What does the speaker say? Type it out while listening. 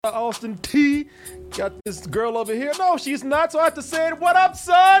Austin T. Got this girl over here. No, she's not, so I have to say it. What up,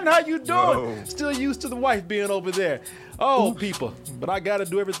 son? How you doing? Whoa. Still used to the wife being over there. Oh, people. But I got to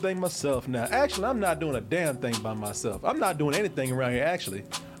do everything myself now. Actually, I'm not doing a damn thing by myself. I'm not doing anything around here, actually.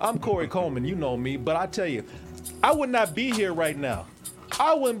 I'm Corey Coleman. You know me. But I tell you, I would not be here right now.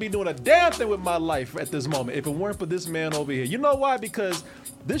 I wouldn't be doing a damn thing with my life at this moment if it weren't for this man over here. You know why? Because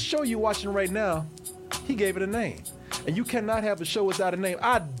this show you're watching right now, he gave it a name. And you cannot have a show without a name.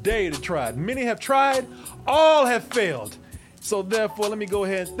 I dare you to try it. Many have tried, all have failed. So therefore, let me go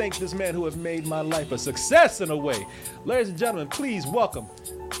ahead and thank this man who has made my life a success in a way. Ladies and gentlemen, please welcome.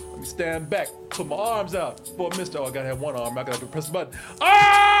 Let me stand back, put my arms out for Mr. Oh, I gotta have one arm. I gotta press the button.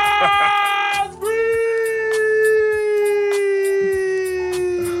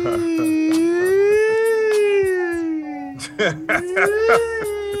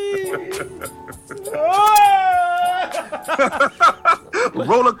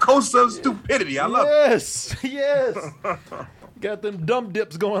 Roller coaster of stupidity. I love it. Yes. Got them dumb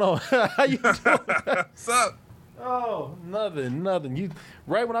dips going on. How you doing? What's up? Oh, nothing. You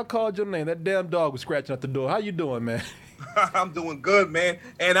right when I called your name, that damn dog was scratching at the door. How you doing, man? I'm doing good, man.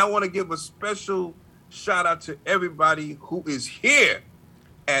 And I want to give a special shout out to everybody who is here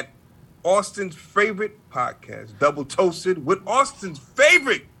at Austin's favorite podcast, Double Toasted, with Austin's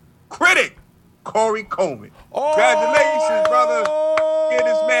favorite critic, Corey Coleman. Oh! Congratulations, brother. Give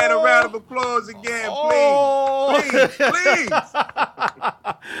this man a round of applause again, please. Please.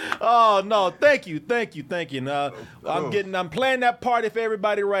 Oh, no, thank you. Now, I'm playing that party for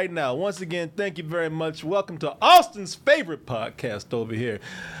everybody right now. Once again, thank you very much. Welcome to Austin's favorite podcast over here.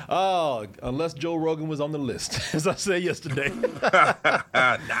 Oh, unless Joe Rogan was on the list, as I said yesterday.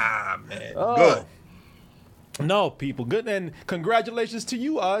 Nah, man. Oh. Good. No, people, good. And congratulations to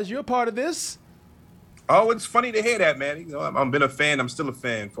you, Oz. You're a part of this. Oh, it's funny to hear that, man. You know, I've been a fan. I'm still a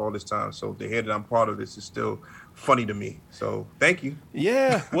fan for all this time. So to hear that I'm part of this is still funny to me. So thank you.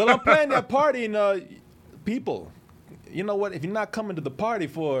 Yeah. Well, I'm playing that party, and people, you know what? If you're not coming to the party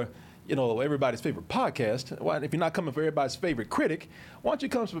for, everybody's favorite podcast, if you're not coming for everybody's favorite critic, why don't you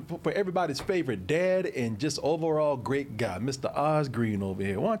come for everybody's favorite dad and just overall great guy, Mr. Oz Green over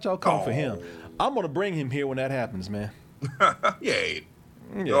here? Why don't y'all come for him? I'm going to bring him here when that happens, man. Yeah.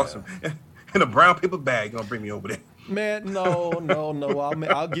 Awesome. In a brown paper bag, gonna bring me over there. Man, no.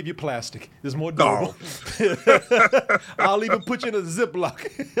 I'll give you plastic. It's more durable. I'll even put you in a Ziploc.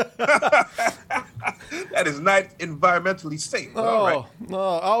 That is not environmentally safe. All right. No,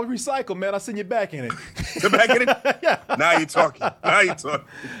 I'll recycle, man. I'll send you back in it. Back in it? Yeah. Now you're talking.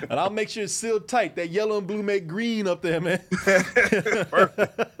 And I'll make sure it's sealed tight. That yellow and blue make green up there, man.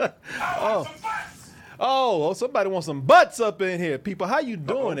 Perfect. Oh, somebody wants some butts up in here. People, how you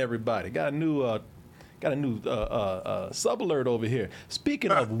doing, everybody? Got a new sub alert over here.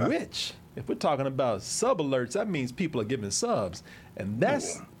 Speaking of which, if we're talking about sub alerts, that means people are giving subs. And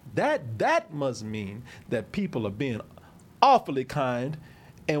that must mean that people are being awfully kind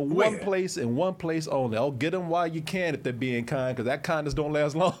in one place and one place only. Oh, get them while you can if they're being kind, because that kindness don't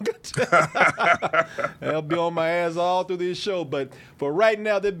last long. They'll be on my ass all through this show. But for right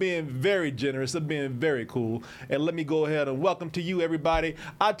now, they're being very generous. They're being very cool. And let me go ahead and welcome to you, everybody.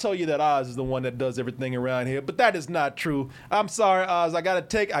 I told you that Oz is the one that does everything around here, but that is not true. I'm sorry, Oz. I gotta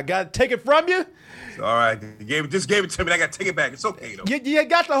take it from you. All right. Just gave it to me. I gotta take it back. It's okay, though. You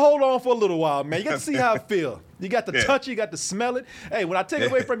got to hold on for a little while, man. You got to see how it feels. You got to touch it. You got to smell it. Hey, when I take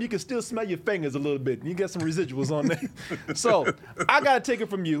it away from you, you can still smell your fingers a little bit. You get some residuals on there. So I got to take it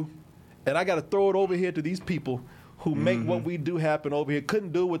from you, and I got to throw it over here to these people who make what we do happen over here.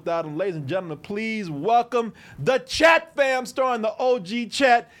 Couldn't do it without them. Ladies and gentlemen, please welcome the Chat Fam, starring the OG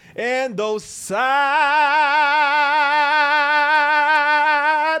Chat and those side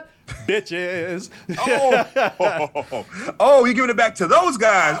bitches. Oh, you giving it back to those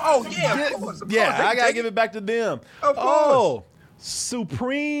guys? Oh, yeah, of course. I gotta give it back to them. Of course. Oh,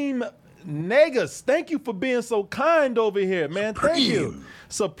 Supreme Negus, thank you for being so kind over here, man. Thank you.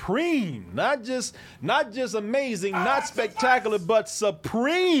 Supreme, not just amazing, not spectacular, but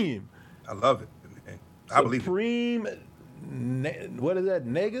supreme. I love it, man. I believe it. Supreme, what is that,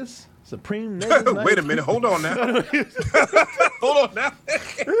 Negus? Supreme Negus? Wait a minute, hold on now. Hold on now.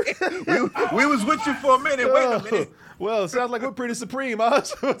 we was with you for a minute. Wait a minute. Well, it sounds like we're pretty supreme, huh?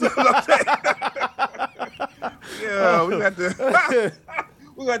 Yeah, we got to.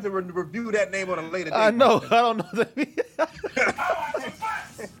 We're going to have to review that name on a later date. I know. I don't know that.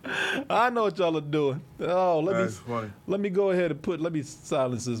 I know what y'all are doing. Oh, let me go ahead and let me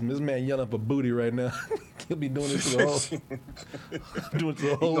silence this man yelling for booty right now. He'll be doing this to the whole, doing it to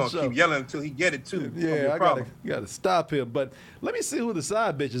the whole gonna show. keep yelling until he get it too. Yeah, I gotta stop him. But let me see who the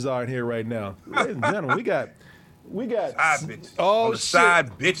side bitches are in here right now. Ladies and gentlemen, we got side bitches. Oh, on the shit.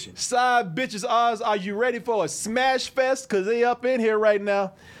 side bitching. Side bitches, Oz, are you ready for a smash fest? Because they up in here right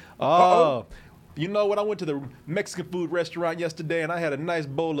now. Uh-oh. You know what? I went to the Mexican food restaurant yesterday, and I had a nice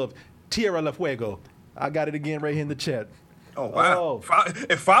bowl of Tierra del Fuego. I got it again right here in the chat. Oh, wow. Oh.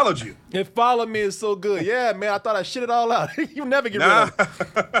 It followed you. It followed me. It's so good. Yeah, man, I thought I shit it all out. You never get rid of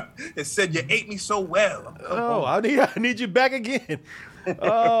it. It said you ate me so well. Oh, I need you back again.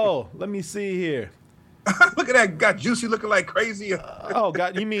 Oh, let me see here. Look at that. Got Juicy looking like crazy. Oh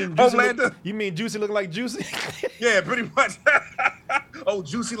God, you mean Juicy? Homelander? Juicy looking like Juicy? Yeah, pretty much. Oh,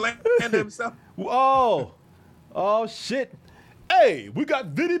 Juicy Land himself. Oh shit. Hey, we got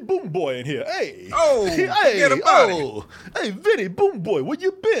Vinny Boom Boy in here. Hey. Oh, forget about it. Hey, Vinny Boom Boy, where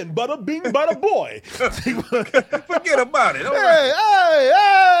you been? Bada bing, bada boy. Forget about it. All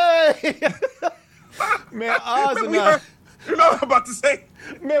right. Hey. Man, Oz and I. You know what I'm about to say?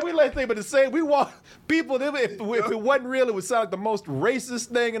 Man, we like things but to say. We walk people. If it wasn't real, it would sound like the most racist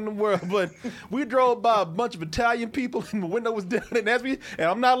thing in the world. But we drove by a bunch of Italian people, and the window was down. And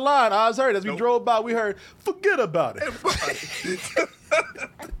I'm not lying. I was heard as we drove by, we heard, "Forget about it."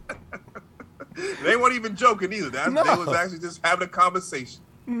 They weren't even joking either. They was actually just having a conversation.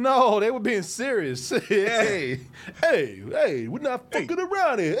 No, they were being serious. Hey, we're not fucking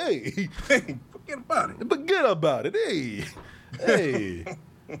around here. Hey, forget about it. Forget about it. Hey.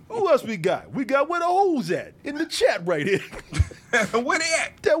 Who else we got? We got where the hoes at in the chat right here. Where they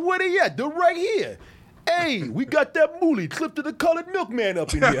at? Where they at? They're right here. Hey, we got that mooly Clifton the Colored Milkman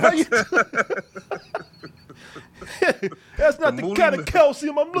up in here. How you That's not the kind of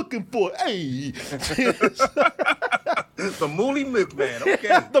calcium I'm looking for. Hey. The mooly milkman. Okay.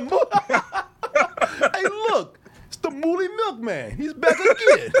 Hey, look. It's the mooly milkman. He's back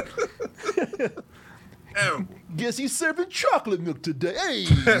again. Terrible. Guess he's serving chocolate milk today.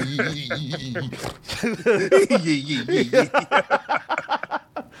 Hey.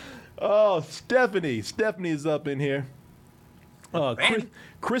 Oh, Stephanie. Stephanie's up in here.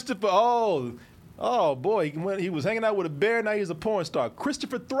 Christopher. Oh boy. He was hanging out with a bear. Now he's a porn star.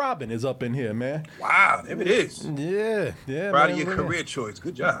 Christopher Throbbing is up in here, man. Wow, there it is. Yeah. Proud of your career choice.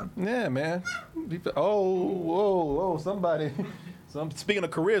 Good job. Yeah, man. Oh, somebody. Speaking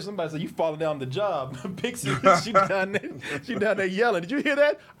of career, somebody said you falling down the job. Pixie, she down there yelling. Did you hear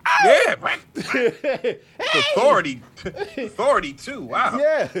that? Yeah, right. Authority too. Wow.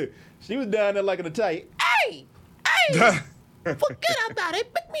 Yeah, she was down there like an Italian. Hey, forget about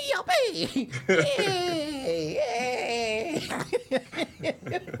it. Pick me up, hey.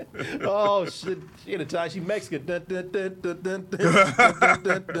 Oh shit, she in Italian. She Mexican.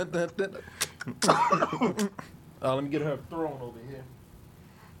 Let me get her throne over here.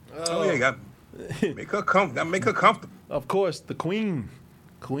 Make her comfortable. Of course, the queen.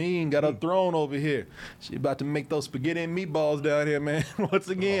 Queen got her throne over here. She about to make those spaghetti and meatballs down here, man. Once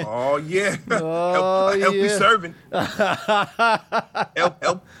again. Oh yeah. Healthy serving.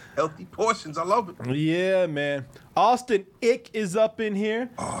 Healthy portions. I love it. Yeah, man. Austin Ick is up in here.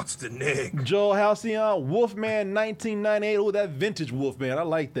 Austin Ick. Joel Halcyon, Wolfman 1998. Oh, that vintage Wolfman. I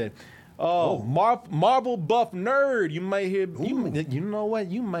like that. Marvel Buff Nerd. You might hear. You know what?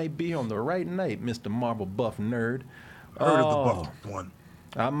 You might be on the right night, Mr. Marvel Buff Nerd. Heard of the buff one.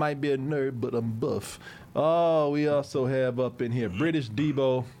 I might be a nerd, but I'm buff. Oh, we also have up in here British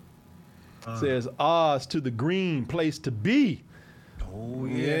Debo says Oz to the green place to be. Oh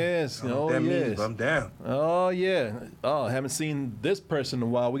yeah. Yes. That means I'm down. Oh yeah. Oh, haven't seen this person in a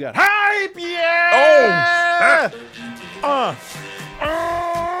while. We got Hype. Yeah.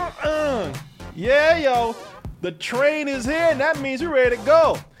 Yeah, yo. The train is here, and that means you're ready to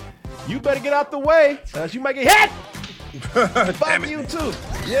go. You better get out the way, else you might get hit. Fuck you too.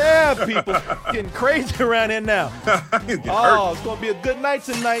 Yeah, people. Getting crazy around here now. It's gonna be a good night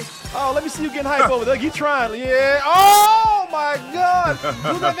tonight. Oh, let me see you getting hype over there. You trying? Yeah. Oh my God.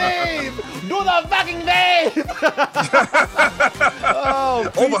 Do the wave. Do the fucking wave.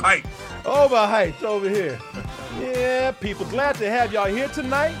 Overhyped over here. Yeah, people. Glad to have y'all here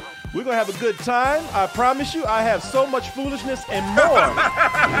tonight. We're going to have a good time. I promise you, I have so much foolishness and more.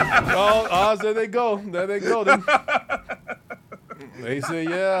 There they go. They say,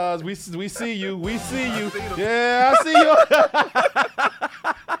 yeah, we see you. We see you. Yeah, I see you.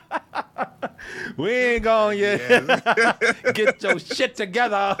 We ain't gone yet. Get your shit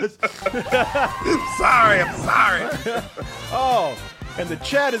together. I'm sorry. Oh, and the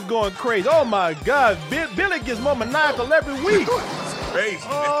chat is going crazy. Oh, my God. Billy gets more maniacal every week. Crazy.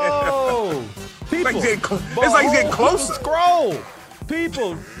 Oh, People, it's like he's getting closer. Scroll.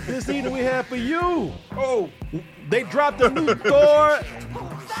 People, this evening we have for you. Oh, they dropped a new Thor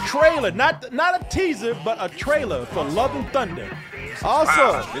trailer. Not a teaser, but a trailer for Love and Thunder.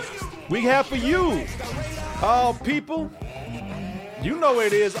 Also, we have for you, people, you know what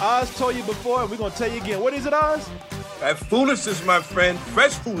it is. Oz told you before, and we're going to tell you again. What is it, Oz? That foolishness, my friend.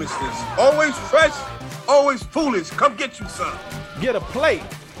 Fresh foolishness. Always fresh, always foolish. Come get you some. Get a plate.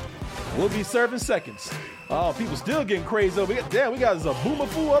 We'll be serving seconds. Oh, people still getting crazy over here. Damn, we got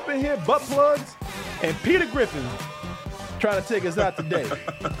Zaboomafu up in here, butt plugs, and Peter Griffin trying to take us out today.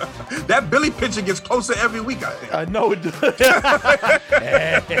 That Billy picture gets closer every week, I think. I know it does.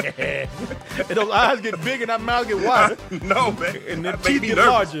 And those eyes get big and that mouth get wider. No, man. And the teeth get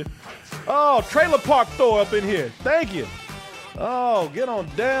larger. Oh, Trailer Park Thor up in here. Thank you. Oh, get on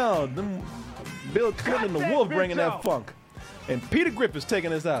down. Them Bill Clinton and the Wolf bringing that funk. And Peter Griffin's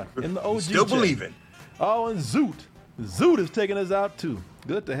taking us out in the OG. Still believing. Oh, and Zoot. Zoot is taking us out too.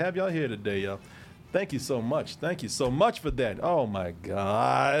 Good to have y'all here today, y'all. Thank you so much. Thank you so much for that. Oh my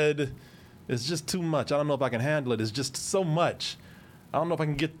God. It's just too much. I don't know if I can handle it. It's just so much. I don't know if I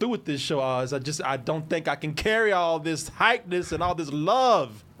can get through with this show, Oz. I don't think I can carry all this hypeness and all this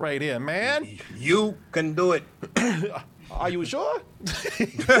love right here, man. You can do it. Are you sure?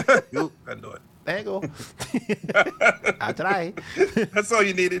 You can do it. There you go. I try. That's all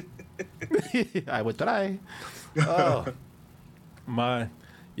you needed. I would try. Oh,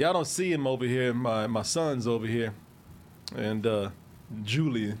 y'all don't see him over here. My son's over here, and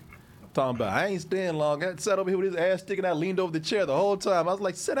Julie talking about I ain't staying long. I sat over here with his ass sticking out, leaned over the chair the whole time. I was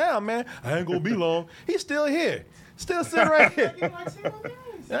like, sit down, man. I ain't gonna be long. He's still here, still sitting right here.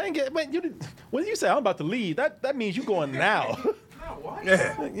 I ain't get. Man, when you say I'm about to leave, that means you going now.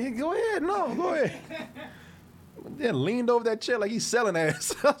 Yeah. Go ahead. No, go ahead. Then leaned over that chair like he's selling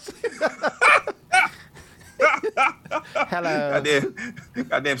ass. Hello.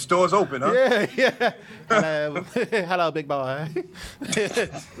 Goddamn stores open, huh? Yeah. Hello. Hello, big boy.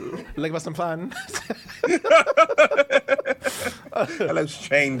 Looking for some fun? Hello,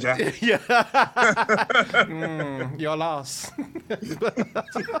 stranger. Yeah. You're lost.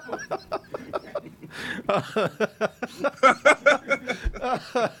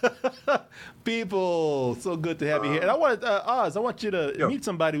 People, so good to have you here. And I want Oz, I want you to meet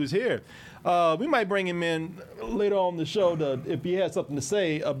somebody who's here. We might bring him in later on the show if he has something to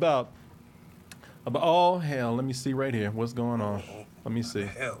say about oh hell, let me see right here. What's going on? Let me see.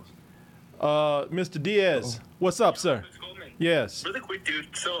 Mr. Diaz, what's up, sir? Yes. Really quick,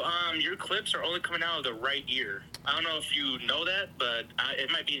 dude. So, your clips are only coming out of the right ear. I don't know if you know that, but it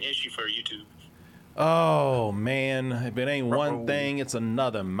might be an issue for YouTube. Oh, man. If it ain't one thing, it's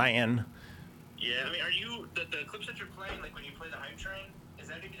another, man. Yeah, I mean, are you, the clips that you're playing, like when you play the hype train, is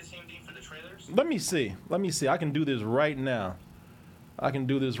that going to be the same thing for the trailers? Let me see. I can do this right now. I'll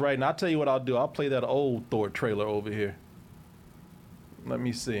tell you what I'll do. I'll play that old Thor trailer over here. Let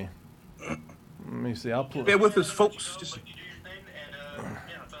me see. I'll play. Bear with us, folks. You do your thing, and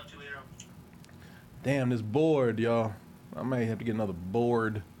I'll talk to you later on. Damn, this board, y'all. I might have to get another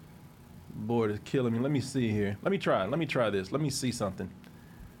board. Board is killing me. Let me see here. Let me try this. Let me see something.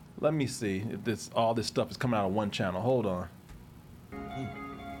 Let me see if all this stuff is coming out of one channel. Hold on.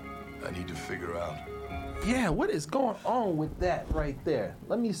 I need to figure out. Yeah, what is going on with that right there?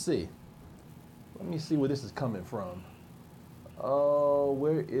 Let me see where this is coming from. Oh,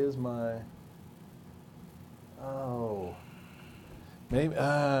 where is my... Oh. Maybe,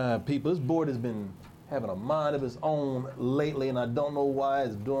 people, this board has been having a mind of its own lately, and I don't know why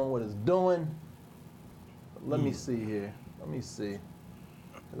it's doing what it's doing. Let me see here. Let me see.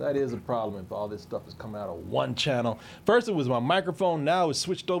 That is a problem if all this stuff is coming out of one channel. First it was my microphone, now it's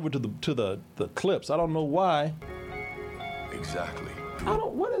switched over to the clips. I don't know why. Exactly.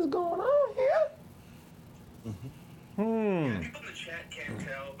 What is going on here? Yeah, people in the chat can't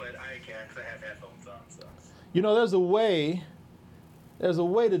tell, but I can because I have headphones on. So. You know, there's a way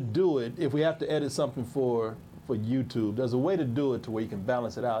to do it if we have to edit something for YouTube. There's a way to do it to where you can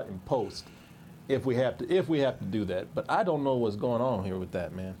balance it out in post if we have to do that. But I don't know what's going on here with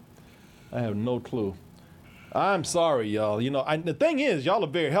that, man. I have no clue. I'm sorry, y'all. You know, the thing is, y'all are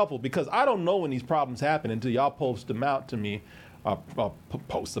very helpful because I don't know when these problems happen until y'all post them out to me,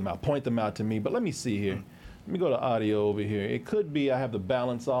 point them out to me. But let me see here. Let me go to audio over here. It could be I have the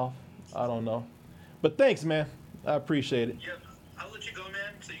balance off. I don't know. But thanks, man. I appreciate it. Yep. I'll let you go,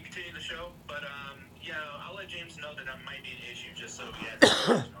 man, so you continue the show. But, yeah, I'll let James know that might be an issue just so he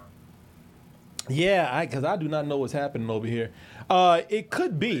has Yeah, because I do not know what's happening over here. It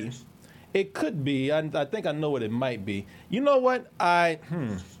could be. I think I know what it might be. You know what?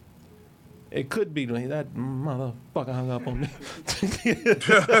 It could be that motherfucker hung up on me.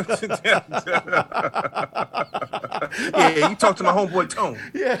 Yeah, you talk to my homeboy Tone.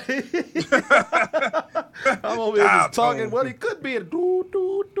 Yeah. I'm over here just talking. Well, it could be a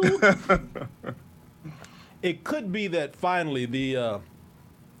do. It could be that finally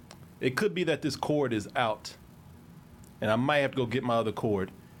it could be that this cord is out. And I might have to go get my other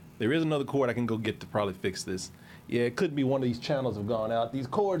cord. There is another cord I can go get to probably fix this. Yeah, it could be one of these channels have gone out. These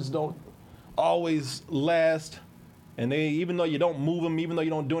cords don't always last, and they, even though you don't move them, even though you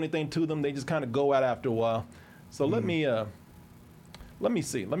don't do anything to them, they just kind of go out after a while. So let me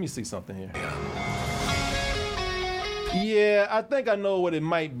see something here. Yeah, I think I know what it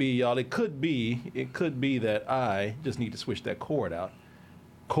might be, y'all. It could be that I just need to switch that cord out.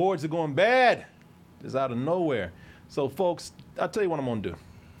 Cords are going bad, just out of nowhere. So folks, I'll tell you what I'm gonna do.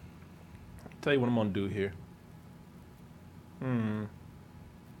 Here.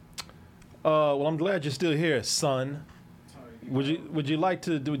 Well, I'm glad you're still here, son. Would you like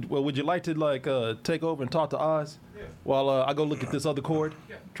to take over and talk to Oz? Yeah. While I go look at this other cord,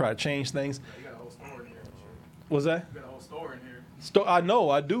 try to change things. Yeah, you got a whole store in here. What's that? You got a whole store in here. I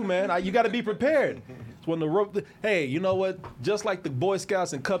know, I do, man. You got to be prepared. It's when the rope. Hey, you know what? Just like the Boy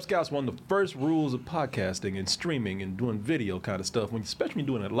Scouts and Cub Scouts, one of the first rules of podcasting and streaming and doing video kind of stuff, especially when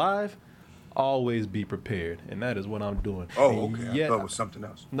you're doing it live. Always be prepared, and that is what I'm doing. Oh, okay. I thought it was something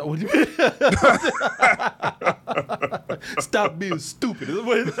else. No, what do you Stop being stupid.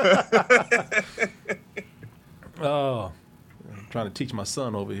 Oh, I'm trying to teach my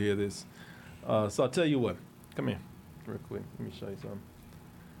son over here this. So I'll tell you what. Come here, real quick. Let me show you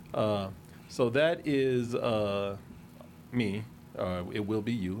something. So that is me. It will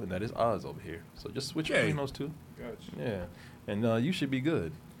be you, and that is Oz over here. So just switch between those two. Gotcha. Yeah, and you should be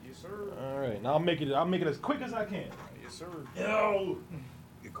good. Sir. All right, now I'll make it as quick as I can. Yes, sir. Yo,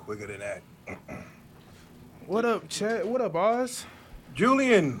 You're quicker than that. What up, Chad? What up, Oz?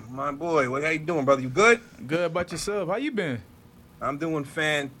 Julian, my boy, how you doing, brother? You good? Good about yourself. How you been? I'm doing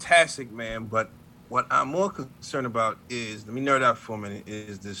fantastic, man. But what I'm more concerned about is, let me nerd out for a minute,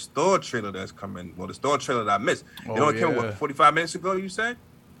 is the store trailer that's coming. Well, the store trailer that I missed. It only came, 45 minutes ago, you said?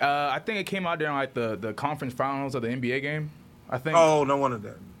 I think it came out during like the conference finals of the NBA game, I think. Oh, no wonder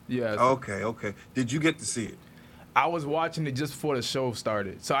that. Yeah. Okay. Did you get to see it? I was watching it just before the show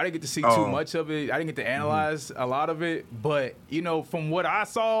started, so I didn't get to see too much of it. I didn't get to analyze a lot of it, but from what I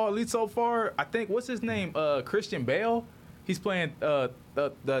saw, at least so far, I think what's his name, Christian Bale. He's playing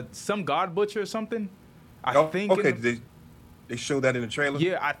some God Butcher or something. I think. Okay, did they show that in the trailer?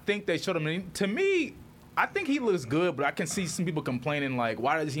 Yeah, I think they showed him. To me, I think he looks good, but I can see some people complaining like,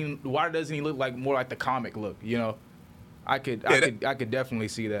 why doesn't he look like more like the comic look? I could definitely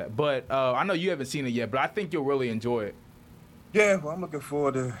see that. But I know you haven't seen it yet, but I think you'll really enjoy it. Yeah, well, I'm looking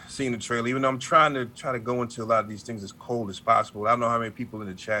forward to seeing the trailer, even though I'm trying to go into a lot of these things as cold as possible. I don't know how many people in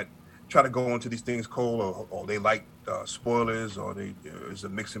the chat try to go into these things cold, or they like spoilers, or there's a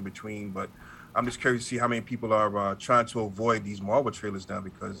mix in between. But I'm just curious to see how many people are trying to avoid these Marvel trailers now,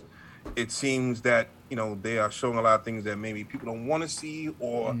 because it seems that, they are showing a lot of things that maybe people don't want to see,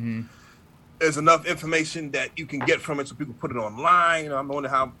 or there's enough information that you can get from it so people put it online. I'm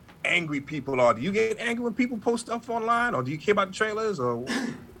wondering how angry people are. Do you get angry when people post stuff online, or do you care about the trailers? Or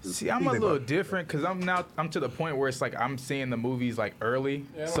see, I'm a little different because I'm to the point where it's like I'm seeing the movies like early.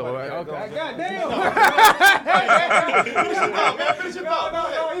 Yeah, so okay, goddamn. Finish your thought.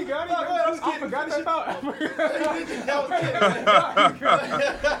 No, he got it. I forgot that thought.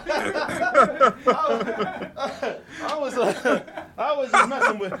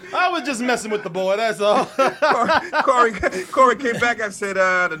 I was just messing with the boy. That's all. Corey came back and said,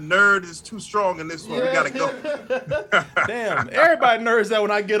 "The nerd is too strong in this one. We gotta go." Damn, everybody nerds that when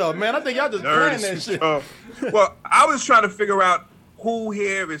I get up, man. I think y'all just playing that shit. Well, I was trying to figure out who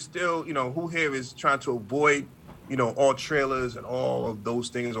here is still, who here is trying to avoid, all trailers and all of those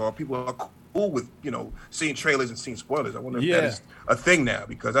things, or people are cool with, seeing trailers and seeing spoilers. I wonder if that is a thing now,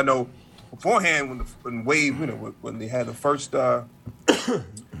 because I know beforehand when Wave, when they had the first that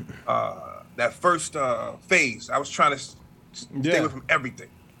first phase, I was trying to stay away from everything,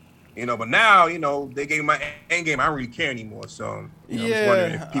 But now, they gave my end game. I don't really care anymore. So I'm just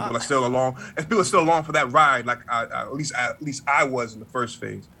wondering if people are still along. If people are still along for that ride, like at least I was in the first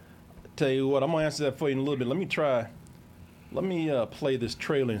phase. Tell you what, I'm gonna answer that for you in a little bit. Let me play this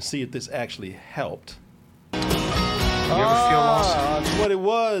trailer and see if this actually helped. You ever feel lost? That's what it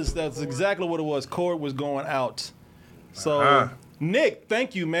was. That's exactly what it was. Cord was going out. So Nick,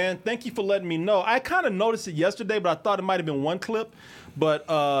 thank you, man. Thank you for letting me know. I kind of noticed it yesterday, but I thought it might have been one clip. But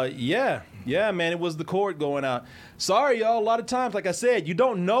yeah, man, it was the cord going out. Sorry, y'all. A lot of times, like I said, you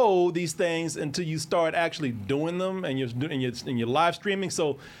don't know these things until you start actually doing them and you're live streaming.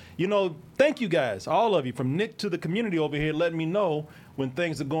 So, thank you guys, all of you, from Nick to the community over here, letting me know when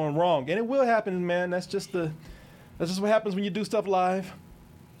things are going wrong. And it will happen, man. That's just what happens when you do stuff live.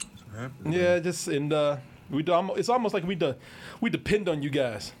 Yeah, it's almost like we depend on you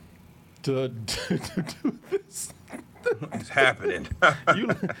guys to do this. It's happening.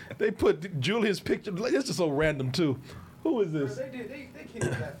 They put Julia's picture. It's just so random too. Who is this? They kicked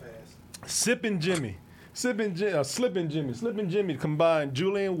it that fast. Slippin' Jimmy. Slippin' Jimmy combined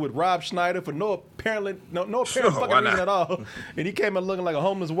Julian with Rob Schneider for no apparent fucking reason at all. And he came in looking like a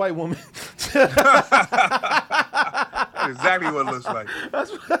homeless white woman. That's exactly what it looks like.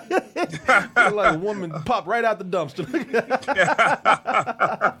 Like a woman popped right out the dumpster.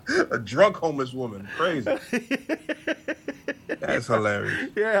 A drunk homeless woman. Crazy. That's hilarious.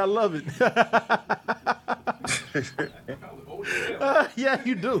 Yeah, I love it. Yeah,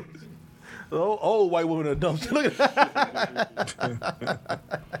 you do. Old white woman in a dumpster. Look at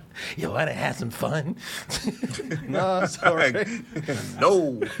that. Yo, I done had some fun. No, sorry.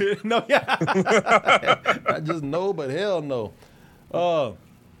 No. No, yeah. I just know, but hell no. All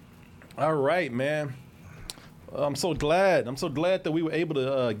right, man. I'm so glad. That we were able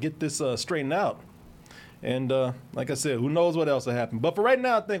to get this straightened out. And like I said, who knows what else will happen. But for right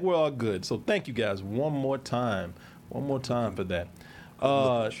now, I think we're all good. So thank you guys one more time for that.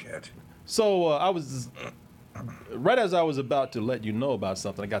 So I was, right as I was about to let you know about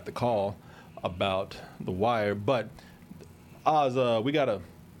something, I got the call about The Wire. But we got a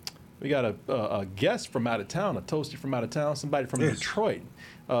guest from out of town, a toasty from out of town, somebody from Detroit.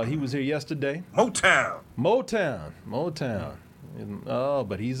 He was here yesterday. Motown. Oh,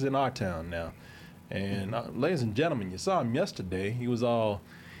 but he's in our town now. And ladies and gentlemen, you saw him yesterday. He was all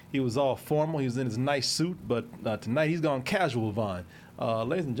formal. He was in his nice suit. But tonight he's gone casual, Vaughn.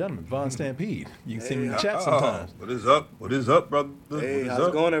 Ladies and gentlemen, Vaughn Stampede. You can see him in the chat sometimes. What is up? What is up, brother? Hey, how's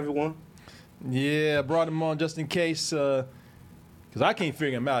it going, everyone? Yeah, I brought him on just in case, because I can't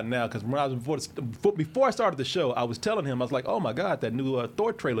figure him out now. Because when I was before I started the show, I was telling him, I was like, "Oh my God, that new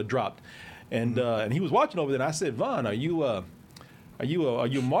Thor trailer dropped," and he was watching over there. And I said, "Vaughn, are you a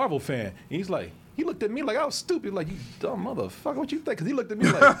Marvel fan?" And he's like. He looked at me like I was stupid, like, "You dumb motherfucker, what you think?" Because he looked at me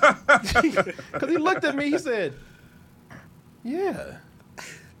like, he said, "Yeah,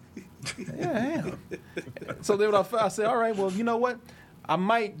 I am." So then I said, "All right, well, you know what? I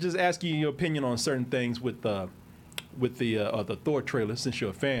might just ask you your opinion on certain things with the Thor trailer since you're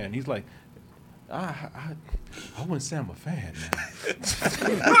a fan." He's like, I wouldn't say I'm a fan, man.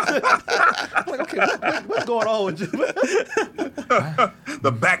 I'm like, okay, what's going on with you?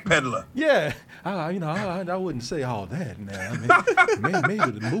 The backpedaler. Yeah, I wouldn't say all that now. I mean,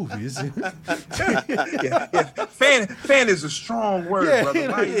 maybe the movies. Yeah. Fan is a strong word,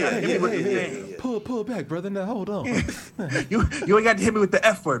 brother. Pull back, brother. Now hold on. You ain't got to hit me with the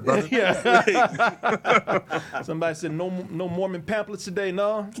F word, brother. Yeah. Somebody said no Mormon pamphlets today.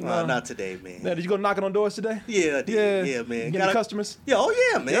 No, not today, man. Now, did you go knocking on doors today? Yeah, I did. Yeah, man. You got customers? Yeah, oh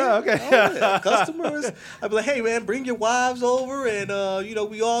yeah, man. Yeah, okay. Oh, yeah. Customers. I'd be like, "Hey, man, bring your wives over, and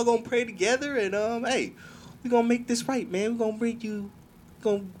we all gonna pray together, and hey, we gonna make this right, man. We gonna bring you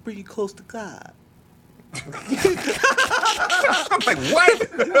close to God." I'm like,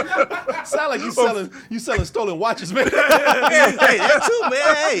 what? Sound like you selling stolen watches, man. Hey, that too,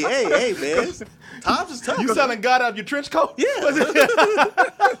 man. Hey, man. Times is tough. You selling God out of your trench coat? Yeah.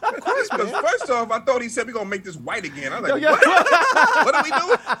 Of course, because first off, I thought he said we're gonna make this white again. I was like, what are we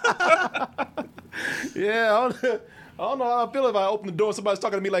doing? Yeah, I don't know how I feel if I open the door and somebody's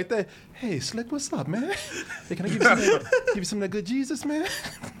talking to me like that. "Hey, Slick, what's up, man? Hey, can I give you some of that good Jesus, man?"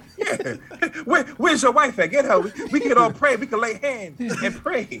 Yeah. Where's your wife at? Get her. We can all pray. We can lay hands and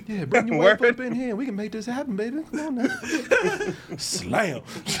pray. Yeah, bring your wife up in here and we can make this happen, baby. Come on now. Slam.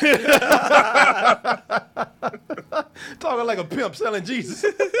 Talking like a pimp selling Jesus.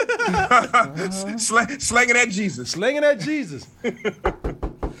 Slanging at Jesus. Slanging at Jesus.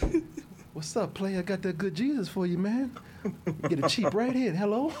 "What's up, player? I got that good Jesus for you, man. Get a cheap right here.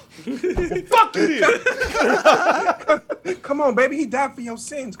 Hello?" Well, fuck you then. Come on, baby. He died for your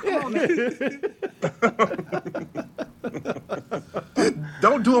sins. Come on.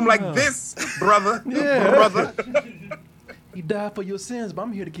 Don't do him like this, brother. Yeah. Brother. He died for your sins, but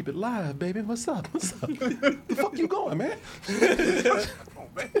I'm here to keep it live, baby. What's up? The fuck you going, man?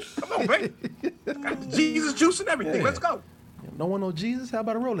 Come on, baby. Got the Jesus juice and everything. Yeah. Let's go. Don't want no Jesus? How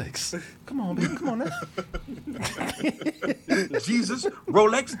about a Rolex? Come on, baby. Come on now. Jesus,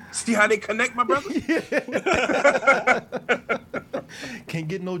 Rolex, see how they connect, my brother? Can't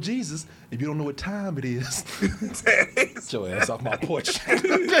get no Jesus if you don't know what time it is. Get your ass off my porch.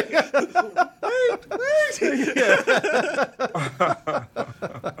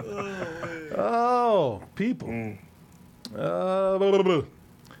 Oh, people.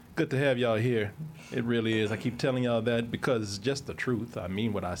 Good to have y'all here. It really is. I keep telling y'all that because it's just the truth. I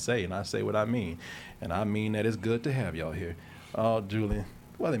mean what I say, and I say what I mean. And I mean that it's good to have y'all here. Oh, Julian,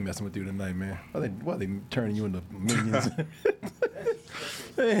 why are they messing with you tonight, man? Why are they turning you into minions?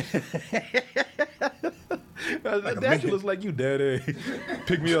 That actually looks like you, Daddy.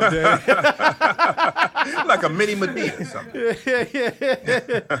 Pick me up, Daddy. Like a mini Medea or something.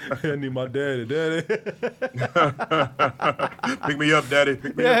 Yeah. I need my daddy. Pick me up, Daddy.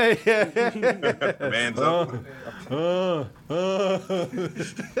 Pick me up. Man's up.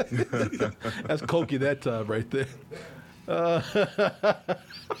 That's Cokie that time right there.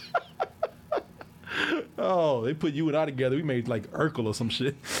 Oh, they put you and I together. We made like Urkel or some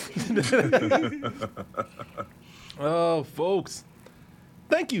shit. Oh, folks.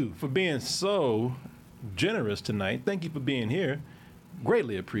 Thank you for being so generous tonight. Thank you for being here.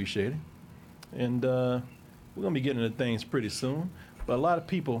 Greatly appreciate it. And we're going to be getting into things pretty soon. But a lot of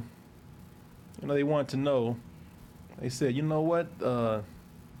people, they want to know. They said, you know what?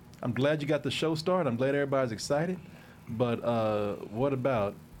 I'm glad you got the show started. I'm glad everybody's excited. But what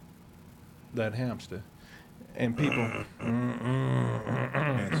about that hamster? And people.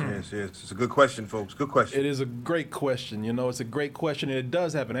 Yes. It's a good question, folks. Good question. It is a great question. It's a great question, and it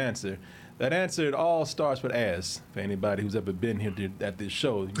does have an answer. That answer, it all starts with ass. For anybody who's ever been here at this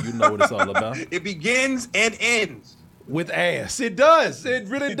show, you know what it's all about. It begins and ends with ass. It does. It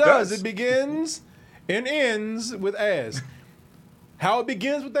really does. It begins and ends with ass. How it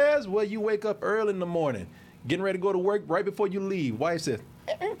begins with ass? Well, you wake up early in the morning, getting ready to go to work. Right before you leave, wife says,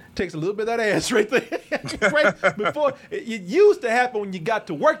 takes a little bit of that ass right there. Right before it used to happen when you got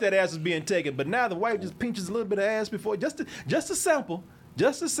to work, that ass was being taken, but now the wife just pinches a little bit of ass before just a sample,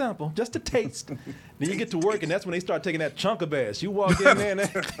 just a taste. Then you get to work, and that's when they start taking that chunk of ass. You walk in there and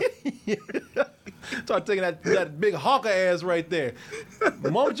start taking that big hunk of ass right there.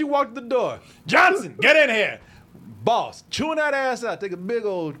 The moment you walk to the door, Johnson, get in here. Boss, chewing that ass out, take a big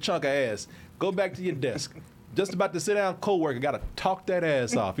old chunk of ass. Go back to your desk. Just about to sit down, co-worker, got to talk that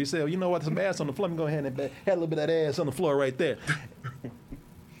ass off. He said, you know what, some ass on the floor. Let me go ahead and had a little bit of that ass on the floor right there.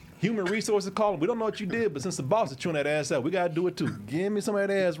 Human resources calling. We don't know what you did, but since the boss is chewing that ass out, we got to do it too. Give me some of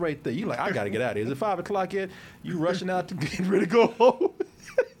that ass right there. You like, I got to get out of here. Is it 5 o'clock yet? You rushing out to get ready to go home?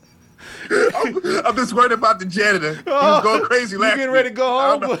 I'm just worried about the janitor. He was going crazy last You getting ready to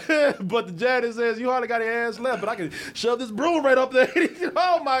go home, but the janitor says, you hardly got your ass left, but I can shove this broom right up there.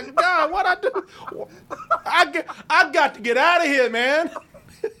 Oh, my God, what'd I do? I got to get out of here, man.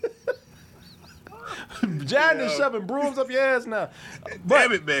 Janitor's shoving brooms up your ass now.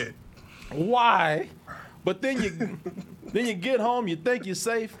 Damn it, man. Why? But then you get home, you think you're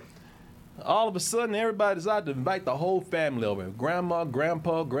safe. All of a sudden, everybody's out to invite the whole family over. Grandma,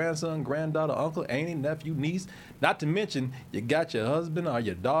 grandpa, grandson, granddaughter, uncle, auntie, nephew, niece. Not to mention, you got your husband or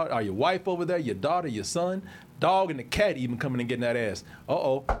your daughter or your wife over there, your daughter, your son, dog, and the cat even coming and getting that ass.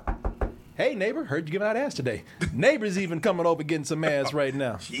 Uh-oh. Hey, neighbor, heard you giving out ass today. Neighbor's even coming over getting some ass right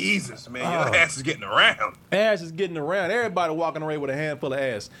now. Jesus, man, your ass is getting around. Ass is getting around. Everybody walking around with a handful of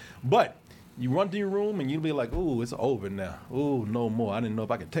ass. But you run to your room and you'll be like, ooh, it's over now. Ooh, no more. I didn't know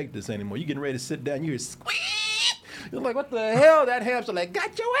if I could take this anymore. You getting ready to sit down, you hear squeak. You're like, what the hell? That hamster like,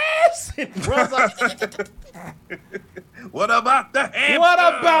 got your ass. And runs up. What about the hamster?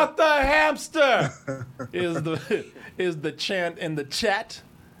 What about the hamster? is the chant in the chat.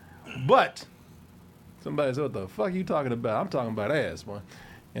 But somebody said, what the fuck are you talking about? I'm talking about ass, boy.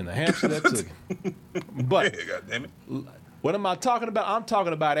 And the hamster that took it. But God damn it. What am I talking about? I'm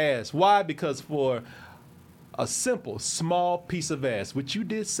talking about ass. Why? Because for a simple, small piece of ass, which you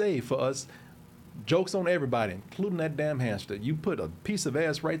did save for us, jokes on everybody, including that damn hamster. You put a piece of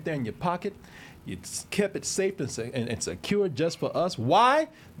ass right there in your pocket. You kept it safe and secure just for us. Why?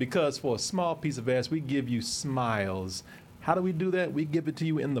 Because for a small piece of ass, we give you smiles. How do we do that? We give it to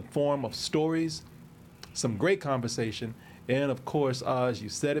you in the form of stories, some great conversation, and of course, as you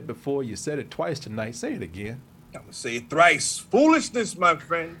said it before, you said it twice tonight. Say it again. I'm going to say it thrice. Foolishness, my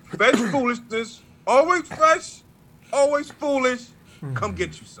friend. Fresh foolishness. Always fresh. Always foolish. Come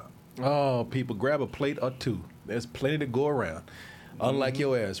get you some. Oh, people, grab a plate or two. There's plenty to go around. Unlike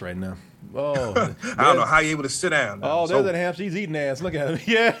your ass right now. Oh, I don't know how you're able to sit down. Oh, there's that hamster. He's eating ass. Look at him.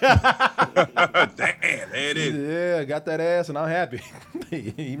 Yeah. Damn, there it is. Yeah, got that ass, and I'm happy.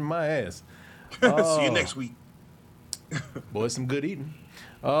 Eating my ass. See you next week. Boy, some good eating.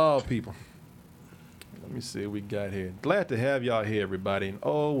 Oh, people. Let me see what we got here. Glad to have y'all here, everybody. And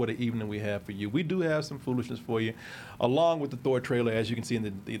oh, what an evening we have for you. We do have some foolishness for you, along with the Thor trailer, as you can see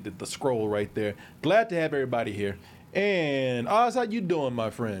in the scroll right there. Glad to have everybody here. And Oz, how you doing, my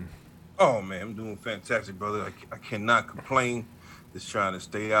friend? Oh, man, I'm doing fantastic, brother. I cannot complain. Just trying to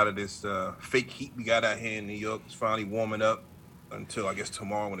stay out of this fake heat we got out here in New York. It's finally warming up until, I guess,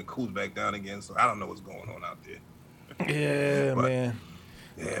 tomorrow when it cools back down again. So I don't know what's going on out there. Yeah, But, man.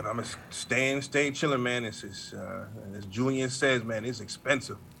 Yeah, I'm just staying chilling, man. It's as Julian says, man, it's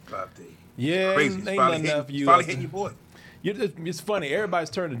expensive out there. Yeah, Crazy. ain't It's finally nothing out for you. finally hitting your boy. It's funny. Everybody's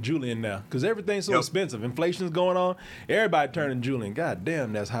turning Julian now because everything's so Yep. expensive. Inflation's going on. Everybody turning Julian. God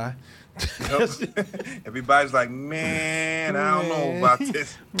damn, that's high. Yep. Everybody's like, man, I don't know about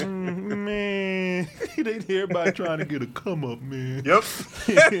this. Man, everybody trying to get a come up, man. Yep.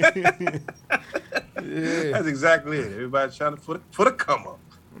 Yeah. That's exactly it. Everybody's trying to for the come up.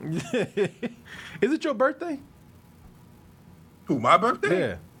 Is it your birthday? Who, my birthday?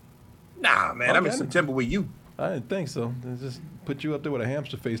 Yeah. Nah, man, I'm in Okay. September with you. I didn't think so. They just put you up there with a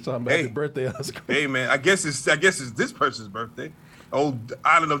hamster face talking about Hey. your birthday. I was Hey, man, I guess it's this person's birthday. Old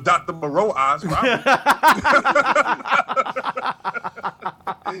Island of Dr. Moreau Oz.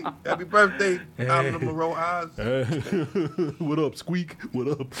 Happy birthday, Island of Moreau Oz. What up, Squeak? What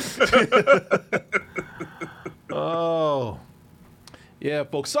up? Oh. Yeah,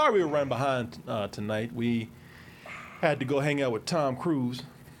 folks, sorry we were running behind tonight. We had to go hang out with Tom Cruise,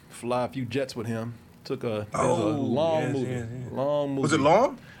 fly a few jets with him. It was a long yes, movie. yes, yes. Long movie. Was it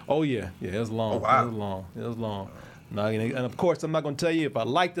long? Oh, yeah. Yeah, it was long. Oh, wow. It was long. Now, and of course, I'm not going to tell you if I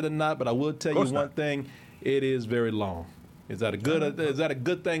liked it or not, but I will tell you course one not. thing. It is very long. Is that a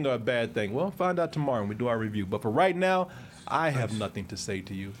good thing or a bad thing? Well, find out tomorrow when we do our review. But for right now, I have nothing to say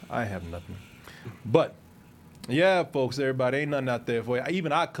to you. I have nothing. But yeah, folks, everybody, ain't nothing out there for you.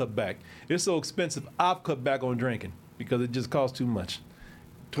 Even I cut back. It's so expensive. I've cut back on drinking because it just costs too much.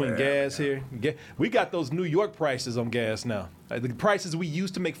 Between gas here, we got those New York prices on gas now. Like the prices we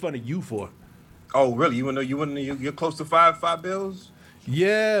used to make fun of you for. Oh, really? You're close to five bills?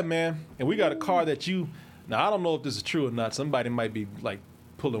 Yeah, man. And we got a car that now I don't know if this is true or not. Somebody might be like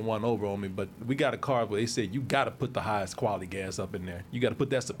pulling one over on me, but we got a car where they said you got to put the highest quality gas up in there. You got to put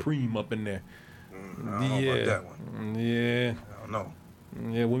that Supreme up in there. I don't know about that one. Yeah. I don't know.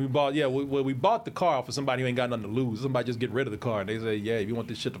 Yeah, when we bought the car for somebody who ain't got nothing to lose. Somebody just get rid of the car. And they say, yeah, if you want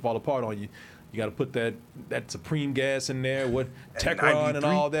this shit to fall apart on you, you got to put that Supreme gas in there, what Techron and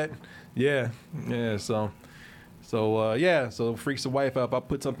all that. Yeah, yeah. So it freaks the wife out. If I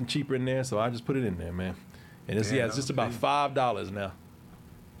put something cheaper in there, so I just put it in there, man. And it's just about $5 now.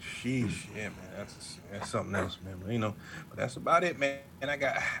 Sheesh, yeah, man, that's something else, man. But, but that's about it, man. And I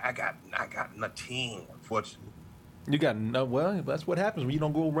got nothing, unfortunately. You got no. Well, that's what happens when you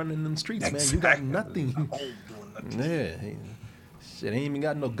don't go running in the streets, man. You got nothing. I'm doing nothing. Yeah, shit, ain't even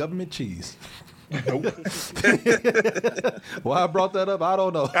got no government cheese. Nope. Why I brought that up, I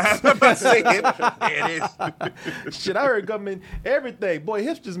don't know. I was about to say it. There it is. Shit, I heard government everything. Boy,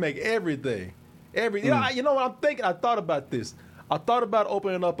 hipsters make everything. You know what I'm thinking? I thought about this. I thought about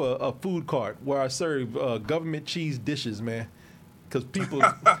opening up a food cart where I serve government cheese dishes, man. Because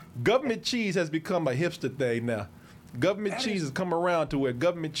government cheese has become a hipster thing now. Government cheese has come around to where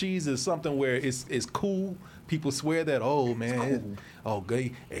government cheese is something where it's cool. People swear that, oh, man,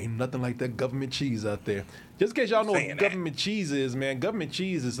 ain't nothing like that government cheese out there. Just in case y'all know what government cheese is, man, government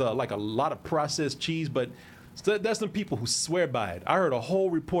cheese is like a lot of processed cheese, but there's some people who swear by it. I heard a whole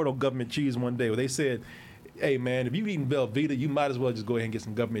report on government cheese one day where they said, hey, man, if you've eaten Velveeta, you might as well just go ahead and get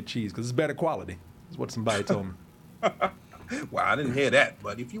some government cheese because it's better quality. That's what somebody told me. Well, I didn't hear that,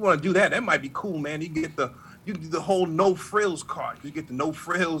 but if you want to do that might be cool, man. You get the whole no frills cart. You get the no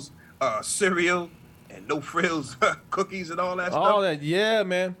frills cereal and no frills cookies and all that stuff. All that, yeah,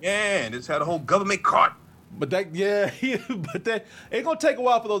 man. Yeah, and it's had a whole government cart. But that ain't gonna take a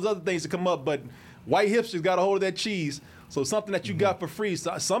while for those other things to come up. But white hipsters got a hold of that cheese. So something that you got for free,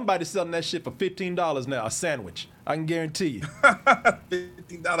 somebody's selling that shit for $15 now, a sandwich. I can guarantee you.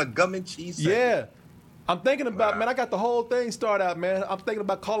 $15 government cheese sandwich. Yeah. I'm thinking about, man, I got the whole thing started out, man. I'm thinking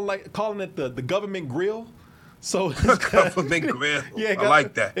about calling it the government grill. So government grill. Yeah, I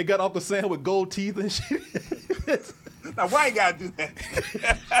like that. It got Uncle Sam with gold teeth and shit. Now, why you gotta do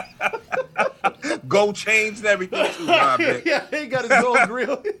that? Gold chains and everything too, Yeah, he got his gold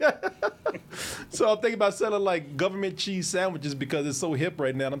grill. So I'm thinking about selling like government cheese sandwiches because it's so hip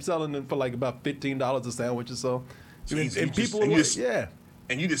right now. And I'm selling them for like about $15 a sandwich or so. Jeez, and people, yeah.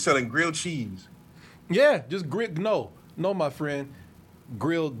 And you just selling grilled cheese. Yeah, just no, my friend.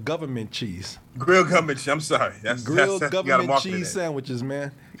 grilled government cheese. Grilled government cheese. I'm sorry. Grilled you gotta government mark cheese that. sandwiches,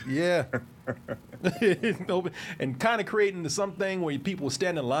 man. Yeah. And kind of creating something where people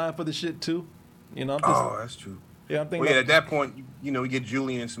stand in line for the shit too. You know, I'm just, Oh, that's true. yeah, I'm thinking. Well, yeah, about- at that point, you know, we get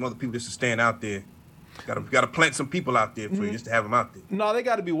Julian and some other people just to stand out there. Got to plant some people out there for you just to have them out there. No, they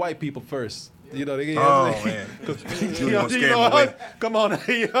got to be white people first. You know, they Oh, man. Julian gonna scare them away. come on.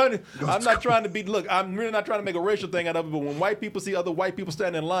 I'm not trying to be. Look, I'm really not trying to make a racial thing out of it. But when white people see other white people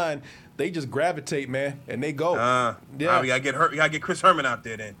standing in line, they just gravitate, man, and they go. We gotta get Chris Herman out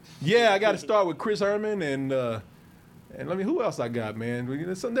there then. Yeah, I got to start with Chris Herman and let me. Who else I got,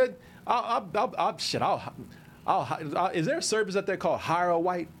 man? Some that is there a service out there called Hire a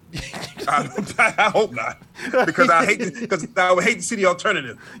White? I hope not, because I would hate to see the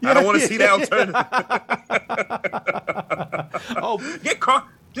alternative. I don't want to see the alternative.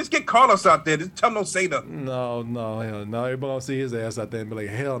 Just get Carlos out there. Just tell him don't say nothing. No, hell no. Everybody gonna see his ass out there and be like,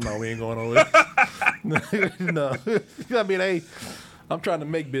 hell no, we ain't going over there. No. I mean, hey, I'm trying to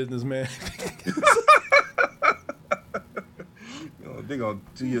make business, man. They're gonna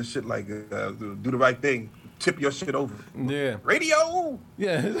do your shit like do the right thing. Tip your shit over. Yeah. Radio.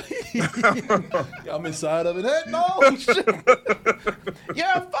 Yeah. I'm inside of it. Hey, no, shit. You're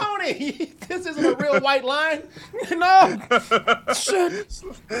a phony. This isn't a real white line. No. Shit.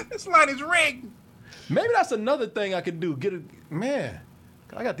 This line is rigged. Maybe that's another thing I could do. Man,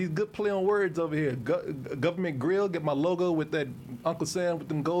 I got these good play on words over here. Government grill, get my logo with that Uncle Sam with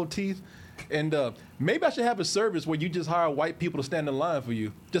them gold teeth. And maybe I should have a service where you just hire white people to stand in line for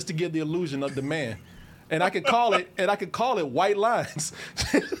you, just to give the illusion of demand. And I could call it white lines.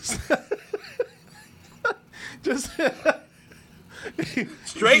 Just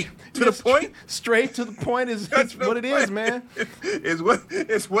straight to the point. Straight to the point is what it is, man. It's what it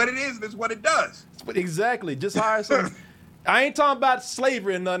is. It's what it does. Exactly. Just hire some. I ain't talking about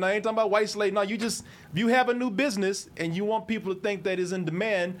slavery and nothing. I ain't talking about white slave. No, if you have a new business and you want people to think that is in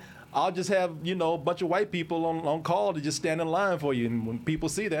demand, I'll just have, a bunch of white people on call to just stand in line for you. And when people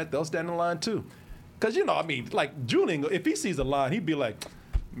see that, they'll stand in line too. Because, like Julian, if he sees a line, he'd be like,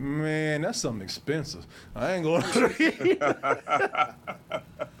 man, that's something expensive. I ain't going to.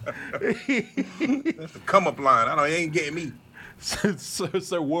 That's the come up line. He ain't getting me.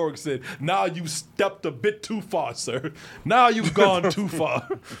 Sir Warwick said, now you stepped a bit too far, sir. Now you've gone too far.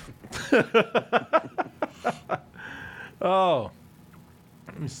 Oh,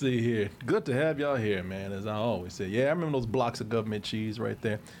 let me see here. Good to have y'all here, man, as I always say. Yeah, I remember those blocks of government cheese right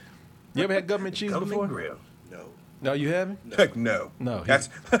there. You ever had government cheese before? Grill. No. No, you haven't? Heck no. No. That's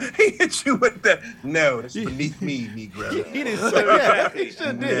he hit you with that. No, that's beneath me, Negro. He didn't say that. He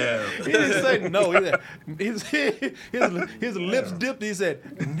sure did. No. He didn't say no. His lips dipped. He said,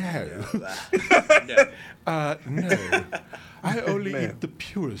 no. No. I only eat the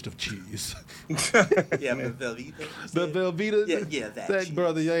purest of cheese. Yeah, the Velveeta. The Velveeta? Yeah, that That cheese.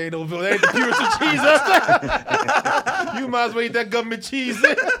 brother, you ain't no Velveeta. Ain't the purest of cheese. That's you might as well eat that government cheese.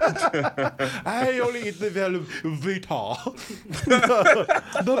 I only eat the Velveeta.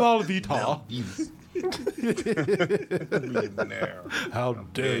 The Velveeta. How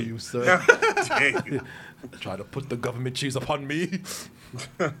dare you, sir? Try to put the government cheese upon me.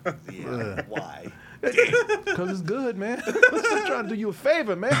 Yeah, why? Because it's good, man. I'm trying to do you a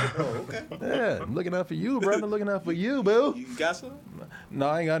favor, man. Oh, okay. Yeah, I'm looking out for you, brother. Looking out for you, boo. You got some? No,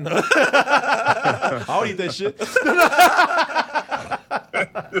 I ain't got none. I don't eat that shit.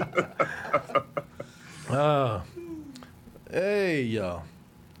 Hey, y'all.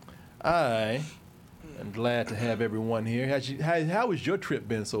 I am glad to have everyone here. How has your trip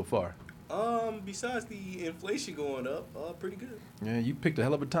been so far? Besides the inflation going up, pretty good. Yeah, you picked a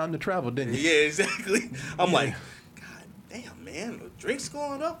hell of a time to travel, didn't you? Yeah, exactly. I'm like, God damn, man, drinks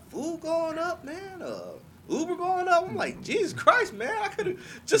going up, food going up, man, Uber going up. I'm like, Jesus Christ, man, I could have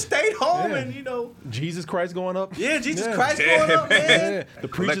just stayed home and, Jesus Christ going up? Yeah, Jesus Christ going up, man. Yeah. The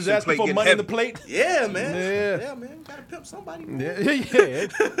preacher's asking for money in the plate. Yeah, man. Yeah. Man, gotta pimp somebody, man. Yeah.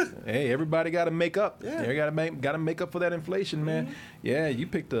 Hey, everybody got to make up. Yeah. They got to make up for that inflation, man. Mm-hmm. Yeah, you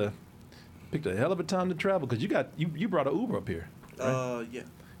picked a hell of a time to travel because you brought an Uber up here. Right?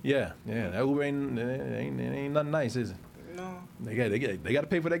 Yeah. Yeah. That Uber ain't nothing nice, is it? No. They got to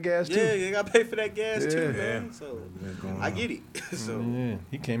pay for that gas too. Yeah, you gotta pay for that gas too, Yeah. man. So I get it. So Yeah,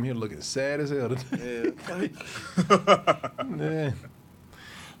 he came here looking sad as hell today. yeah. Yeah.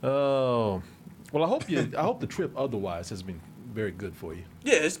 Oh, well, I hope the trip otherwise has been very good for you.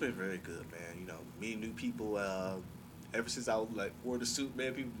 Yeah, it's been very good, man. Meeting new people. Ever since I was wore the suit,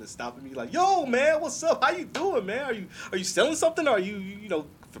 man, people been stopping me like, "Yo, man, what's up? How you doing, man? Are you selling something? Are you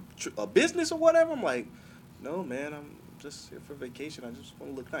for a business or whatever?" I'm like, "No, man, I'm just here for vacation. I just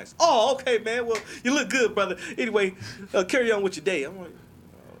want to look nice. Oh, okay, man. Well, you look good, brother. Anyway, carry on with your day. I'm like,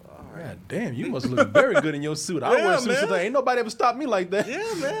 all right. God damn, you must look very good in your suit. I Yeah, wear suits man. today. Ain't nobody ever stopped me like that. Yeah,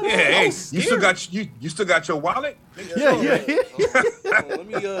 man. Yeah, I hey, was you still scared. got your wallet? Yeah. Let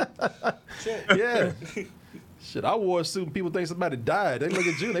me check. Yeah. Shit, I wore a suit and people think somebody died. They look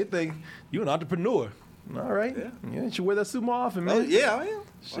at you, they think you an entrepreneur. All right. Yeah. You should wear that suit more often, man. Oh, yeah, I am.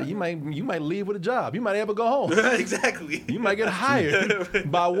 Shit, you might leave with a job. You might ever go home. Exactly. You might get hired.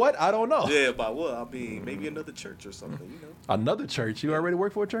 By what? I don't know. Yeah, by what? I mean, maybe another church or something, you know. Another church. You already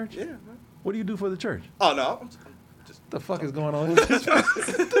work for a church? Yeah, man. What do you do for the church? Oh, no. I'm just What the fuck is going on with this?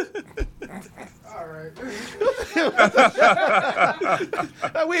 All right.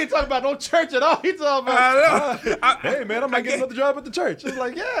 We ain't talking about no church at all. He talking about, hey man, I might get another job at the church. It's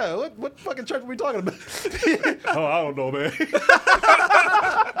like, yeah, what fucking church are we talking about? Oh, I don't know, man.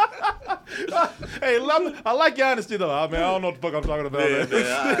 Hey, I like your honesty though. I mean, I don't know what the fuck I'm talking about, Yeah, man.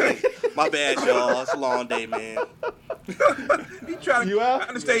 man. All right. My bad, y'all. It's a long day, man. You trying to You out? I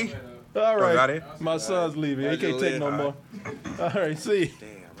understand. All got right, it. my son's leaving. He can't take no All more. All right, see.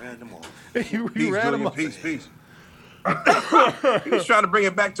 Damn, ran them off. You Peace, ran him Julian. off. Peace. He was trying to bring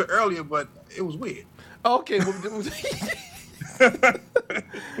it back to earlier, but it was weird. Okay.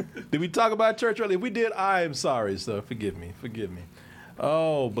 Did we talk about church earlier? If we did, I am sorry, so forgive me.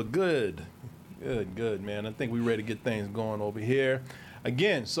 Oh, but good, man. I think we're ready to get things going over here.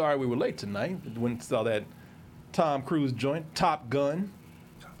 Again, sorry we were late tonight. Went and saw that Tom Cruise joint, Top Gun.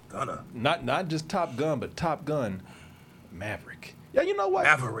 Gunna. Not just Top Gun, but Top Gun Maverick. Yeah, you know what?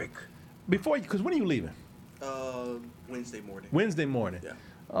 Maverick. Because when are you leaving? Wednesday morning. Wednesday morning. Yeah.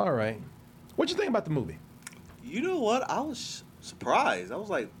 All right. What you think about the movie? You know what? I was surprised. I was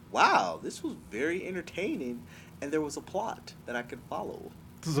like, wow, this was very entertaining, and there was a plot that I could follow.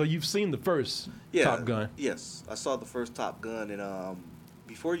 So you've seen the first Yeah. Top Gun. Yes, I saw the first Top Gun, and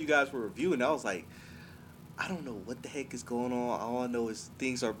before you guys were reviewing, I was like, I don't know what the heck is going on. All I know is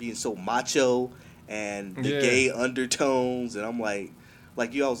things are being so macho and the gay undertones, and I'm like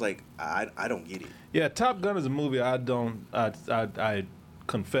you, I was like, I don't get it. Yeah, Top Gun is a movie I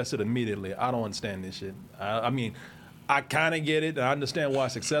confess it immediately. I don't understand this shit. I mean, I kind of get it. I understand why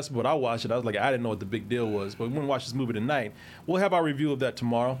it's successful, but I watched it. I was like, I didn't know what the big deal was. But we went and watch this movie tonight. We'll have our review of that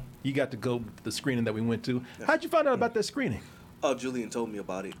tomorrow. You got to go to the screening that we went to. How'd you find out about that screening? Oh, Julian told me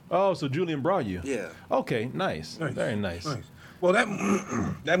about it. Oh, so Julian brought you. Yeah. Okay, nice. Very nice. Well,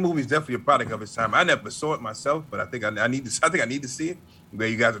 that movie is definitely a product of its time. I never saw it myself, but I think I need to see it. Where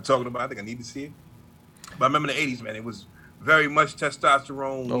you guys are talking about, I think I need to see it. But I remember in the 80s, man, it was very much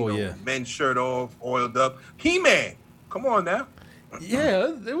testosterone. Oh, yeah. Men shirt off, oiled up. He-Man, come on now.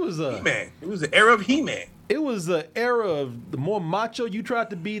 Yeah, it was He-Man. It was the era of He-Man. It was the era of the more macho you tried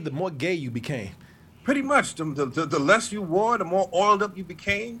to be, the more gay you became. Pretty much. The less you wore, the more oiled up you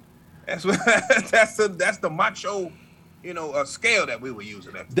became. That's the macho, scale that we were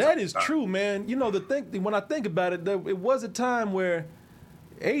using at the That time. is true, man. You know, when I think about it, it was a time where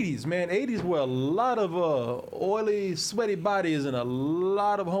 80s were a lot of oily, sweaty bodies and a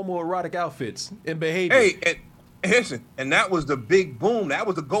lot of homoerotic outfits and behavior. Hey, and listen, and that was the big boom. That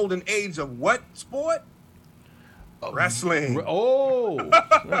was the golden age of what sport? Wrestling. Oh,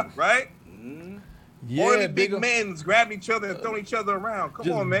 Right? yeah, Oily big men grabbing each other and throwing each other around. Come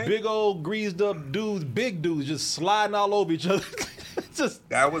just on, man. big old greased up dudes, big dudes, just sliding all over each other. Just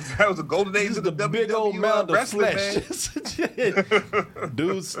That was the golden age just of the the WWE big old mound of wrestling, flesh. man.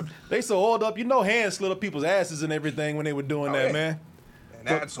 Dudes, they so oiled up. You know, hands slid up people's asses and everything when they were doing that, yeah. man. And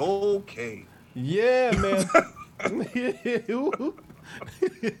that's okay. Yeah, man.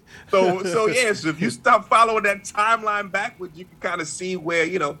 So if you stop following that timeline backwards, you can kind of see where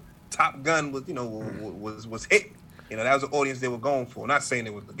Top Gun was hit. That was the audience they were going for. Not saying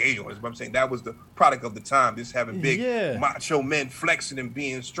it was the gay audience, but I'm saying that was the product of the time. Just having big macho men flexing and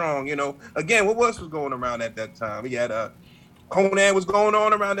being strong. Again, what else was going around at that time? We had Conan was going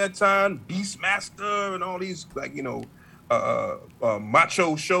on around that time, Beastmaster, and all these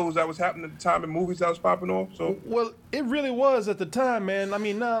macho shows that was happening at the time and movies that was popping off. So well, it really was at the time, man. I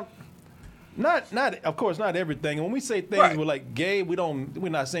mean, not of course not everything. And when we say things were like gay, we're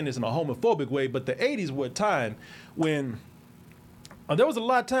not saying this in a homophobic way, but the 80s were a time when there was a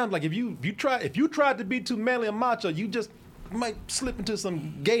lot of times like if you tried to be too manly and macho, you just might slip into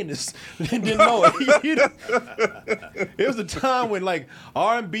some gayness and didn't know it. It was a time when like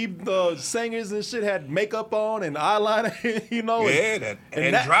R&B singers and shit had makeup on and eyeliner, that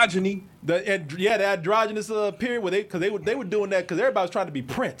androgyny. The androgynous period where they were doing that because everybody was trying to be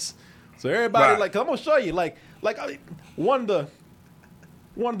Prince. So everybody like, I'm gonna show you, like one of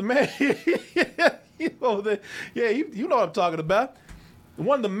the man, You know what I'm talking about.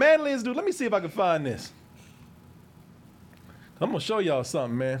 One of the manliest dudes. Let me see if I can find this. I'm gonna show y'all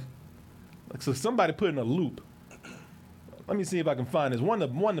something, man. So somebody put in a loop. Let me see if I can find this. One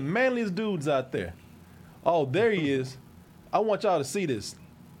of the manliest dudes out there. Oh, there he is. I want y'all to see this.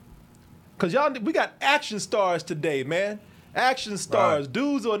 Cause we got action stars today, man. Action stars, right.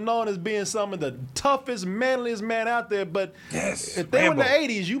 Dudes who are known as being some of the toughest, manliest man out there. But if they were in the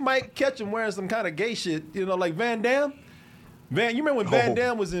 80s, you might catch them wearing some kind of gay shit, like Van Damme. You remember when Van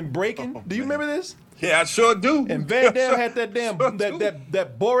Damme was in Breaking? Do you remember this? Yeah, I sure do. And Van Damme had that damn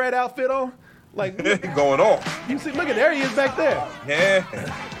that Borat outfit on, like going off. You see, look at there he is back there. Yeah.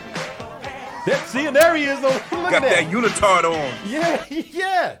 There he is. Look Got at that unitard on.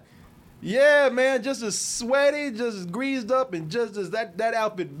 Yeah, man, just as sweaty, just as greased up, and just as that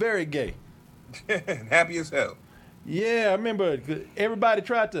outfit very gay. Happy as hell. Yeah, I remember everybody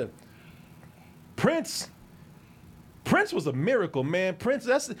tried to. Prince was a miracle, man. Prince,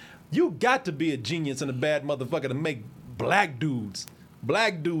 you got to be a genius and a bad motherfucker to make black dudes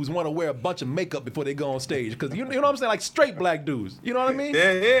want to wear a bunch of makeup before they go on stage. Because you know what I'm saying? Like straight black dudes. You know what I mean?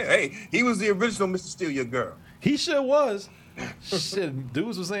 Yeah. Hey, he was the original Mr. Steal Your Girl. He sure was. Shit,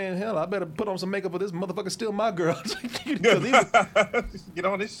 dudes was saying, hell, I better put on some makeup for this motherfucker steal my girl. Get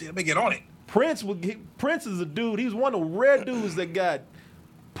on this shit. Let me get on it. Prince is a dude. He was one of the rare dudes that got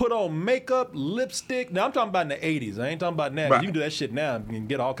put on makeup, lipstick. Now, I'm talking about in the 80s. I ain't talking about now. Right. You can do that shit now and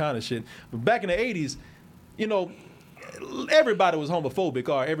get all kind of shit. But back in the 80s, everybody was homophobic,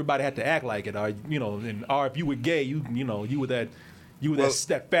 or everybody had to act like it, or if you were gay, you were that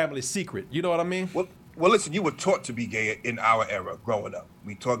family secret. You know what I mean? Well, listen, you were taught to be gay in our era growing up.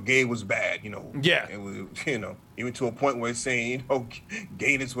 We taught gay was bad, Yeah. It was, even to a point where it's saying,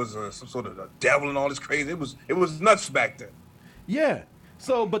 gayness was some sort of a devil and all this crazy. It was nuts back then. Yeah.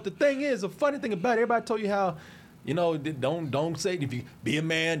 So, but the thing is, the funny thing about it, everybody told you how, don't say, if you be a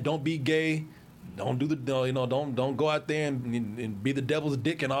man, don't be gay. Don't do don't go out there and be the devil's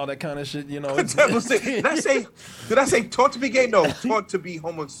dick and all that kind of shit. Did I say taught to be gay? No, taught to be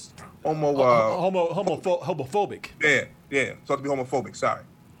homophobic. Yeah, taught to be homophobic. Sorry.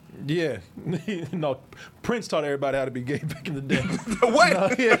 Yeah, no. Prince taught everybody how to be gay back in the day. What? No,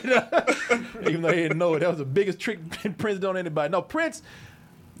 even though he didn't know it, that was the biggest trick Prince done anybody. No, Prince.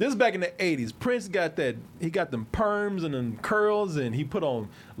 This is back in the 80s. Prince got that. He got them perms and them curls, and he put on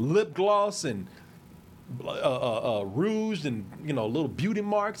lip gloss and rouge and little beauty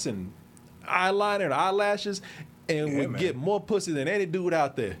marks and eyeliner and eyelashes, and would get more pussy than any dude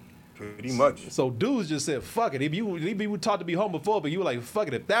out there. Pretty much. So dudes just said, "Fuck it." If you were taught to be homophobic, you were like, "Fuck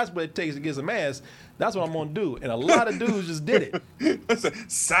it." If that's what it takes to get some ass, that's what I'm gonna do. And a lot of dudes just did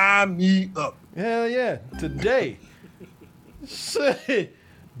it. Sign me up. Hell yeah! Today,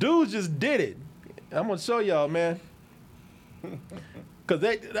 dudes just did it. I'm gonna show y'all, man. Cause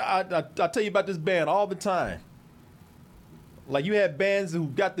I tell you about this band all the time. Like you had bands who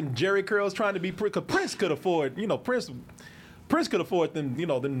got them Jerry curls trying to be cause Prince could afford, Prince could afford them,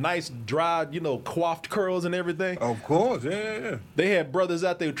 them nice dry, coiffed curls and everything. Of course, yeah. They had brothers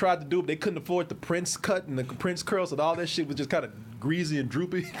out there who tried to do it, but they couldn't afford the Prince cut and the Prince curls, so all that shit was just kind of greasy and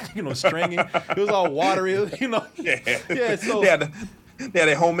droopy, stringy. It was all watery, Yeah. Yeah. So they had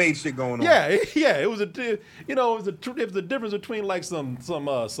that homemade shit going on. Yeah. It was a difference between like some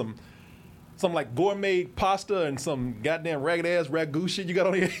like gourmet pasta and some goddamn ragged ass ragu shit you got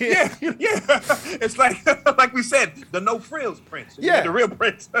on your head. Yeah. It's like we said, the no frills Prince. Yeah. The real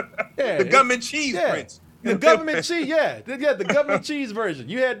Prince. The government cheese Prince. The government cheese, the government cheese version.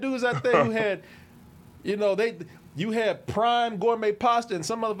 You had dudes out there who had, you had prime gourmet pasta and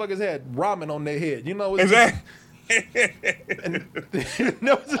some motherfuckers had ramen on their head. Exactly. And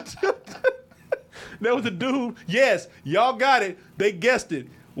there was a dude. Yes, y'all got it. They guessed it.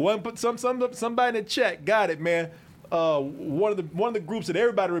 Somebody in the chat got it, man. One of the groups that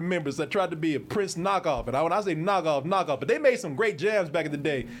everybody remembers that tried to be a Prince knockoff, and when I say knockoff, but they made some great jams back in the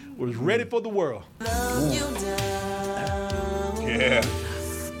day. Was Ready for the World. Yeah.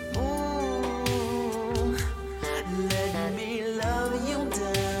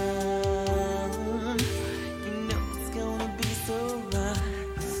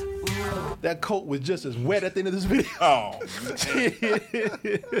 That coat was just as wet at the end of this video. Oh,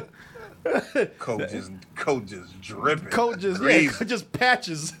 man. Coat just dripping. Coat just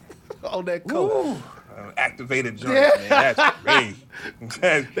patches on that coat. Activated joint, man. That's crazy.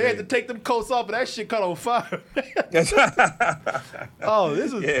 They had to take them coats off, and that shit caught on fire. That's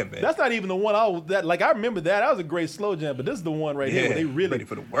not even the one I remember that. That was a great slow jam, but this is the one right here where they really Ready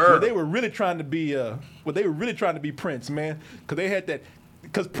for the World. Where they were really trying to be Prince, man, because they had that.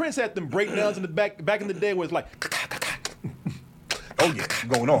 because Prince had them breakdowns in the back in the day where it's like, Oh yeah,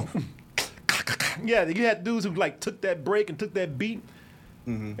 going on. yeah, you had dudes who like took that break and took that beat,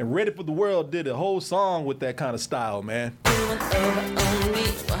 and Ready for the World did a whole song with that kind of style, man.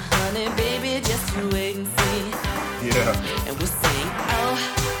 Honey, baby, just you wait and see. Yeah. And we'll sing, oh,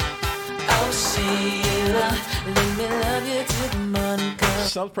 Sheila, let me love you till the morning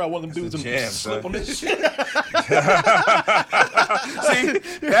comes. Sounds probably one of them dudes who jam, slip son. on this shit. See,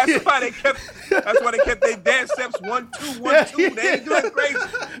 that's why they kept their dance steps 1 2 1 2. They ain't doing crazy.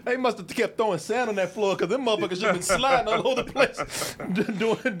 They must have kept throwing sand on that floor because them motherfuckers should have been sliding all over the place,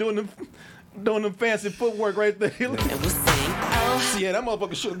 doing them fancy footwork right there. And we'll sing, oh, Yeah, that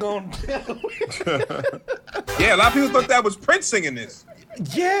motherfucker should have gone down. Yeah, a lot of people thought that was Prince singing this.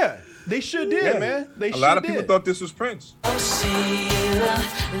 Yeah, they sure did, man. They a lot of people thought this was Prince. oh, Sheila,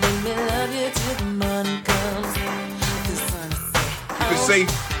 let me love you till the morning comes. The sun is Keep it safe.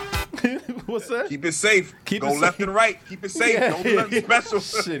 What's that? Keep it safe. Keep Go it left safe. and right. Keep it safe. Don't do nothing special.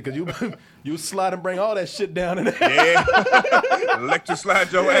 Shit, because you slide and bring all that shit down in there. Yeah. Electric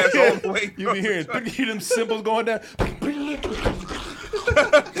slide your ass all the way. You be hearing them cymbals going down. They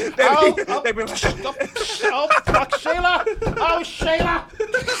be Oh, fuck, Shayla! Oh, Shayla!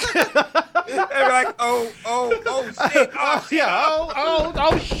 They be like, oh, shit. Oh, Yeah,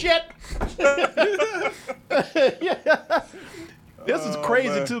 oh, shit! Yeah. This is crazy,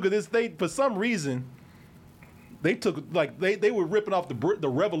 man. too, because for some reason, they took, like, they were ripping off the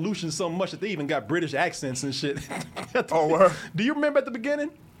Revolution so much that they even got British accents and shit. Oh, word. Do you remember at the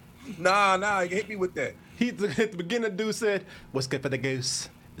beginning? Nah, hit me with that. At the beginning, the dude said, "What's good for the goose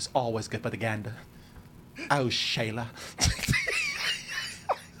is always good for the gander." Oh, Shayla.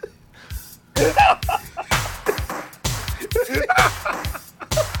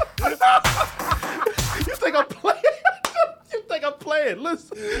 You think I'm playing? You think I'm playing?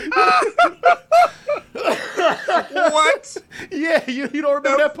 Listen. What? Yeah, you don't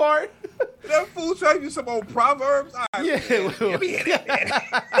remember that part? That fool trying to use some old proverbs? All right, Yeah, man. well, Let me hit it, man.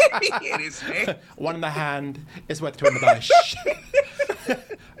 Let me hit this, man. One in the hand is worth two in the bush.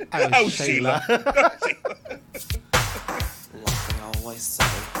 Oh, Shayla. like they always say,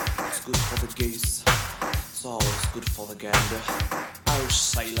 it's good for the goose, it's always good for the gander. Oh,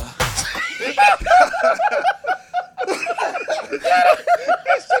 sailor.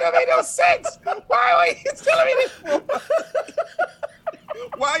 That shit don't make no sense. Why are you telling me this for?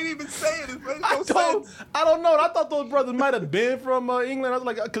 Why are you even saying this? It makes no sense. I don't know. I thought those brothers might have been from England. I was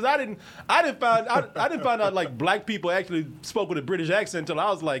like, because I didn't find out like black people actually spoke with a British accent until I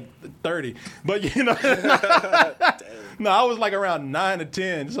was like 30. But you know, no, I was like around 9 or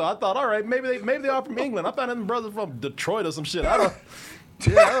 10. So I thought, all right, maybe they are from England. I found them brothers from Detroit or some shit. I don't.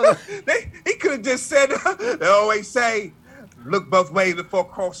 Yeah, He could have just said, they always say, look both ways before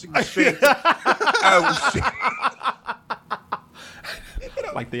crossing the street. Oh, shit.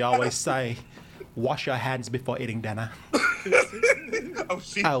 like they always say, wash your hands before eating dinner. Oh,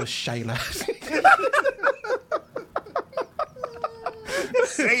 shit. Oh, Shayla.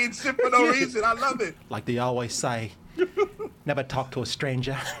 Saying shit for no reason. I love it. Like they always say, never talk to a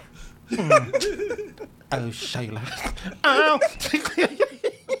stranger. Oh, Shayla. Oh.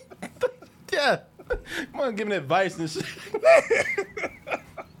 Yeah. Come on, giving advice and shit.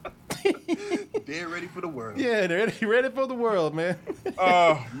 They're ready for the world. Yeah, they're ready for the world, man.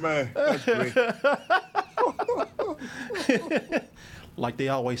 Oh, man. That's great. Like they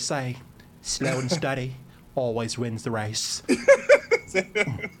always say, slow and steady always wins the race.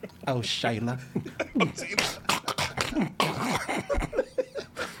 Oh, Shayla.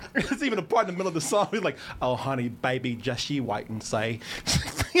 There's even a part in the middle of the song where he's like, oh, honey, baby, just you wait and say.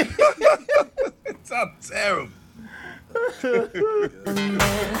 It sounds terrible.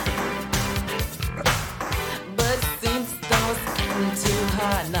 But it seems those getting too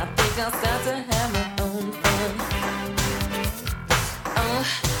hard, and I think I'll start to have my own fun. Oh,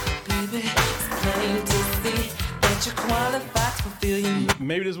 baby, it's plain to see that you're qualified to fulfill your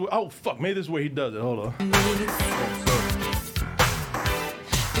Maybe this. Oh fuck! Maybe this is where he does it. Hold on. needs.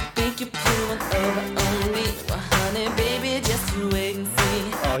 You think you're pulling over on me? Well, honey, baby, just you wait and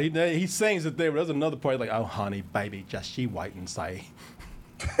see. Oh, he sings it there, but there's another part like, oh, honey, baby, just she wait and say.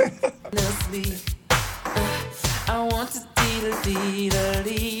 Honestly, I want to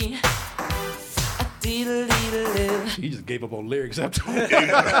dee-da-dee-da-dee. Dee-da-dee-da-dee. He just gave up on lyrics after.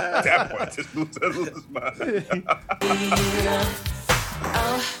 That part just loses his mind.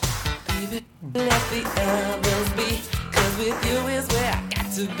 Oh, baby, let the others be, 'cause with you is where I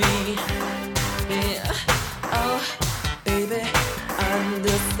got to be. Yeah. Oh, baby,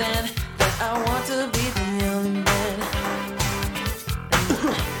 understand that I want to be the only man.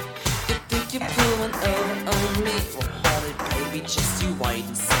 baby, just you wait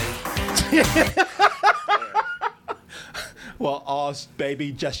and see. Well, us,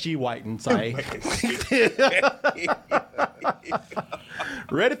 baby, just you wait and say.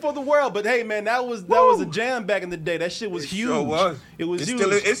 Ready for the world, but hey, man, that was a jam back in the day. That shit was huge. Sure was. It was huge.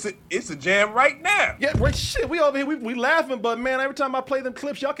 It's a jam right now. Yeah, right. Shit, we over here, we laughing, but man, every time I play them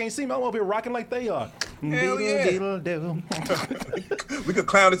clips, y'all can't see me. I'm over here rocking like they are. Hell yeah. We could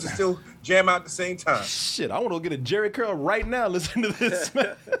clown this and still jam out at the same time. Shit, I want to get a Jerry curl right now. Listen to this,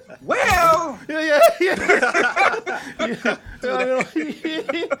 man. Well, Yeah.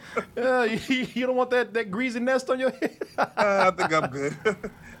 You don't want that greasy nest on your head? I think I'm good.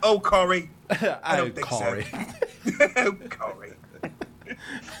 Oh, Corey. I don't think Corey. so. Corey.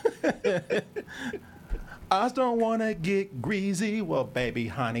 I just don't want to get greasy. Well, baby,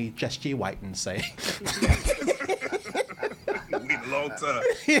 honey, just you wait and say. Wait a long time.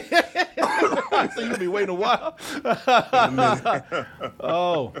 So you'll be waiting a while.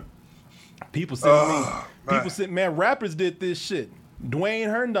 Oh. People said, man, rappers did this shit.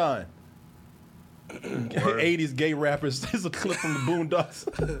 Dwayne Herndon. 80s gay rappers. This is a clip from the Boondocks.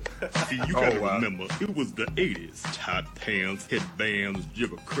 See, you gotta remember, it was the 80s. Tight pants, headbands,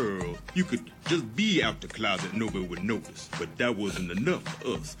 jigger curls. You could just be out the closet, nobody would notice. But that wasn't enough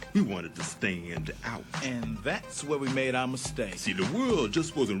for us. We wanted to stand out. And that's where we made our mistake. See, the world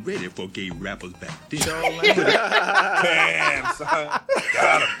just wasn't ready for gay rappers back then. Damn, son.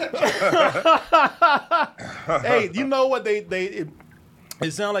 Got him. Hey, you know what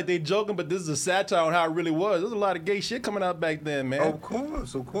it sounds like they joking, but this is a satire on how it really was. There's a lot of gay shit coming out back then, man. Of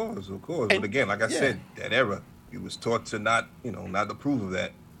course. But again, like I said, that era, you was taught to not approve of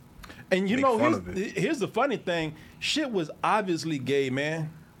that. And you Make know, fun of here's the funny thing: shit was obviously gay,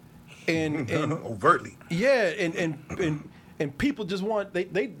 man, and overtly. Yeah, and people just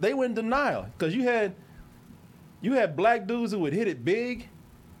they were in denial because you had black dudes who would hit it big,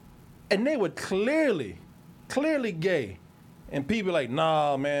 and they were clearly gay. And people like,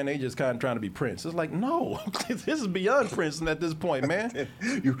 nah, man, they just kind of trying to be Prince. It's like, no, this is beyond Prince at this point, man.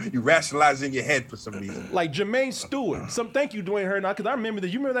 you rationalize in your head for some reason. Like Jermaine Stewart. Thank you, Dwayne Herndon, because I remember that.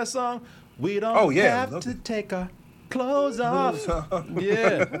 You remember that song? We don't have to take our clothes off.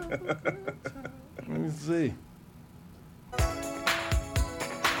 Yeah. Let me see.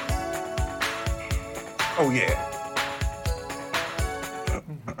 Oh, yeah.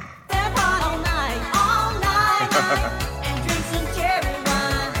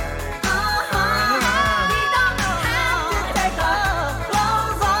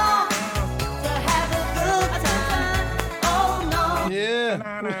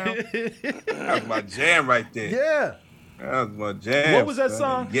 That was my jam right there. Yeah. That was my jam. What was that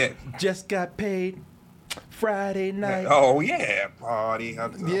song? Yeah. Just got paid Friday night. Oh, yeah. Party.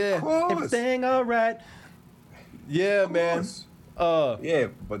 Yeah. Everything all right. Yeah, man. Yeah,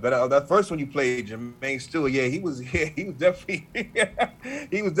 but that first one you played, Jermaine Stewart, he was definitely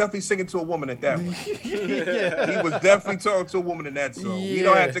singing to a woman at that one. Yeah. He was definitely talking to a woman in that song. Yeah. We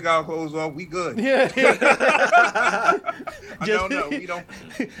don't have to take our clothes off. We good. Yeah. We don't.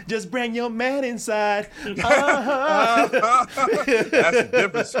 Just bring your man inside. That's a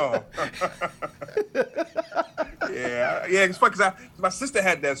different song. Yeah. It's funny because my sister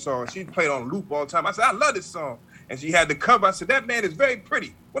had that song. She played on loop all the time. I said, I love this song. And she had the cover. I said, that man is very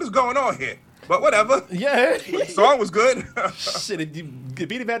pretty. What is going on here? But whatever. Yeah. The song was good. Shit, if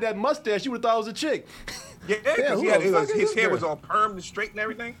he'd have had that mustache, you would have thought it was a chick. Yeah, because his hair was all permed and straight and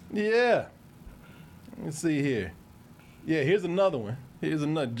everything. Yeah. Let's see here. Yeah, here's another one. Here's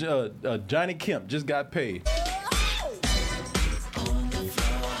another. Johnny Kemp just got paid.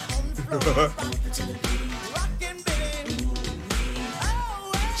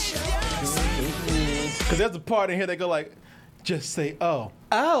 Because there's a part in here that go like, just say, oh,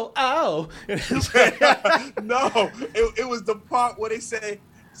 ow. No, it was the part where they say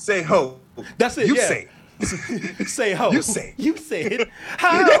ho. That's it, You yeah. say. Say ho. You say. You say it.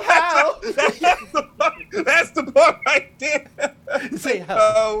 How? That's the part right there. Say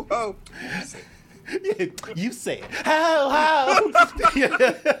ho. Ho. Yeah, you say it. How? Yeah.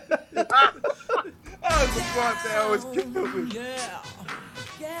 That was the part that always killed me. Yeah.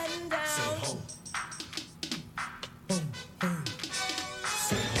 Getting down.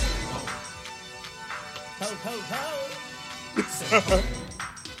 Say ho. Ho, ho, ho. Say ho.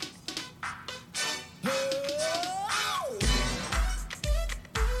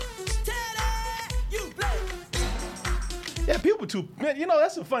 Yeah, people too. Man, you know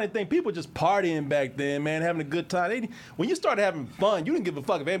that's the funny thing. People just partying back then, man, having a good time. When you started having fun, you didn't give a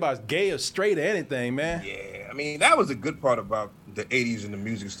fuck if anybody's gay or straight or anything, man. Yeah, I mean that was a good part about the 80s and the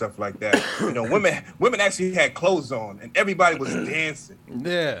music stuff like that. You know, women actually had clothes on and everybody was dancing.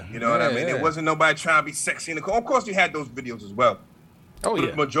 Yeah. You know what I mean? There wasn't nobody trying to be sexy in the car. Of course, you had those videos as well. Oh, but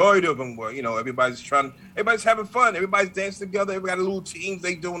yeah. the majority of them were, you know, everybody's having fun. Everybody's dancing together. Everybody got little teams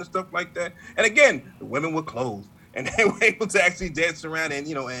they doing and stuff like that. And again, the women were clothed and they were able to actually dance around and,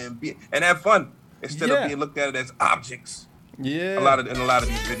 you know, and have fun instead of being looked at it as objects. Yeah. In a lot of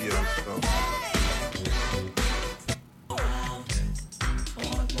these videos. So.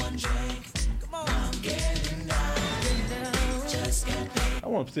 I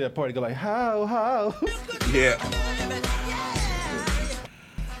want to see that party go like, how? Yeah.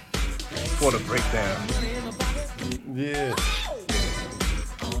 For the breakdown. Yeah.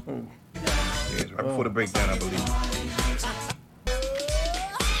 Yeah, it's right before the breakdown, I believe.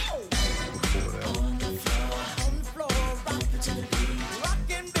 Before that.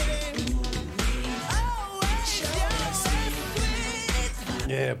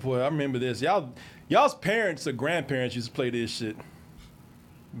 Yeah, boy, I remember this. Y'all's parents or grandparents used to play this shit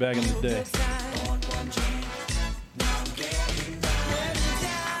back in the day.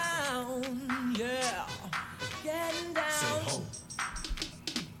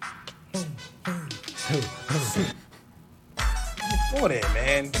 Before that,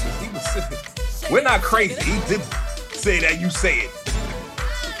 man. We're not crazy. He did say that. You say it.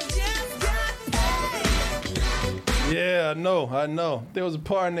 Yeah, I know. There was a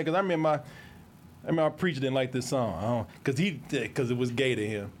part, niggas. I remember our preacher didn't like this song, cause it was gay to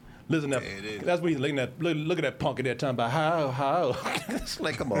him. Listen, that's what he's looking at. Look at that punk in there talking about how. It's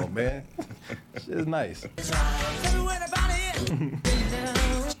like, come on, man. Shit is nice.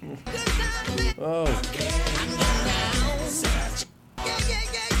 Oh,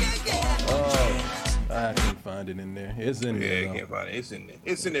 I can't find it in there. It's in there. Yeah, I can't find it. It's in there.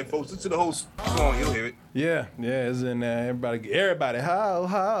 It's in there, folks. Listen to the whole song. You'll hear it. Yeah, it's in there. Everybody,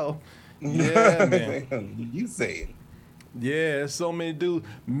 how? Yeah, man. You say it. Yeah, so many dudes.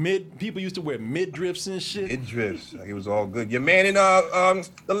 People used to wear midriffs and shit. Midriffs. Like, it was all good. Your man in The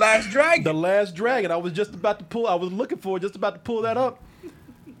Last Dragon. The Last Dragon. I was just about to pull that up.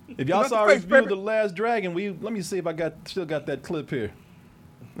 If y'all saw a review of The Last Dragon, let me see if I still got that clip here.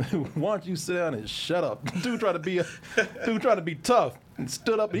 Why don't you sit down and shut up? Dude trying to be tough and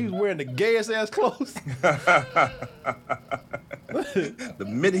stood up and he was wearing the gayest ass clothes.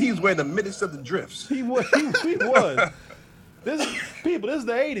 He was wearing the midst of the drifts. He was. This is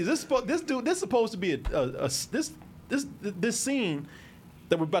the 80s. This is supposed to be this scene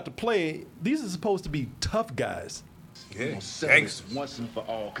that we're about to play. These are supposed to be tough guys. Yeah, thanks once and for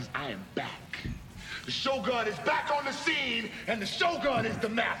all, because I am back. The Shogun is back on the scene, and the Shogun is the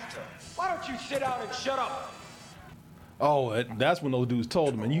master. Why don't you sit down and shut up? Oh, that's when those dudes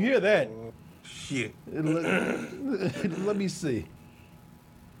told him. And you hear that? Shit. Let me see.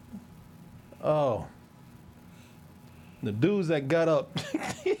 Oh. The dudes that got up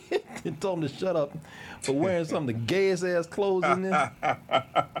and told him to shut up for wearing some of the gayest ass clothes in there.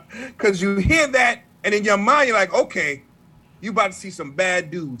 Because you hear that, and in your mind, you're like, okay, you about to see some bad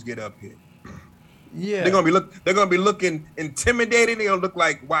dudes get up here. Yeah. They're gonna be looking intimidating. They're gonna look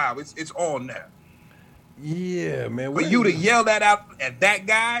like, wow, it's on now. Yeah, man. For you to yell that out at that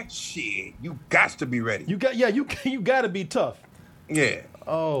guy, shit, you got to be ready. You got to be tough. Yeah.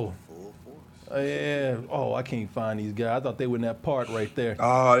 Oh. Yeah. Oh, I can't find these guys. I thought they were in that part right there.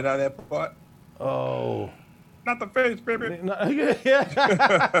 Oh, they're not that part. Oh. Not the face, baby. Yeah. Not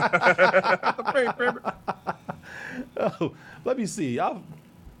the face, baby. Oh, let me see. I'll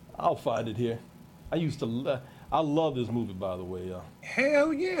find it here. I love this movie, by the way, y'all.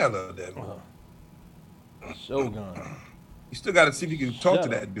 Hell yeah, I love that movie. Shogun. You still got to see if you can talk to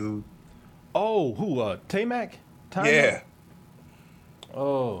that dude. Oh, who? Taimak? Yeah.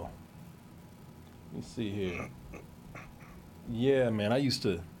 Oh. Let me see here. Yeah, man, I used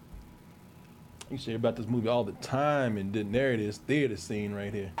to hear about this movie all the time, and then there it is, theater scene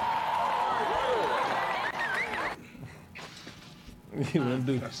right here.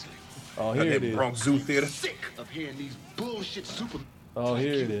 Oh, here it is. Bronx Zoo Theater. Sick of hearing these bullshit super. Oh,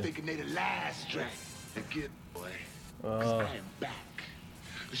 here it is. Thinking they the last dragon. The good boy. I am back.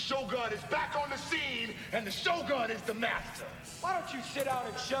 The Shogun is back on the scene, and the Shogun is the master. Why don't you sit down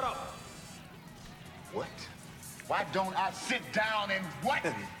and shut up? What? Why don't I sit down and what?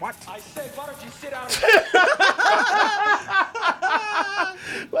 What? I said, why don't you sit down and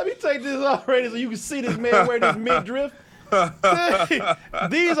Let me take this off right so you can see this man wearing this midriff.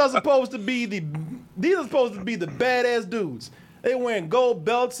 These are supposed to be the badass dudes. They wearing gold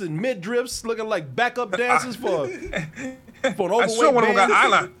belts and midriffs, looking like backup dancers for an overweight I sure one of them got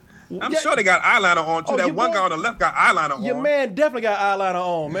eyeliner. I'm sure they got eyeliner on too. That one guy on the left got eyeliner on. Your man definitely got eyeliner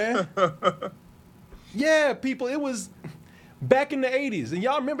on, man. Yeah, people, it was back in the 80s. And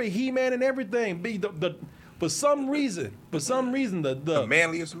y'all remember He-Man and everything. For some reason, the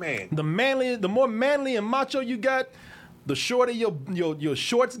manliest man. The more manly and macho you got, the shorter your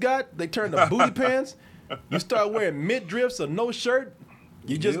shorts got. They turn to booty pants. You start wearing midriffs or no shirt.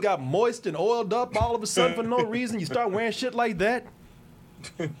 You just got moist and oiled up all of a sudden for no reason. You start wearing shit like that.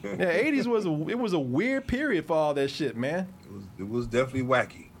 Yeah, 80s was a weird period for all that shit, man. It was definitely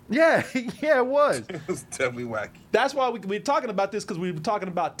wacky. Yeah, yeah, it was. It was definitely wacky. That's why we're talking about this, because we were talking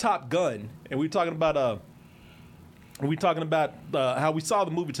about Top Gun, and we were talking about how we saw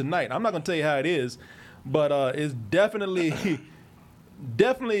the movie tonight. I'm not gonna tell you how it is, but it's definitely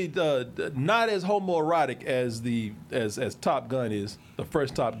not as homoerotic as Top Gun is, the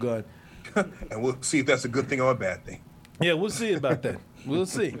first Top Gun. And we'll see if that's a good thing or a bad thing. Yeah, we'll see about that. We'll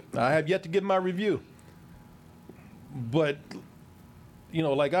see. I have yet to give my review, but you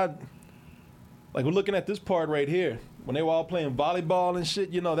know, like we're looking at this part right here when they were all playing volleyball and shit.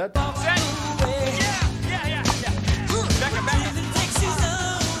 You know that.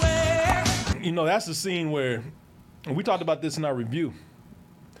 You know, that's the scene where, and we talked about this in our review.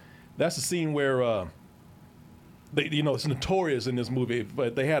 That's the scene where, it's notorious in this movie,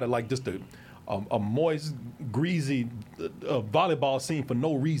 but they had just a moist, greasy volleyball scene for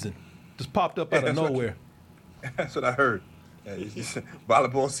no reason, just popped up out of nowhere. That's what I heard. It's just a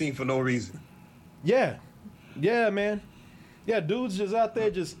volleyball scene for no reason. Yeah, man. Yeah, dudes just out there,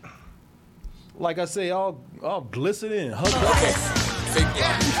 just like I say, all glistening and hugged up. Stay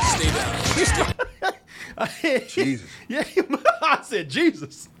down. Jesus. Yeah, I said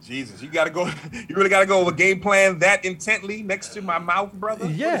Jesus. Jesus, you really gotta go over game plan that intently next to my mouth, brother?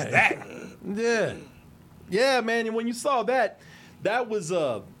 Yeah. What is that? Yeah. Yeah, man. And when you saw that was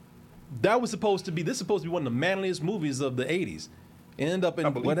supposed to be one of the manliest movies of the 80s. Ended up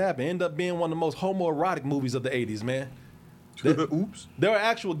being one of the most homoerotic movies of the 80s, man. Oops. There are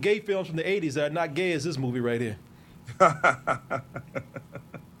actual gay films from the 80s that are not gay as this movie right here. I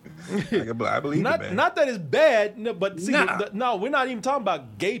believe it, man. Not that it's bad, no, but see, no, we're not even talking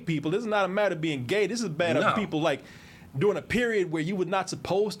about gay people. This is not a matter of being gay. This is bad of people like during a period where you were not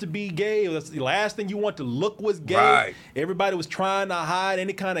supposed to be gay. That's the last thing you want to look was gay. Right. Everybody was trying to hide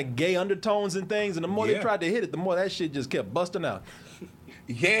any kind of gay undertones and things, and the more they tried to hit it, the more that shit just kept busting out.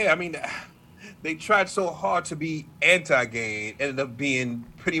 Yeah, I mean, they tried so hard to be anti-gay and ended up being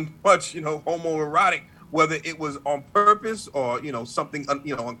pretty much, homoerotic, whether it was on purpose or, something,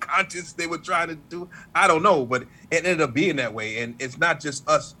 unconscious they were trying to do. I don't know, but it ended up being that way. And it's not just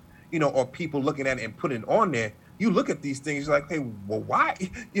us, or people looking at it and putting it on there. You look at these things like, hey, well, why?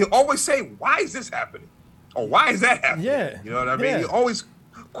 You always say, why is this happening? Or why is that happening? Yeah. You know what I mean? Yeah. You always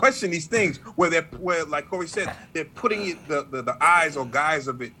question these things where like Corey said, they're putting it, the eyes or guise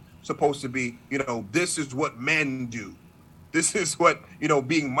of it supposed to be, this is what men do. This is what,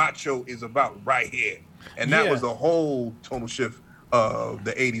 being macho is about right here. And that was the whole tonal shift of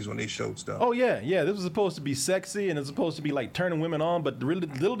the 80s when they showed stuff. Oh, yeah. This was supposed to be sexy, and it's supposed to be like turning women on, but really,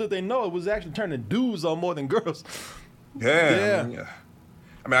 little did they know it was actually turning dudes on more than girls. Yeah.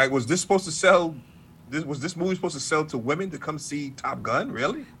 I mean, was this supposed to sell? Was this movie supposed to sell to women to come see Top Gun?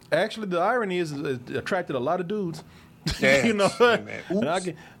 Really? Actually, the irony is it attracted a lot of dudes. Yeah,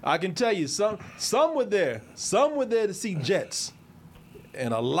 and I can tell you, some were there. Some were there to see jets,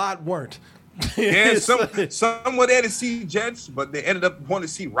 and a lot weren't. Yeah, some were there to see jets, but they ended up wanting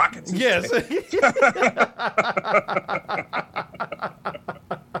to see rockets. Yes.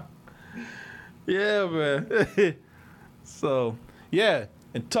 Yeah, man. So, yeah,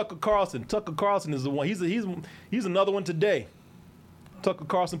 and Tucker Carlson is the one. He's another one today. Tucker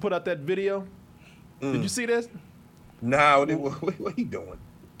Carlson put out that video. Did you see this? No, what he doing?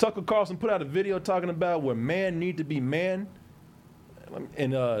 Tucker Carlson put out a video talking about where man need to be man,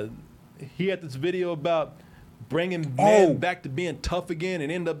 and he had this video about bringing men back to being tough again,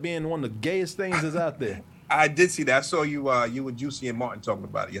 and end up being one of the gayest things that's out there. I did see that. I saw you and Juicy and Martin talking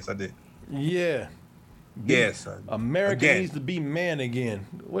about it. Yes, I did. Yeah. Yes. America needs to be man again.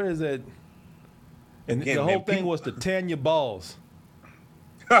 Where is that? And the whole thing was to tan your balls.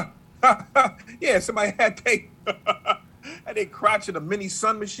 Yeah, somebody had they crotch in a mini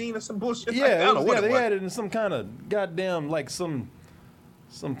sun machine or some bullshit. Yeah, like that. I don't know what they it was. had it in some kind of goddamn like some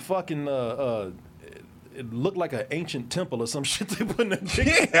fucking it looked like an ancient temple or some shit they put in that.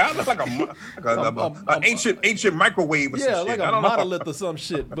 Yeah, it looked like an ancient microwave or some shit. Yeah, like a monolith or some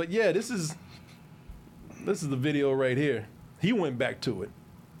shit. But yeah, this is the video right here. He went back to it.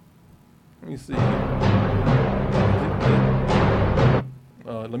 Let me see.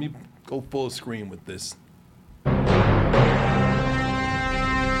 Let me go full screen with this. Can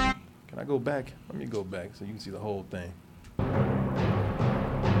I go back? Let me go back so you can see the whole thing.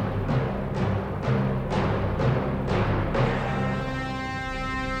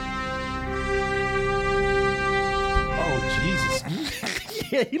 Oh, Jesus.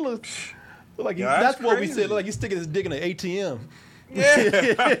 Yeah, he looks like that's what we said. Look like he's sticking his dick in an ATM.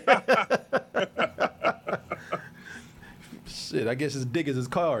 Yeah. Shit, I guess his dick is his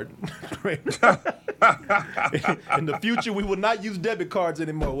card. In the future, we will not use debit cards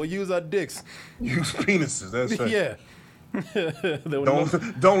anymore. We'll use our dicks. Use penises. That's right. Yeah.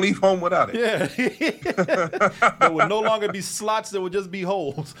 Don't leave home without it. Yeah. There will no longer be slots. There will just be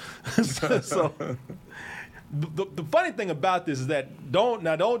holes. So the funny thing about this is that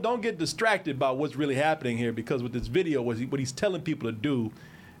don't get distracted by what's really happening here, because with this video, what he's telling people to do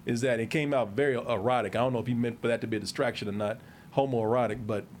is that it came out very erotic. I don't know if he meant for that to be a distraction or not, homoerotic,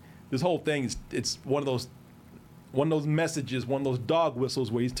 but this whole thing it's one of those messages, one of those dog whistles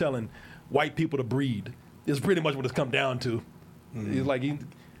where he's telling white people to breed. It's pretty much what it's come down to. Mm-hmm. He's like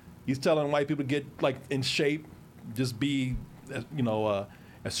he's telling white people to get like in shape, just be as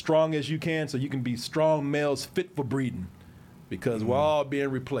strong as you can, so you can be strong males fit for breeding, because we're all being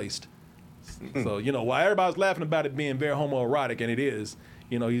replaced. So while everybody's laughing about it being very homoerotic, and it is,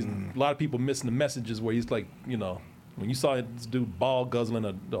 he's a lot of people missing the messages where he's like, when you saw this dude ball guzzling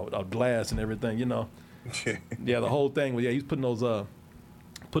a glass and everything, yeah, the whole thing. Well, yeah, he's putting those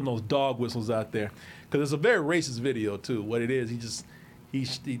dog whistles out there, because it's a very racist video too. What it is, he just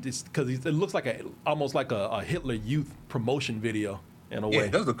because it looks like almost like a Hitler Youth promotion video in a way. Yeah,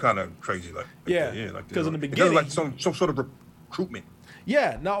 it does look kind of crazy, like because in the beginning, it does like some sort of recruitment.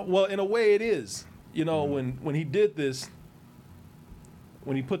 Yeah, no, well, in a way it is. When he did this,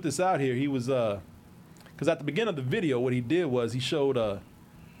 when he put this out here, he was because at the beginning of the video, what he did was he showed all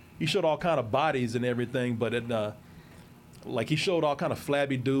kind of bodies and everything, but like he showed all kind of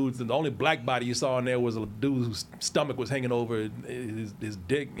flabby dudes, and the only black body you saw in there was a dude whose stomach was hanging over his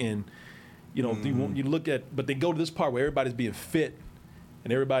dick, and you look at, but they go to this part where everybody's being fit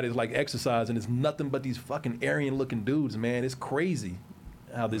and everybody's like exercising. It's nothing but these fucking Aryan looking dudes, man. It's crazy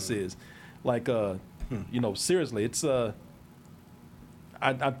how this is. Like seriously, it's I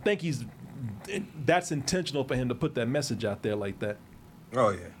think that's intentional for him to put that message out there like that.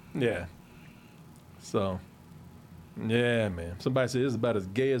 Oh yeah. Yeah. So, yeah, man. Somebody said it's about as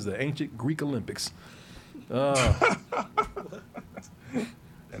gay as the ancient Greek Olympics. And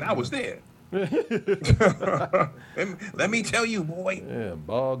I was there. Let me tell you, boy. Yeah,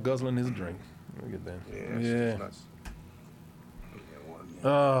 ball guzzling his drink. Look at that. Yeah. Nice.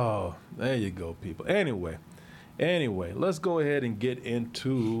 Oh, there you go, people. Anyway, let's go ahead and get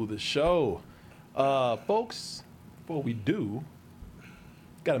into the show. Folks, before we do,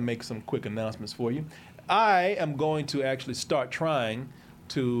 got to make some quick announcements for you. I am going to actually start trying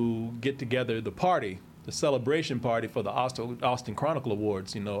to get together the celebration party for the Austin Chronicle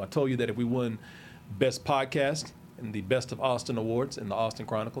Awards. I told you that if we won Best Podcast and the Best of Austin Awards in the Austin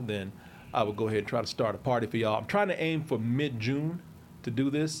Chronicle, then I would go ahead and try to start a party for y'all. I'm trying to aim for mid-June to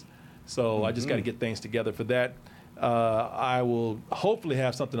do this, so I just got to get things together for that. I will hopefully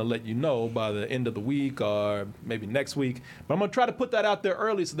have something to let you know by the end of the week or maybe next week, but I'm going to try to put that out there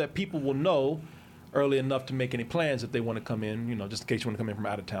early so that people will know early enough to make any plans if they want to come in, just in case you want to come in from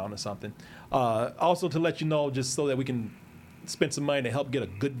out of town or something. Also to let you know, just so that we can spend some money to help get a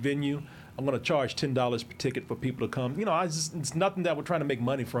good venue, I'm going to charge $10 per ticket for people to come. It's nothing that we're trying to make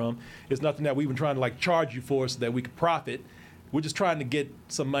money from. It's nothing that we've been trying to charge you for so that we could profit. We're just trying to get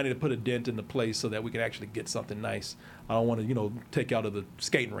some money to put a dent in the place so that we can actually get something nice. I don't want to, take you out of the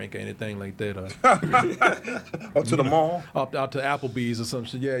skating rink or anything like that. Up to the mall? Out to Applebee's or some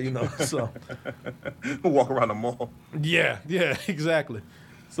shit. Yeah, so. Walk around the mall. Yeah, exactly.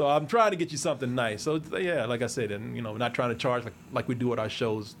 So I'm trying to get you something nice. So, yeah, like I said, and, not trying to charge like we do with our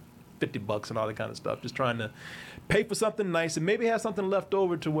shows, $50 and all that kind of stuff. Just trying to pay for something nice and maybe have something left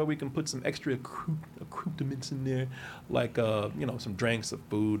over to where we can put some extra accoutrements in there, like some drinks or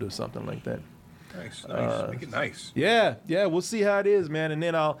food or something like that. Nice. Make it nice. Yeah, we'll see how it is, man, and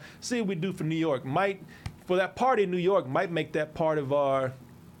then I'll see what we do for New York. For that party in New York, might make that part of our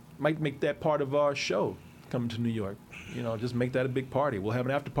show coming to New York. Just make that a big party. We'll have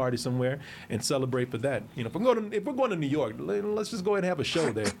an after party somewhere and celebrate for that. If we're going to New York, let's just go ahead and have a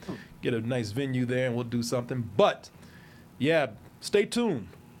show there. Get a nice venue there, and we'll do something. But yeah, stay tuned.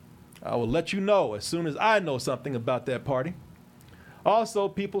 I will let you know as soon as I know something about that party. Also,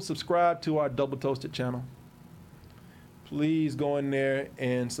 people, subscribe to our Double Toasted channel. Please go in there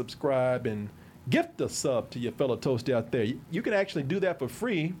and subscribe and gift a sub to your fellow toasty out there. You can actually do that for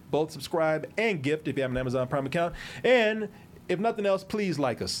free, both subscribe and gift if you have an Amazon Prime account. And if nothing else, please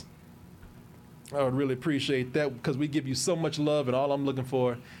like us. I would really appreciate that because we give you so much love, and all I'm looking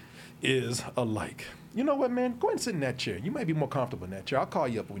for is a like. You know what, man? Go ahead and sit in that chair. You might be more comfortable in that chair. I'll call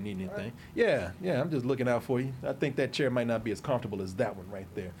you up if we need anything. Right. Yeah, I'm just looking out for you. I think that chair might not be as comfortable as that one right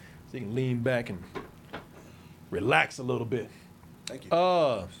there. So you can lean back and relax a little bit. Thank you.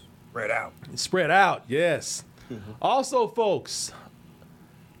 Spread out. Spread out, yes. Mm-hmm. Also, folks,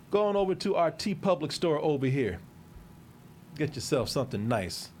 going over to our TeePublic store over here. Get yourself something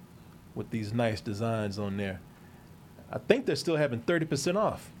nice with these nice designs on there. I think they're still having 30%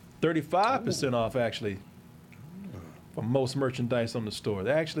 off. 35% off, actually, for most merchandise on the store.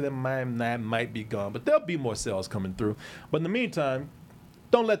 Actually, that might be gone, but there'll be more sales coming through. But in the meantime,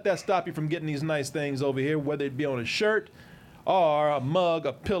 don't let that stop you from getting these nice things over here, whether it be on a shirt or a mug,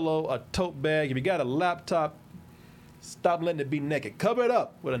 a pillow, a tote bag. If you got a laptop, stop letting it be naked. Cover it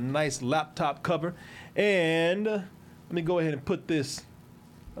up with a nice laptop cover. And let me go ahead and put this,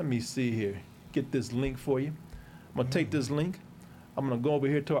 let me see here, get this link for you. I'm going to take this link. I'm going to go over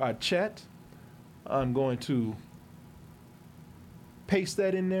here to our chat. I'm going to paste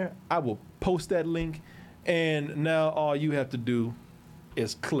that in there. I will post that link. And now all you have to do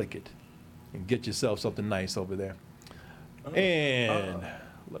is click it and get yourself something nice over there. And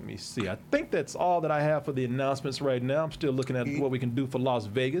let me see. I think that's all that I have for the announcements right now. I'm still looking at what we can do for Las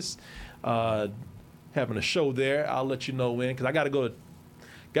Vegas. Having a show there. I'll let you know when, because I got to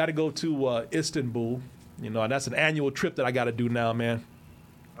go to Istanbul. You know, and that's an annual trip that I got to do now, man.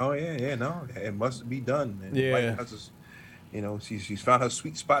 Oh yeah, no, it must be done, man. Yeah, you know, she's found her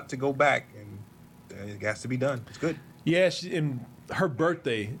sweet spot to go back, and it has to be done. It's good. Yeah, and her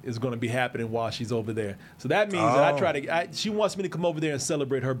birthday is going to be happening while she's over there, so that means that she wants me to come over there and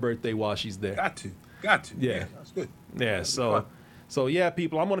celebrate her birthday while she's there. Got to. Yeah, that's good. Yeah, so yeah,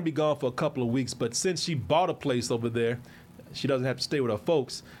 people, I'm going to be gone for a couple of weeks, but since she bought a place over there, she doesn't have to stay with her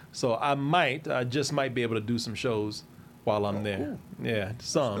folks. So I just might be able to do some shows while I'm there. Cool. Yeah,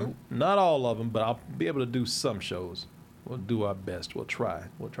 some. Not all of them, but I'll be able to do some shows. We'll do our best. We'll try.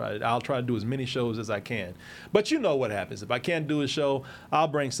 I'll try to do as many shows as I can. But you know what happens. If I can't do a show, I'll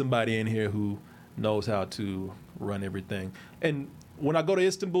bring somebody in here who knows how to run everything. And when I go to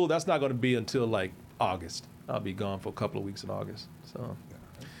Istanbul, that's not going to be until like August. I'll be gone for a couple of weeks in August. So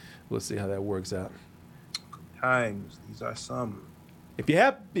we'll see how that works out. Times. These are some. If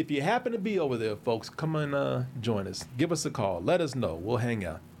you happen to be over there, folks, come and join us. Give us a call. Let us know. We'll hang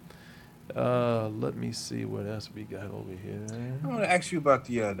out. Let me see what else we got over here. I want to ask you about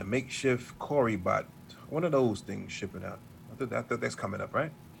the makeshift Corey bot. One of those things shipping out. I thought that's coming up,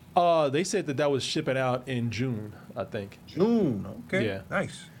 right? They said that was shipping out in June, I think. June. Okay. Yeah.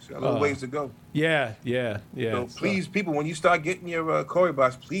 Nice. So a little ways to go. Yeah. So please, people, when you start getting your Corey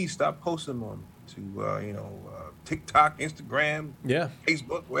bots, please stop posting them to TikTok, Instagram,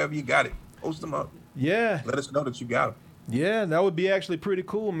 Facebook, wherever you got it. Post them up. Yeah. Let us know that you got them. Yeah, that would be actually pretty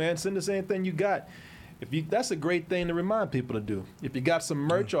cool, man. Send us anything you got. That's a great thing to remind people to do. If you got some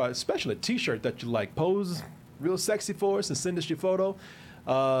merch or especially a T-shirt that you like, pose real sexy for us and send us your photo.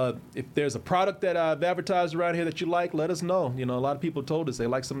 If there's a product that I've advertised around here that you like, let us know. You know, a lot of people told us they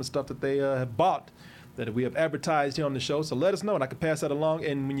like some of the stuff that they have bought that we have advertised here on the show. So let us know, and I can pass that along.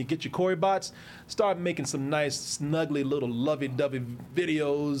 And when you get your Corey bots, start making some nice, snuggly little lovey-dovey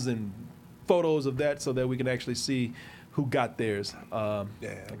videos and photos of that so that we can actually see who got theirs.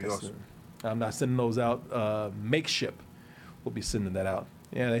 That'd be awesome. I'm not sending those out. Makeship will be sending that out.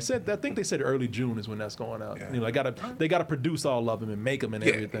 Yeah, I think they said early June is when that's going out. Yeah. You know, they gotta produce all of them and make them and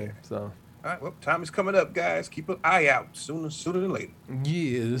everything. Yeah. So. All right, well, time is coming up, guys. Keep an eye out sooner than later.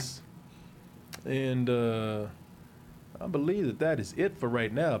 Yes. And I believe that is it for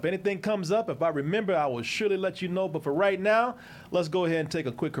right now. If anything comes up, if I remember, I will surely let you know. But for right now, let's go ahead and take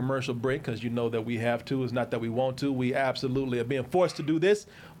a quick commercial break because you know that we have to. It's not that we want to. We absolutely are being forced to do this.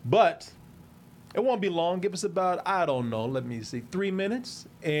 But it won't be long. Give us about, I don't know, let me see, 3 minutes.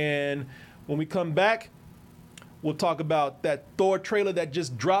 And when we come back, we'll talk about that Thor trailer that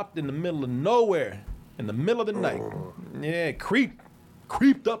just dropped in the middle of nowhere, in the middle of the night. Yeah,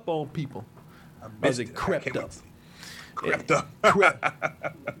 creeped up on people. As it crept up. Crept up.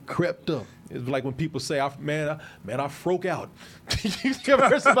 Crept up. It's like when people say, man, I froke out. You ever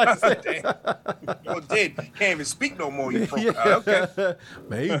heard somebody say that? You're dead. Can't even speak no more. You froke out. Okay.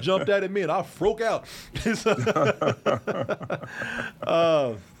 Man, he jumped out at me and I froke out.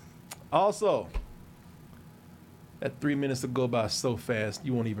 Also, that 3 minutes will go by so fast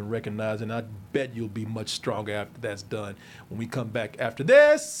you won't even recognize it. And I bet you'll be much stronger after that's done when we come back after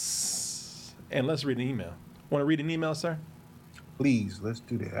this. and let's read an email. Want to read an email, sir? Please, let's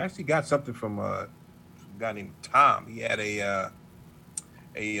do that. I actually got something from a guy named Tom. He had a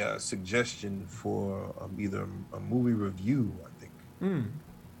suggestion for either a movie review, I think.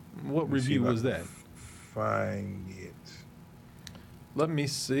 What review was that? Find it. Let me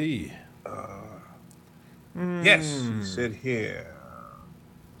see. Yes, he said here.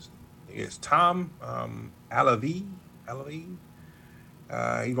 It's Tom Alavi.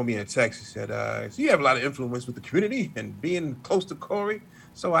 He's gonna be in Texas. He said, so you have a lot of influence with the community and being close to Corey.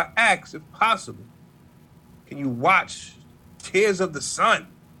 So I asked, if possible, can you watch Tears of the Sun?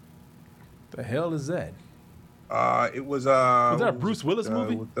 The hell is that? It was that a Bruce Willis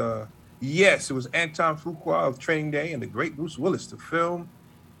movie? Yes, it was Anton Fuqua of Training Day and the great Bruce Willis. The film,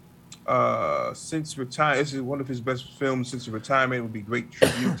 since retirement, this is one of his best films since his retirement. It would be great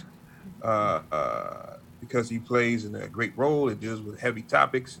tribute because he plays in a great role. It deals with heavy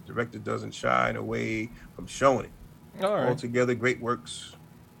topics. The director doesn't shy away from showing it. All right. Altogether, great works.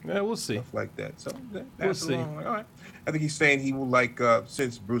 Yeah, we'll see. Stuff like that. So we'll see. All right. I think he's saying he will like,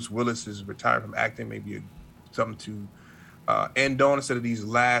 since Bruce Willis is retired from acting, maybe something to end on instead of these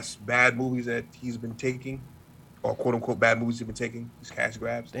last bad movies that he's been taking, or quote unquote bad movies he's been taking, these cash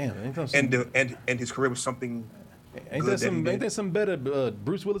grabs. Damn, and his career was something. Ain't there some better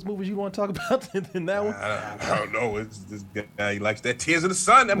Bruce Willis movies you want to talk about than that one? I don't know. It's this guy. He likes that Tears of the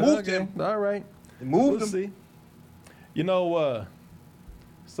Sun that moved him. All right, it moved him. See. You know,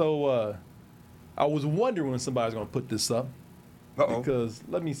 I was wondering when somebody's gonna put this up. Because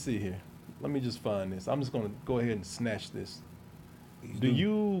let me see here. Let me just find this. I'm just gonna go ahead and snatch this. Do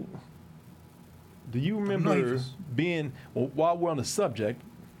you remember being while we're on the subject?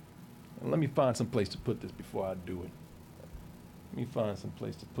 Let me find some place to put this before I do it. Let me find some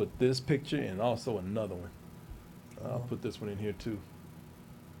place to put this picture and also another one. I'll put this one in here too.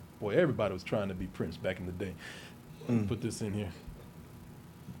 Boy, everybody was trying to be Prince back in the day. Put this in here.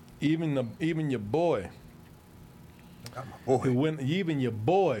 Even your boy. Even your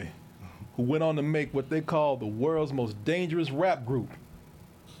boy, who went on to make what they call the world's most dangerous rap group.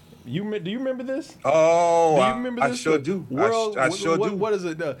 Do you remember this? Oh, do you remember this? I sure do. I sure do. What is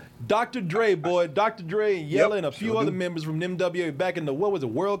it? Dr. Dre, boy. Dr. Dre and Yella and a few other members from NWA back in the, what was it,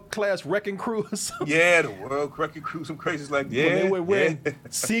 World Class Wrecking Crew or something? Yeah, the World Wrecking Crew, some crazies like that. When they were wearing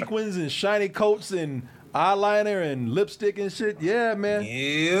sequins and shiny coats and eyeliner and lipstick and shit. Yeah, man.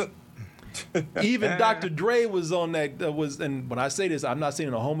 Yep. Even Dr. Dre was on that. And when I say this, I'm not saying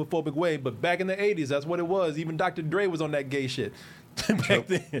in a homophobic way, but back in the 80s, that's what it was. Even Dr. Dre was on that gay shit back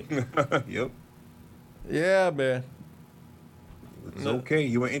then. Yep. Yeah, man. It's okay.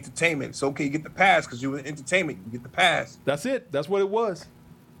 You were entertainment. It's okay. You get the pass because you were entertainment. You get the pass. That's it. That's what it was.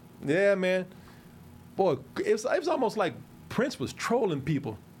 Yeah, man. Boy, it was almost like Prince was trolling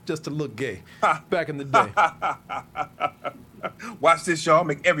people just to look gay back in the day. Watch this, y'all.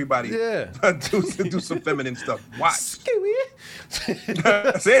 Make everybody do some feminine stuff. Watch.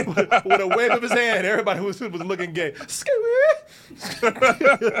 That's it. With a wave of his hand, everybody was looking gay.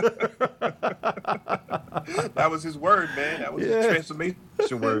 That was his word, man. That was his transformation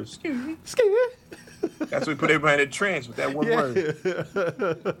word. That's what we put everybody in a trance with that one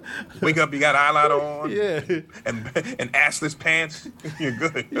word. Wake up, you got eyeliner on. Yeah. And assless pants. You're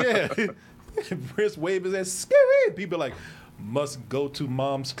good. Yeah. Prince wave his hand. People are like, must go to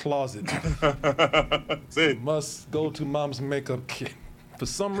mom's closet. Must go to mom's makeup kit. For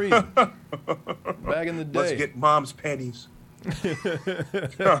some reason. Back in the day. Must get mom's panties. It's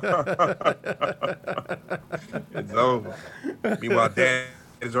over. Meanwhile, dad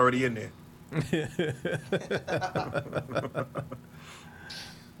is already in there.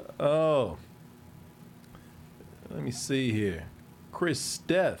 Oh. Let me see here. Chris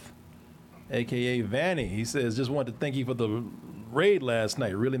Steph, a.k.a. Vanny, he says, just wanted to thank you for the raid last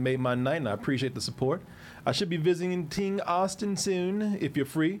night. Really made my night, and I appreciate the support. I should be visiting Team Austin soon if you're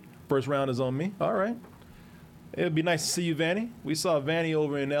free. First round is on me. All right. It would be nice to see you, Vanny. We saw Vanny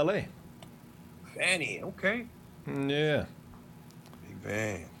over in L.A. Vanny, okay. Yeah. Big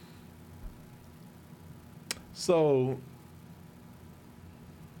Van. So,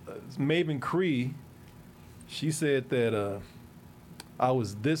 Maven Cree, she said that I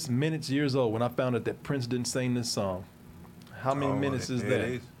was this minutes years old when I found out that Prince didn't sing this song. How many minutes is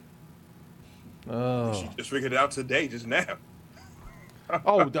that? Oh. She just figured it out today, just now.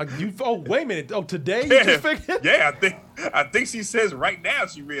 Wait a minute. Oh, today you just figured? Yeah, I think she says right now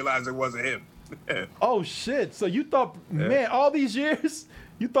she realized it wasn't him. Oh shit! So you thought, man, all these years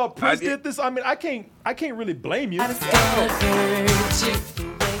you thought Prince did this? I mean, I can't really blame you.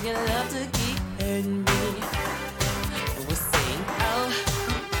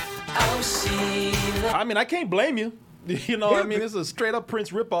 She I mean, I can't blame you. You know, I mean, it's a straight up Prince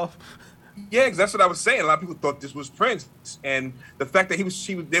ripoff. Yeah, because that's what I was saying. A lot of people thought this was Prince, and the fact that they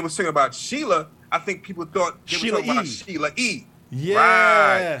were singing about Sheila, I think people thought they were talking about Sheila E.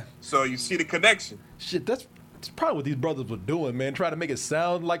 Yeah. Right. So you see the connection. Shit, that's probably what these brothers were doing, man. Trying to make it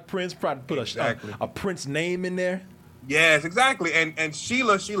sound like Prince, trying to put a Prince name in there. Yes, exactly. And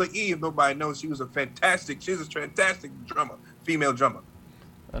Sheila E, if nobody knows, she's a fantastic drummer, female drummer.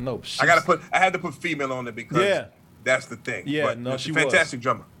 I know. I had to put female on it because that's the thing. Yeah, but no, she fantastic was.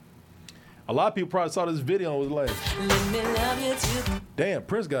 drummer. A lot of people probably saw this video and was like, damn,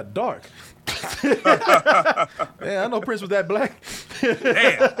 Prince got dark. Man, I know Prince was that black.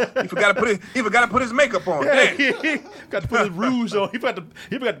 Damn, he forgot to put his makeup on. Yeah, he got to put his rouge on. He forgot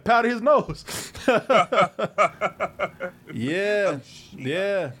to powder his nose.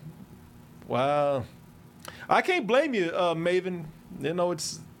 Yeah. Wow. I can't blame you, Maven. You know, it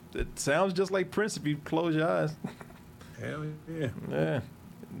sounds just like Prince if you close your eyes. Hell yeah. Yeah.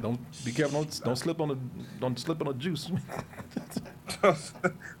 Don't be careful. Don't slip on the juice. Don't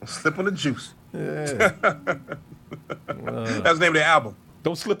slip on the juice. Yeah. That's the name of the album.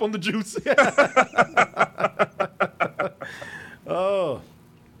 Don't slip on the juice. Oh.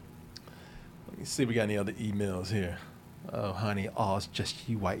 Let me see if we got any other emails here. Oh, honey, Oz, just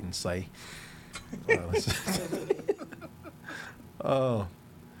you wait and say.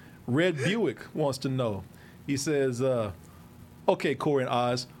 Red Buick wants to know. He says, okay, Corey and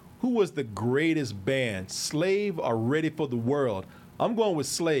Oz, who was the greatest band, Slave or Ready for the World? I'm going with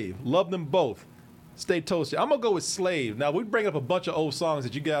Slave. Love them both. Stay toasted. I'm going to go with Slave. Now, we bring up a bunch of old songs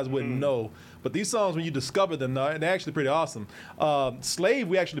that you guys wouldn't know, but these songs, when you discover them, they're actually pretty awesome. Slave,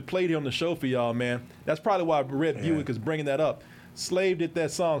 we actually played here on the show for y'all, man. That's probably why Red Buick is bringing that up. Slave did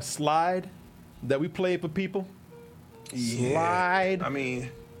that song, Slide, that we played for people. Yeah. Slide. I mean,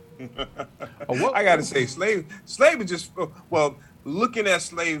 I got to say, Slave is just, well, looking at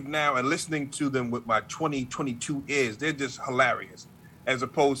Slave now and listening to them with my 2022 ears, they're just hilarious. As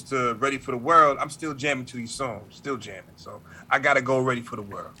opposed to Ready for the World, I'm still jamming to these songs, still jamming. So I got to go Ready for the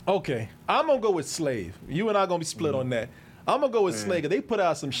World. Okay, I'm going to go with Slave. You and I are going to be split on that. I'm going to go with Slave. They put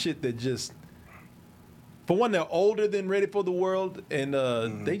out some shit that just, for one, they're older than Ready for the World,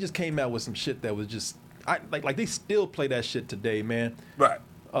 and they just came out with some shit that was just, like they still play that shit today, man. Right.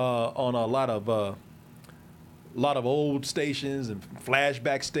 On a lot of old stations and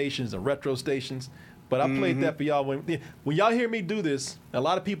flashback stations and retro stations. But I played that for y'all. When y'all hear me do this, a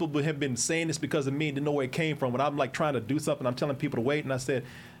lot of people have been saying this because of me and didn't know where it came from. When I'm like trying to do something, I'm telling people to wait, and I said,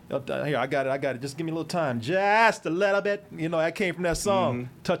 here, I got it. Just give me a little time. Just a little bit. You know, that came from that song,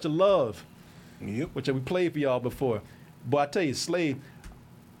 Touch of Love, which we played for y'all before. But I tell you, Slave,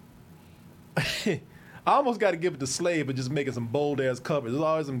 I almost got to give it to Slave for just making some bold-ass covers. There's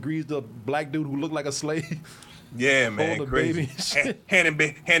always some greased-up black dude who looked like a slave. Yeah, man, Hold crazy. Baby.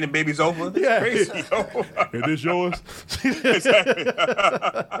 Handing babies over. Yeah. Crazy. Is this yours? Exactly.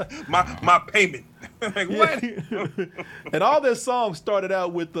 my payment. Like, what? And all their songs started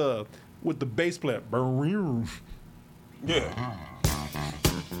out with the bass player. Yeah.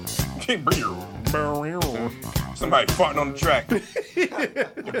 Somebody farting on the track.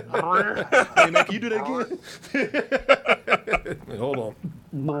 Hey, man, can you do that again? Wait, hold on.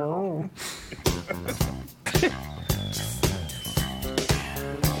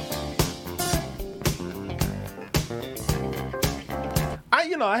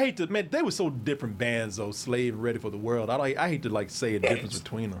 I hate to, man, they were so different bands, though, Slave, Ready for the World. I hate to, like, say a difference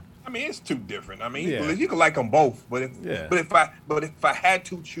between them. I mean, it's too different. I mean, you can like them both, but if I had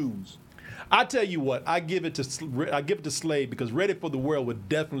to choose, I tell you what, I give it to Slave because Ready for the World was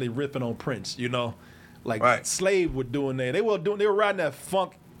definitely riffing on Prince, you know? Like Slave were doing that. They were riding that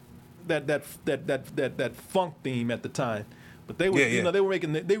funk, that funk theme at the time. But they were,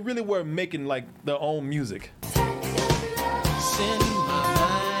 they really were making like their own music. Send my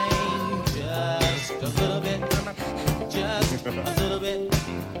mind just a little bit, just a little bit.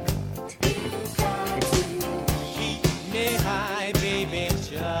 Keep me high, baby,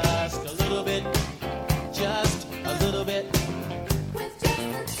 just a little bit, just a little bit. Can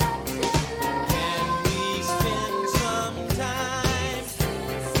we spend some time?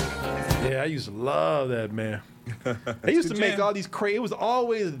 Yeah, I used to love that, man. They used to make all these crazy. It was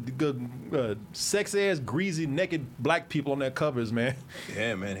always sex ass, greasy, naked black people on their covers, man.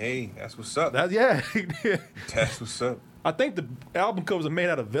 Yeah, man. Hey, that's what's up. That's what's up. I think the album covers are made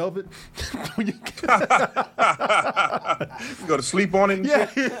out of velvet. You go to sleep on it. Yeah,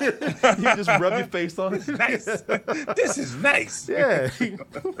 you just rub your face on it. Nice. This is nice. Yeah.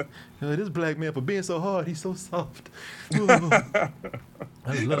 This black man, for being so hard, he's so soft. Ooh. I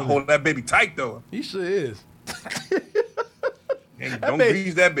love hold that baby tight though. He sure is. Don't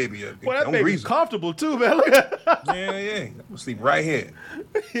grease that baby up. Well, that don't baby's comfortable too, man. Look at that. Yeah. I'm gonna sleep right here.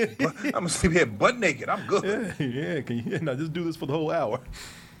 I'm gonna sleep here butt naked. I'm good. Yeah. Can you now just do this for the whole hour?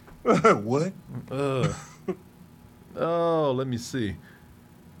 What? Oh, let me see.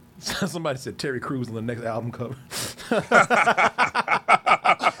 Somebody said Terry Crews on the next album cover.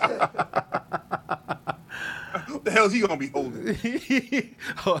 What the hell is he gonna be holding?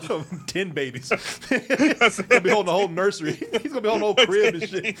 10 babies. He's gonna be holding the whole nursery. He's gonna be holding the whole crib and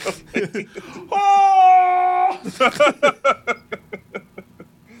shit.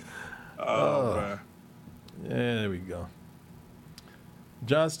 Man. Yeah, there we go.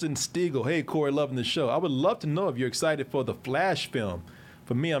 Johnston Stiegel. Hey, Corey, loving the show. I would love to know if you're excited for the Flash film.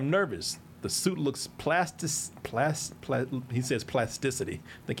 For me, I'm nervous. The suit looks he says plasticity.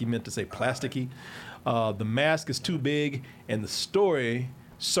 I think he meant to say plasticky. The mask is too big, and the story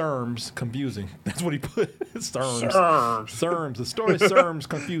serms confusing. That's what he put. Serms. The story serms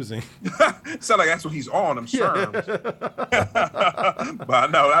confusing. Sound like that's what he's on. Them serms. But I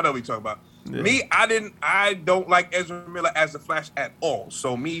know what you're talking about. Yeah. Me, I don't like Ezra Miller as the Flash at all.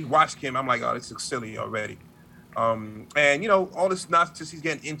 So me watching him, I'm like, oh, this looks silly already. And all this nonsense he's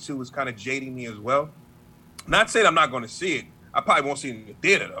getting into is kind of jading me as well. Not saying I'm not going to see it. I probably won't see it in the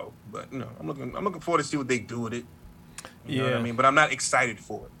theater though. But I'm looking forward to see what they do with it. You know what I mean? But I'm not excited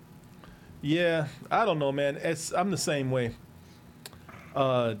for it. Yeah, I don't know, man. I'm the same way.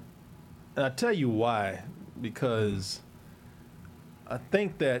 And I tell you why. Because I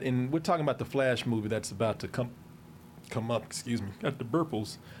think that, we're talking about the Flash movie that's about to come up. Excuse me, at the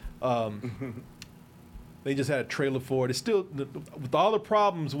Burples. They just had a trailer for it. It's still, with all the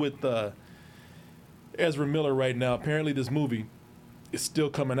problems with Ezra Miller right now, apparently this movie is still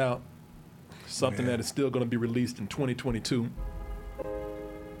coming out. Something that is still going to be released in 2022.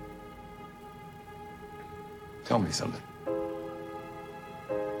 Tell me something.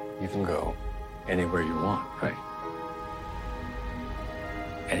 You can go anywhere you want, right?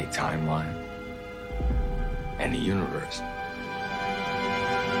 Any timeline, any universe.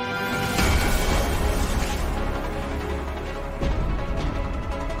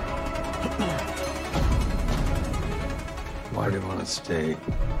 Why do you want to stay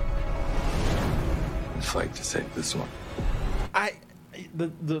and fight to save this one?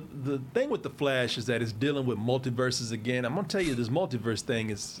 The thing with the Flash is that it's dealing with multiverses again. I'm gonna tell you, this multiverse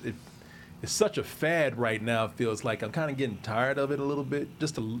thing is such a fad right now. It feels like I'm kind of getting tired of it a little bit,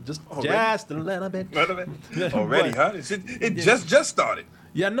 just a little bit. Already, huh? It just started.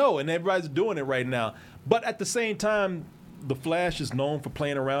 Yeah, I know, and everybody's doing it right now. But at the same time, the Flash is known for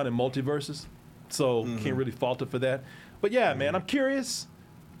playing around in multiverses, so can't really fault it for that. But yeah, man, I'm curious.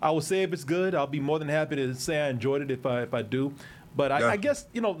 I will say if it's good, I'll be more than happy to say I enjoyed it if I do. But I guess,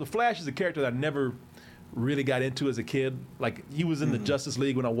 the Flash is a character that I never really got into as a kid. Like, he was in the Justice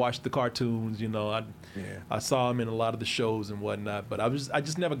League when I watched the cartoons, I saw him in a lot of the shows and whatnot. But I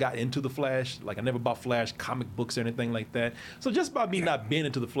just never got into the Flash. Like, I never bought Flash comic books or anything like that. So just by me not being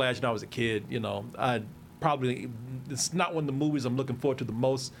into the Flash when I was a kid, it's not one of the movies I'm looking forward to the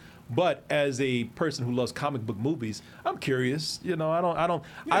most. But as a person who loves comic book movies, I'm curious. I don't.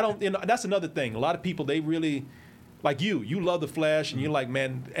 That's another thing. A lot of people, they really, like you love the Flash, and you're like,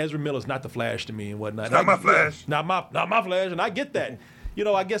 man, Ezra Miller's not the Flash to me and whatnot. Not my Flash. Not my Flash, and I get that.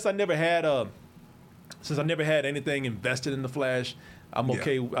 I guess I never had since I never had anything invested in the Flash. I'm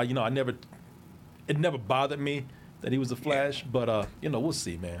okay. It never bothered me that he was the Flash, but we'll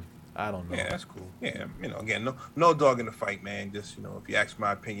see, man. I don't know. Yeah, that's cool. Yeah, again, no dog in the fight, man. Just, if you ask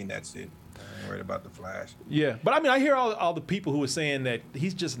my opinion, that's it. I ain't worried about the Flash. Yeah, but I hear all the people who are saying that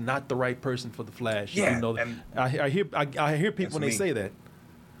he's just not the right person for the Flash. Yeah, I hear people when they say that.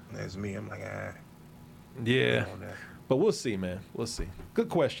 That's me. I'm like, Yeah, but we'll see, man. We'll see. Good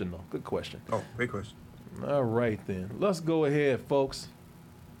question, though. Good question. Oh, great question. All right, then. Let's go ahead, folks.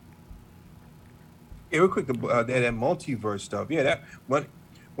 Yeah, real quick, that multiverse stuff. Yeah,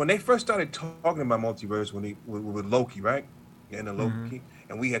 when they first started talking about multiverse, with Loki, right? And the Loki,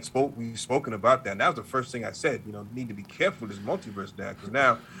 and we've spoken about that. And that was the first thing I said. Need to be careful with this multiverse now, because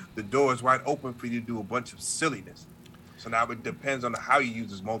now the door is wide open for you to do a bunch of silliness. So now it depends on how you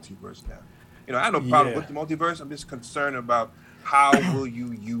use this multiverse now. You know, I have no problem with the multiverse. I'm just concerned about how will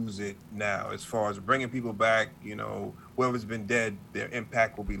you use it now, as far as bringing people back. You know, whoever's been dead, their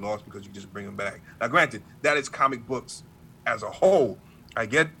impact will be lost because you just bring them back. Now, granted, that is comic books as a whole. I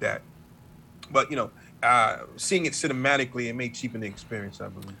get that, but you know, seeing it cinematically, it may cheapen the experience, I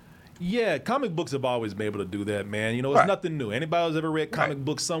believe. Yeah, comic books have always been able to do that, man. You know, it's nothing new. Anybody who's ever read comic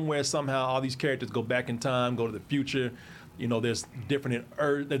books, somewhere, somehow, all these characters go back in time, go to the future. You know, there's different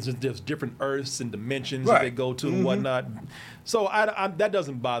there's different Earths and dimensions that they go to and whatnot. So that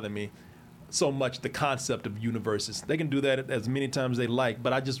doesn't bother me so much, the concept of universes. They can do that as many times as they like,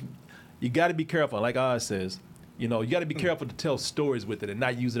 but you got to be careful. Like Oz says, you know, you got to be careful to tell stories with it and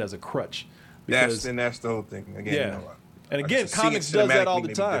not use it as a crutch. Because, that's the whole thing. Again, you know, and again, comics does that all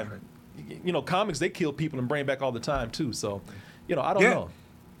the time. You know, comics, they kill people and bring back all the time too. So, you know, I don't know.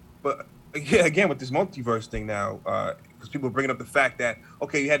 But yeah, again, with this multiverse thing now, because people are bringing up the fact that,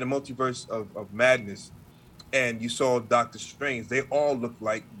 okay, you had the multiverse of madness and you saw Doctor Strange. They all looked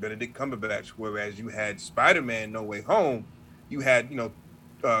like Benedict Cumberbatch, whereas you had Spider-Man No Way Home. You had, you know,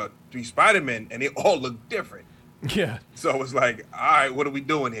 3 Spider-Men, and they all looked different. Yeah. So it's like, all right, what are we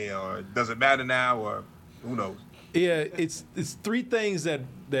doing here? Or does it matter now? Or who knows? Yeah, it's 3 things that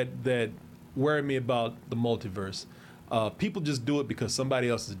worry me about the multiverse. People just do it because somebody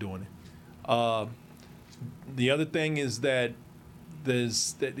else is doing it. The other thing is that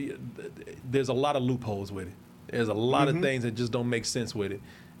there's a lot of loopholes with it. There's a lot of things that just don't make sense with it.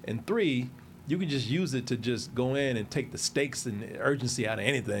 And 3, you can just use it to just go in and take the stakes and urgency out of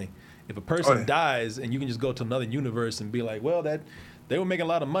anything. If a person dies and you can just go to another universe and be like, well, they were making a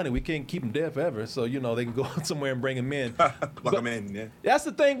lot of money. We can't keep them dead forever. So, you know, they can go somewhere and bring them in. Plug them in, yeah. That's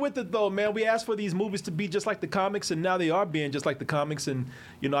the thing with it, though, man. We asked for these movies to be just like the comics, and now they are being just like the comics. And,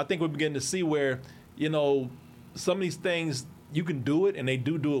 you know, I think we're beginning to see where, you know, some of these things, you can do it, and they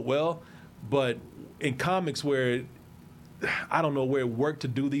do it well. But in comics where, I don't know, where it worked to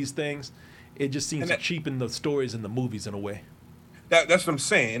do these things, it just seems to cheapen the stories in the movies in a way. That's what I'm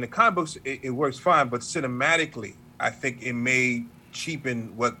saying. In the comic books, it works fine, but cinematically, I think it may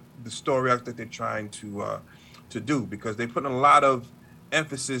cheapen what the story arc that they're trying to do, because they put a lot of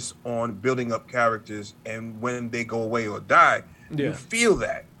emphasis on building up characters, and when they go away or die, you feel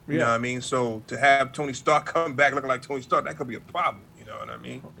that. You know what I mean? So to have Tony Stark come back looking like Tony Stark, that could be a problem. You know what I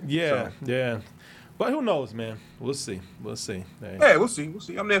mean? Yeah, yeah. But who knows, man? We'll see. Hey. Yeah, we'll see.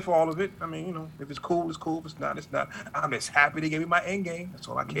 I'm there for all of it. I mean, you know, if it's cool, it's cool. If it's not, it's not. I'm just happy they gave me my end game. That's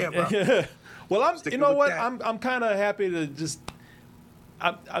all I care about. Well, you know what? I'm kind of happy to just.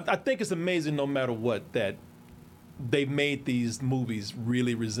 I think it's amazing, no matter what, that they've made these movies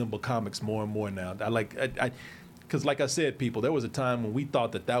really resemble comics more and more now. Because like I said, people, there was a time when we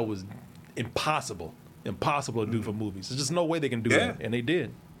thought that was impossible to do for movies. There's just no way they can do that, and they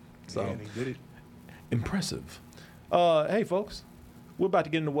did. So they did it. Impressive. Hey, folks, we're about to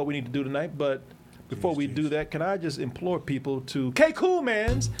get into what we need to do tonight, but before we do that, can I just implore people to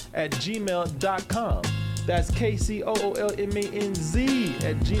kcoolmans@gmail.com. That's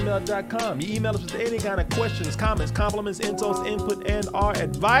KCOOLMANZ@gmail.com. You email us with any kind of questions, comments, compliments, insults, input, and our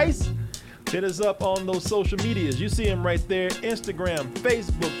advice. Hit us up on those social medias. You see them right there: Instagram,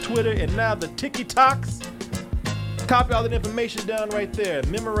 Facebook, Twitter, and now the TikToks. Copy all that information down right there.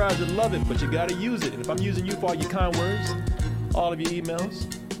 Memorize it, love it, but you got to use it. And if I'm using you for all your kind words, all of your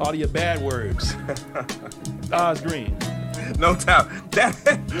emails, all of your bad words, Oz Green. No doubt. That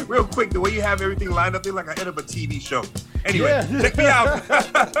real quick, the way you have everything lined up, they're like an end of a TV show. Anyway, check me out.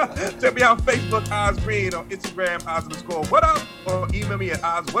 Check me out on Facebook, Oz Green, on Instagram, Oz_what up, or email me at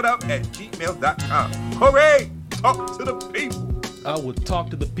ozwhatup@gmail.com. Hooray! Talk to the people. I will talk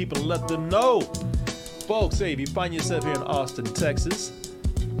to the people and let them know. Folks, hey, if you find yourself here in Austin, Texas,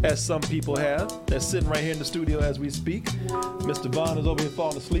 as some people have, that's sitting right here in the studio as we speak. Mr. Vaughn is over here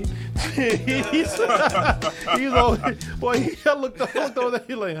falling asleep. he's over, boy, he looked over there,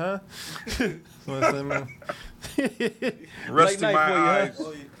 he's like, huh? Resting my eyes.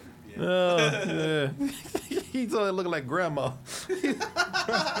 Huh? Oh, yeah. He's only looking like grandma.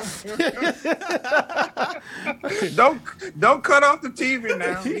 Don't cut off the TV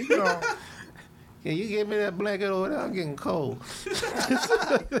now. Keep going. Can you give me that blanket over there? I'm getting cold.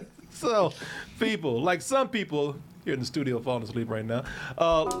 So, people, like some people here in the studio falling asleep right now,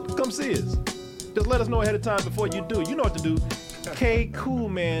 come see us. Just let us know ahead of time before you do. You know what to do.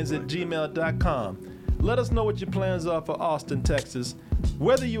 kcoolmans@gmail.com. Let us know what your plans are for Austin, Texas.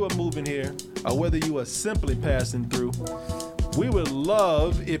 Whether you are moving here or whether you are simply passing through. We would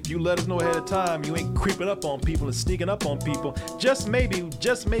love if you let us know ahead of time. You ain't creeping up on people and sneaking up on people. Just maybe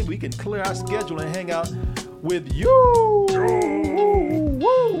we can clear our schedule and hang out with you.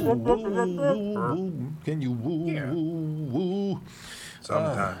 woo, woo. Can you woo, woo, woo?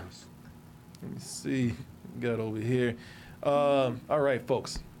 Sometimes. Let me see. Got over here. All right,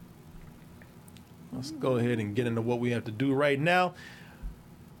 folks. Let's go ahead and get into what we have to do right now.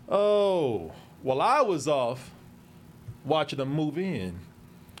 Oh, well, I was off watching a movie, and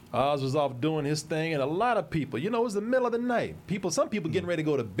Oz was off doing his thing, and a lot of people, you know, it was the middle of the night. Some people getting ready to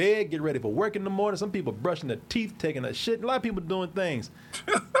go to bed, getting ready for work in the morning. Some people brushing their teeth, taking a shit. A lot of people doing things.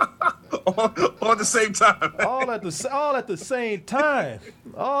 all at the same time. all at the same time.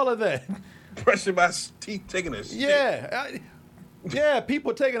 All of that. Brushing my teeth, taking a shit. Yeah,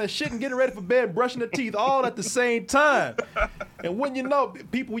 people taking a shit and getting ready for bed, brushing their teeth all at the same time. And when you know,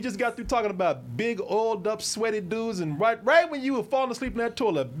 people, we just got through talking about big, oiled up, sweaty dudes, and right when you were falling asleep in that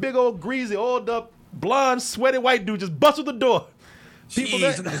toilet, big old, greasy, oiled up, blonde, sweaty white dude just busted the door.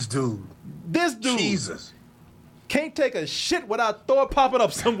 This dude. Jesus. Can't take a shit without Thor popping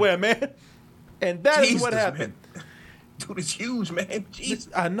up somewhere, man. And that is what happened. Man. Dude is huge, man. Jesus.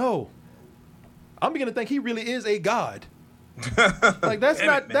 I know. I'm beginning to think he really is a god. Like that's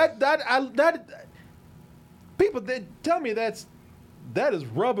not that people they tell me that is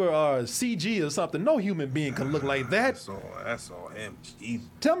rubber or CG or something. No human being can look like that. That's all him. Jesus.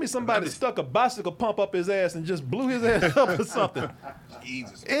 Tell me somebody stuck a bicycle pump up his ass and just blew his ass up or something.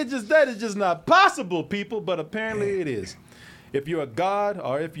 Jesus. That is just not possible, people, but apparently it is. If you're a god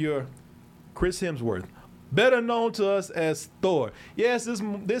or if you're Chris Hemsworth, better known to us as Thor. Yes,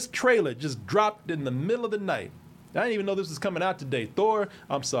 this trailer just dropped in the middle of the night. I didn't even know this was coming out today. Thor,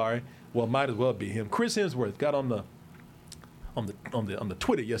 I'm sorry. Well, might as well be him. Chris Hemsworth got on the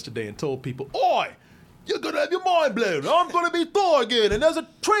Twitter yesterday and told people, "Oi, you're gonna have your mind blown. I'm gonna be Thor again, and there's a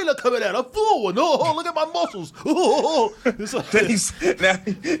trailer coming out. A full one. Oh, look at my muscles. Oh." Now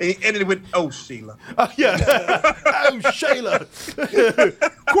he ended with, "Oh, Sheila." Yeah. Oh, Sheila.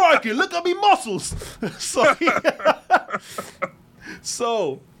 Crikey, look at me muscles. So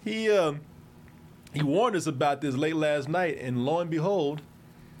he warned us about this late last night, and lo and behold,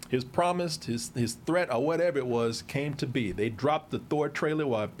 his promise, his threat, or whatever it was, came to be. They dropped the Thor trailer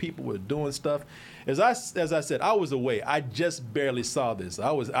while people were doing stuff. As I said, I was away. I just barely saw this.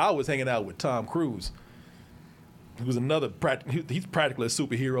 I was hanging out with Tom Cruise, who was he's practically a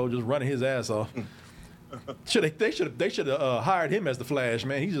superhero, just running his ass off. They should have hired him as the Flash,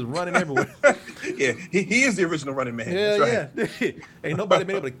 man. He's just running everywhere. Yeah, he is the original running man. Yeah, that's right. Yeah. Ain't nobody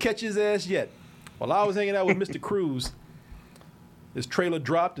been able to catch his ass yet. While I was hanging out with Mr. Cruz, this trailer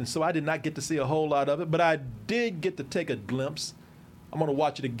dropped, and so I did not get to see a whole lot of it, but I did get to take a glimpse. I'm going to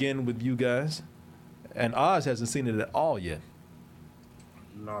watch it again with you guys. And Oz hasn't seen it at all yet.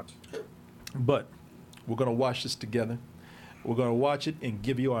 Not. But we're going to watch this together. We're going to watch it and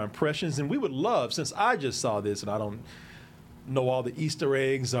give you our impressions. And we would love, since I just saw this and I don't know all the Easter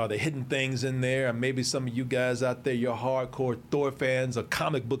eggs or the hidden things in there, and maybe some of you guys out there, you're hardcore Thor fans or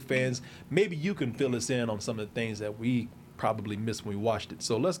comic book fans, maybe you can fill us in on some of the things that we probably missed when we watched it.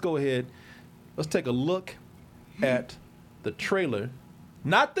 So let's go ahead. Let's take a look at the trailer.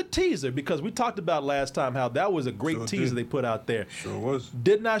 Not the teaser, because we talked about last time how that was a great teaser they put out there. Sure was.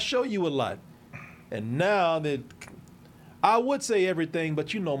 Did not show you a lot. And now that I would say everything,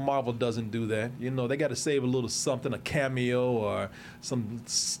 but you know Marvel doesn't do that. You know, they got to save a little something, a cameo or some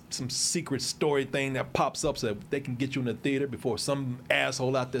secret story thing that pops up so that they can get you in the theater before some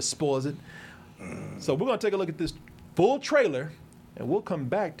asshole out there spoils it. So we're going to take a look at this full trailer, and we'll come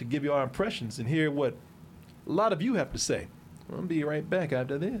back to give you our impressions and hear what a lot of you have to say. I'll be right back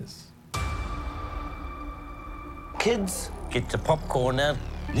after this. Kids, get your popcorn out.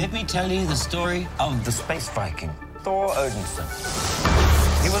 Let me tell you the story of the space Viking, Thor Odinson.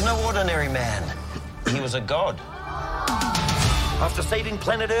 He was no ordinary man. He was a god. After saving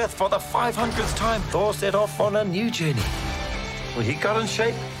planet Earth for the 500th time, Thor set off on a new journey. Well, he got in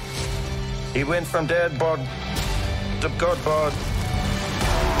shape. He went from dad bod to god bod.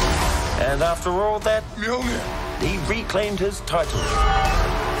 And after all that, he reclaimed his title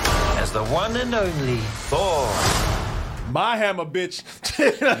as the one and only Thor. My hammer, bitch.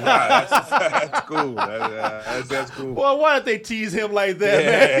 That's cool. That's cool. Well, why don't they tease him like that,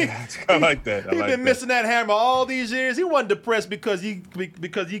 man? I like that. He's been missing that hammer all these years. He wasn't depressed because he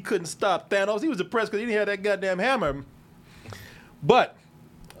couldn't stop Thanos. He was depressed because he didn't have that goddamn hammer. But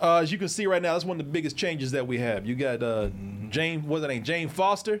as you can see right now, that's one of the biggest changes that we have. You got Jane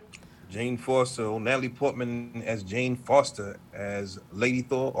Foster. Jane Foster, Natalie Portman as Jane Foster as Lady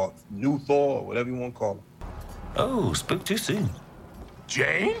Thor or New Thor or whatever you want to call her. Oh, spoke too soon.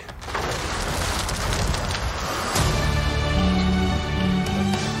 Jane?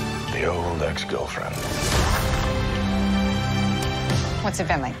 The old ex-girlfriend. What's it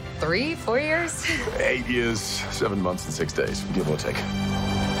been, like 3, 4 years? 8 years, 7 months, and 6 days, give or take.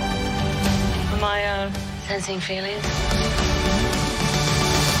 Am I sensing feelings?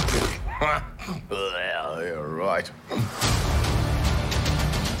 Well, you're right.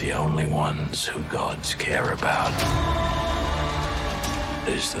 The only ones who gods care about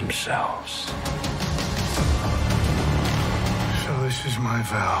is themselves. So this is my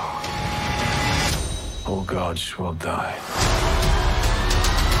vow. All gods will die.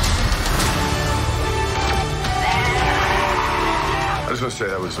 I just want to say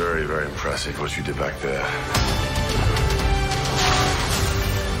that was very, very impressive what you did back there.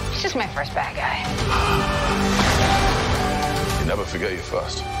 He's just my first bad guy. You never forget your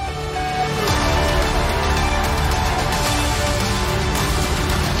first.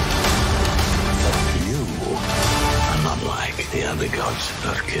 You are not like the other gods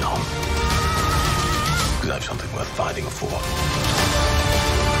that kill. Because I have something worth fighting for.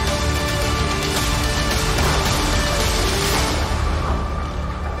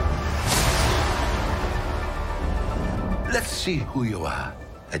 Let's see who you are.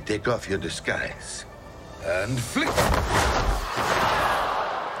 I take off your disguise. And flick.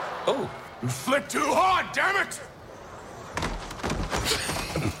 Oh. You flick too hard, damn it!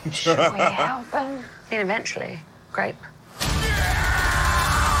 Should we help him? And eventually, grape. I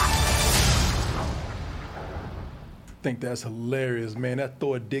think that's hilarious, man. That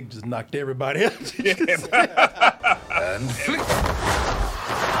Thor dick just knocked everybody out. And flick.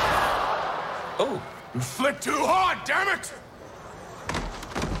 Oh. You flick too hard, damn it!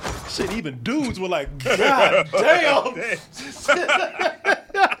 Shit, even dudes were like, God damn!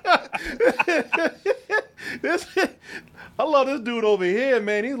 I love this dude over here,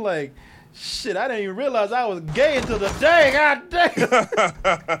 man. He's like, shit, I didn't even realize I was gay until the day. God damn!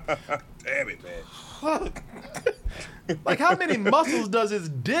 Damn it, man. Like, how many muscles does his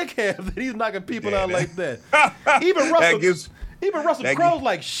dick have that he's knocking people out like that? Even Russell Crowe's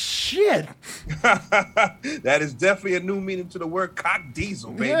like, shit. That is definitely a new meaning to the word cock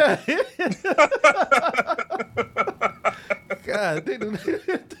diesel, baby. Yeah. God,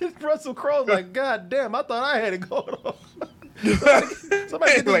 Russell Crowe's like, God damn, I thought I had it going on.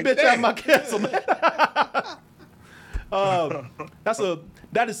 Somebody get this Like, bitch damn. out of my castle, man.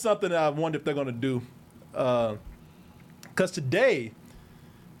 That is something that I wonder if they're gonna do. Because today,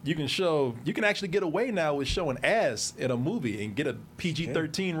 you can actually get away now with showing ass in a movie and get a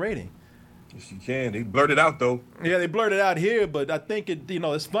PG-13 rating. Yes, you can. They blurred it out, though. Yeah, they blurred it out here, but I think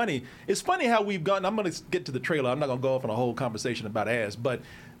it's funny. It's funny how we've gone. I'm going to get to the trailer. I'm not going to go off on a whole conversation about ass, but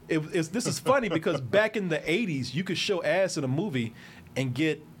this is funny because back in the 80s, you could show ass in a movie and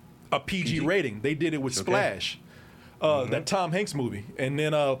get a PG rating. They did it with Splash, that Tom Hanks movie. And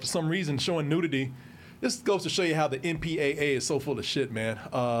then for some reason, showing nudity. This goes to show you how the MPAA is so full of shit, man.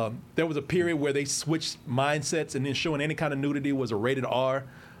 There was a period where they switched mindsets and then showing any kind of nudity was a rated R.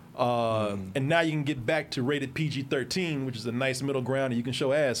 And now you can get back to rated PG-13, which is a nice middle ground, and you can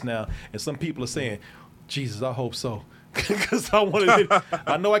show ass now. And some people are saying, Jesus, I hope so. Because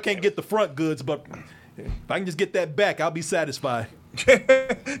I know I can't get the front goods, but if I can just get that back, I'll be satisfied.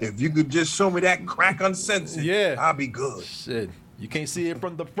 If you could just show me that crack uncensored, I'll be good. Shit. You can't see it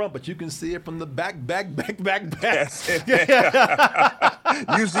from the front, but you can see it from the back. That's it,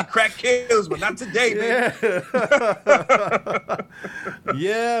 Usually crack kills, but not today, man.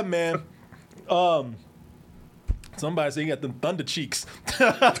 Yeah, man. Somebody said you got them thunder cheeks.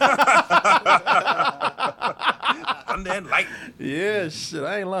 Thunder and lightning. Yeah, shit.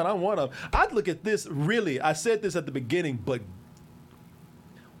 I ain't lying. I want them. I'd look at this, really. I said this at the beginning, but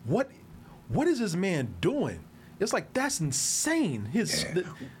what is this man doing? It's like, that's insane.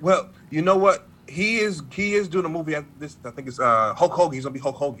 Well, you know what? He is doing a movie after this. I think it's Hulk Hogan. He's gonna be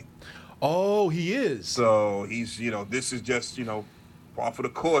Hulk Hogan. Oh, he is. So he's this is just par for the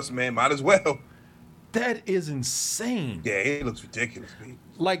course, man. Might as well. That is insane. Yeah, it looks ridiculous, man.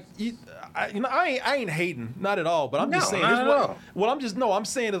 Like I ain't hating, not at all. But I'm just saying. I'm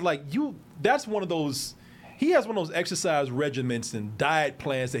saying is like that's one of those. He has one of those exercise regimens and diet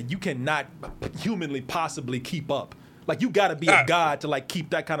plans that you cannot humanly possibly keep up. Like, you got to be a god to like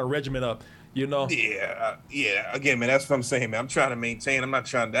keep that kind of regimen up, Yeah. Again, man, that's what I'm saying, man. I'm trying to maintain. I'm not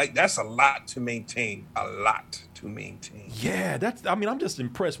trying to. That's a lot to maintain. A lot to maintain. Yeah, I'm just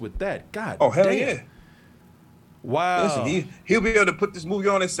impressed with that. God. Oh, hell damn. yeah. Wow. Listen, he'll be able to put this movie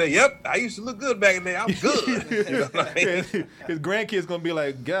on and say, "Yep, I used to look good back in there. I'm good." You know what I mean? His grandkids gonna be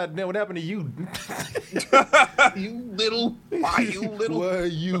like, "God damn, what happened to you? You little? Why you little? Why are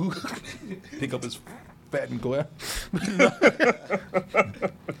you?" Pick up his fat and go out.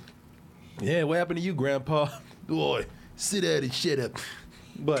 Yeah, what happened to you, Grandpa? Boy, Sit down and shut up.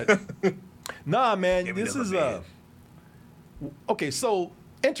 But nah, man, this is okay. So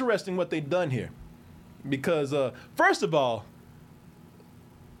interesting what they done here, because first of all,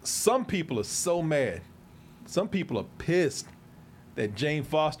 some people are so mad. Some people are pissed that Jane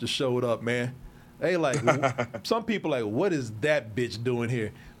Foster showed up, man. They like, some people like, what is that bitch doing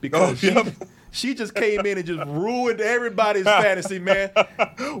here? Because she just came in and just ruined everybody's fantasy, man.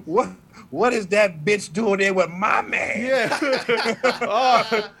 What is that bitch doing there with my man? Yeah.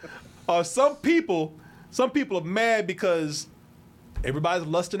 Some people are mad because everybody's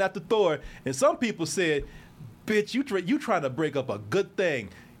lusting after Thor, and some people said, bitch, you trying to break up a good thing.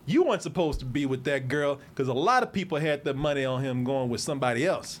 You weren't supposed to be with that girl, because a lot of people had their money on him going with somebody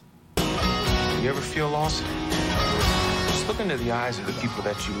else. You ever feel lost? Just look into the eyes of the people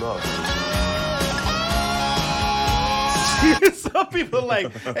that you love. Some people are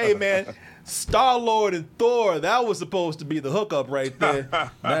like, hey, man, Star-Lord and Thor, that was supposed to be the hookup right there.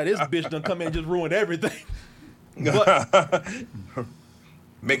 Now this bitch done come in and just ruined everything. But,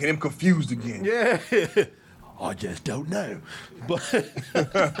 making him confused again. Yeah. I just don't know. But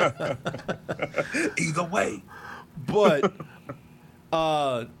either way. But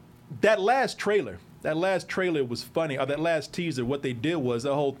that last trailer was funny. Or that last teaser, what they did was,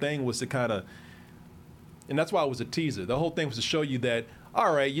 the whole thing was to kind of, and that's why it was a teaser. The whole thing was to show you that,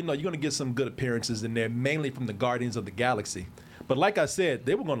 all right, you know, you're going to get some good appearances in there, mainly from the Guardians of the Galaxy. But like I said,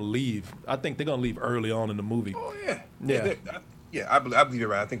 they were going to leave. I think they're going to leave early on in the movie. Oh, yeah. Yeah. I believe you're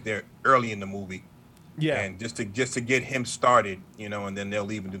right. I think they're early in the movie. Yeah. And just to get him started, you know, and then they'll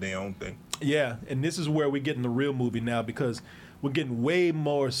leave and do their own thing. Yeah, and this is where we're getting the real movie now, because we're getting way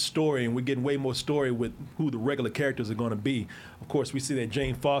more story, and we're getting way more story with who the regular characters are going to be. Of course, we see that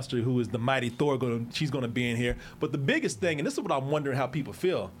Jane Foster, who is the mighty Thor, she's going to be in here. But the biggest thing, and this is what I'm wondering how people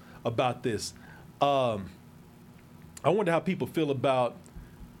feel about this, I wonder how people feel about,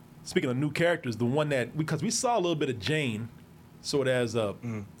 speaking of new characters, the one that, because we saw a little bit of Jane sort of as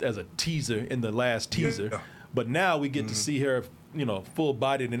a teaser in the last teaser, but now we get to see her, you know,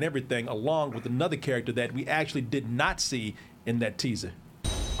 full-bodied and everything, along with another character that we actually did not see in that teaser.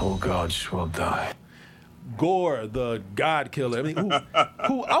 All gods will die. Gore, the God Killer. I mean,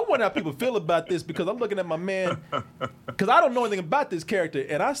 who I wonder how people feel about this, because I'm looking at my man, because I don't know anything about this character,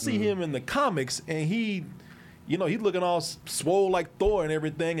 and I see him in the comics, and he, you know, he's looking all swole like Thor and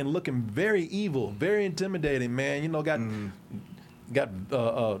everything, and looking very evil, very intimidating, man. You know, got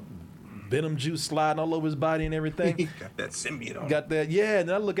venom juice sliding all over his body and everything. He got that symbiote on. Got that, yeah.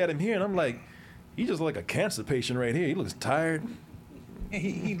 And I look at him here, and I'm like, he's just like a cancer patient right here. He looks tired.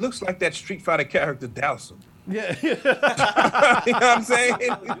 He looks like that Street Fighter character, Dowson. Yeah. You know what I'm saying?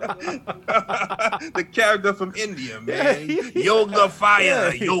 The character from India, man. Yoga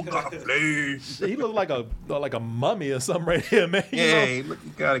fire, yoga flame. He looks like a mummy or something right here, man. Yeah, he looks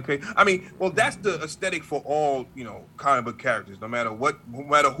kind of crazy. I mean, well, that's the aesthetic for all, you know, comic book characters. No matter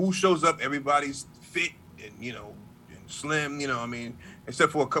who shows up, everybody's fit and, you know, and slim. You know, I mean,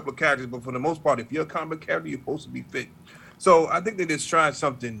 except for a couple of characters, but for the most part, if you're a comic book character, you're supposed to be fit. So I think they're just trying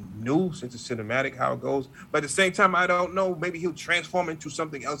something new since it's cinematic, how it goes. But at the same time, I don't know. Maybe he'll transform into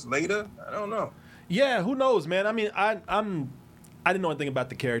something else later. I don't know. Yeah, who knows, man? I mean, I didn't know anything about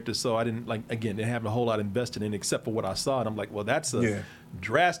the character, so I didn't didn't have a whole lot invested in it except for what I saw. And I'm like, well, that's a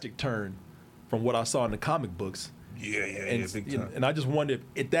drastic turn from what I saw in the comic books. Yeah, big time. And I just wonder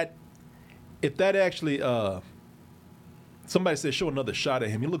if that actually somebody said show another shot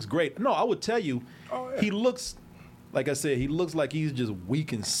at him. He looks great. No, I would tell you, he looks. Like I said, he looks like he's just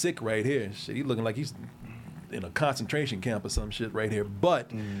weak and sick right here. Shit, he's looking like he's in a concentration camp or some shit right here.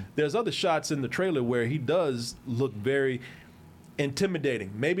 But there's other shots in the trailer where he does look very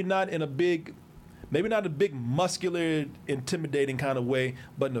intimidating. Maybe not a big muscular, intimidating kind of way,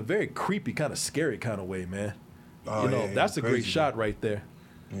 but in a very creepy, kind of scary kind of way, man. Oh, you know, that's a great shot dude. Right there.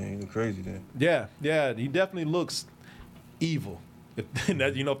 Yeah, he looks crazy there. Yeah, he definitely looks evil.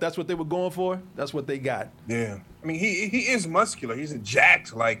 If that's what they were going for, that's what they got. Yeah, I mean he is muscular. He's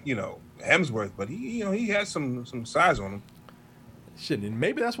jacked like, you know, Hemsworth, but he has some size on him. Shit, and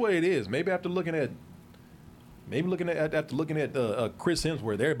maybe that's what it is. Maybe after looking at Chris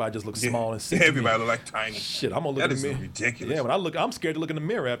Hemsworth, everybody just looks small and sick. Everybody look like tiny. Shit, I'm gonna look that in the mirror. That is ridiculous. Yeah, when I'm scared to look in the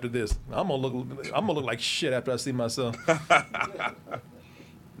mirror after this. I'm gonna look like shit after I see myself.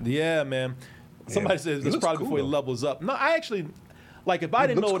 Yeah, man. Somebody says it's probably before he levels up. No, I actually. Like, if I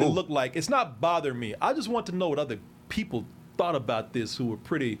didn't know what it looked like, it's not bothering me. I just want to know what other people thought about this who were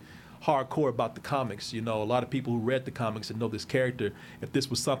pretty hardcore about the comics. You know, a lot of people who read the comics and know this character, if this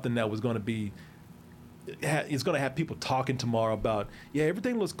was something that was going to be, it's going to have people talking tomorrow about, yeah,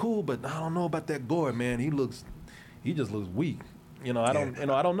 everything looks cool, but I don't know about that Gore, man. He looks he just looks weak. I don't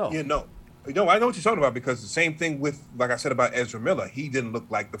know. I know what you're talking about, because the same thing with, like I said about Ezra Miller, he didn't look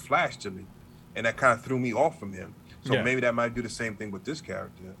like the Flash to me, and that kind of threw me off from him. So maybe that might do the same thing with this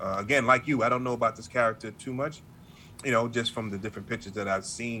character. Again, like you, I don't know about this character too much, just from the different pictures that I've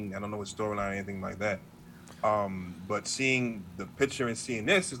seen. I don't know his storyline or anything like that. But seeing the picture and seeing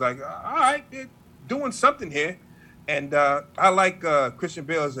this is like, all right, they're doing something here. And I like Christian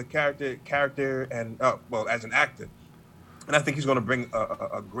Bale as a character, and as an actor. And I think he's going to bring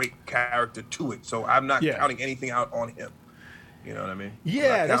a great character to it. So I'm not counting anything out on him. You know what I mean?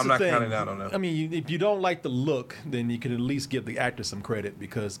 Yeah, I'm not counting out on him. I mean, if you don't like the look, then you can at least give the actor some credit,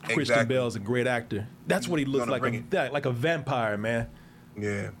 because Christian Bale is a great actor. That's what he looks like, like a vampire, man.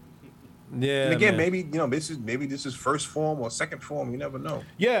 Yeah. Yeah. And again, maybe this is first form or second form. You never know.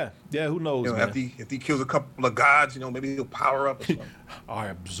 Yeah. Who knows? Man. If he kills a couple of gods, maybe he'll power up. Or something. I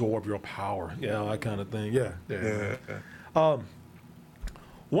absorb your power. Yeah, that kind of thing. Yeah.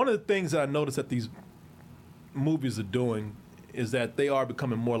 One of the things that I noticed that these movies are doing is that they are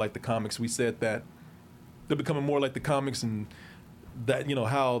becoming more like the comics. We said that they're becoming more like the comics, and that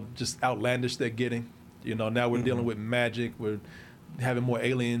how just outlandish they're getting. Now we're dealing with magic. We're having more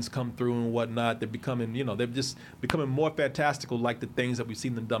aliens come through and whatnot. They're becoming, they're just becoming more fantastical, like the things that we've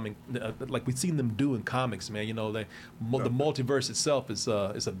seen them do in comics, man. The multiverse itself is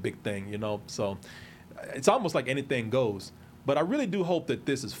a big thing, So it's almost like anything goes. But I really do hope that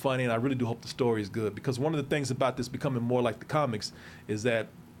this is funny, and I really do hope the story is good, because one of the things about this becoming more like the comics is that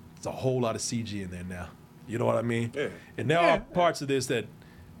there's a whole lot of CG in there now. You know what I mean? Yeah. And there are parts of this that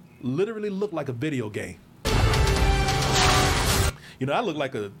literally look like a video game. I look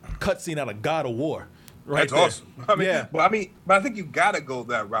like a cutscene out of God of War. Right. That's awesome. But I think you gotta go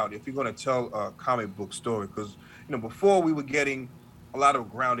that route if you're gonna tell a comic book story, because before we were getting a lot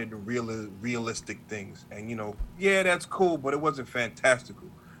of grounded in realistic things, and that's cool, but it wasn't fantastical.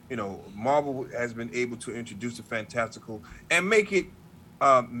 Marvel has been able to introduce the fantastical and make it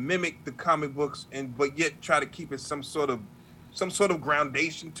mimic the comic books, but yet try to keep it some sort of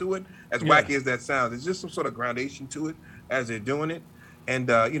groundation to it. As wacky as that sounds, there's just some sort of groundation to it as they're doing it. And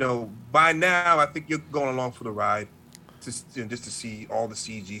by now I think you're going along for the ride, just to see all the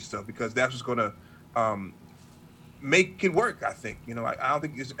CG stuff, because that's what's going to make it work. I think I don't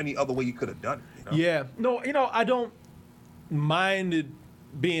think there's any other way you could have done it. Yeah, no, I don't mind it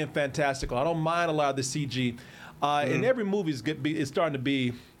being fantastical. I don't mind a lot of the CG. And every movie's it's starting to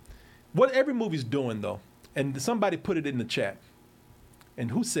be what every movie's doing though. And somebody put it in the chat. And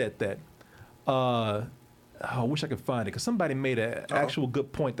who said that? I wish I could find it, because somebody made an actual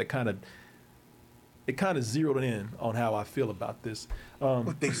good point that kind of zeroed in on how I feel about this.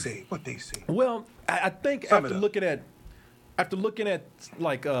 What they say? Well, I think after looking at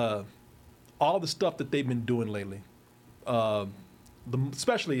like all the stuff that they've been doing lately,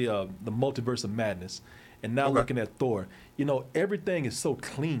 especially the Multiverse of Madness, and now looking at Thor, everything is so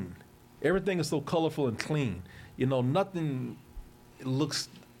clean. Everything is so colorful and clean. Nothing looks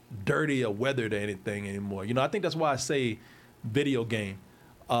dirty or weathered or anything anymore. I think that's why I say video game.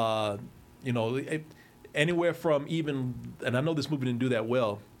 Anywhere from even, and I know this movie didn't do that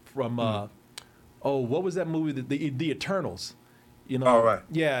well, from what was that movie? The Eternals. All right.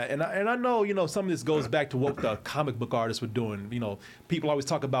 Yeah, and I know some of this goes back to what the comic book artists were doing. People always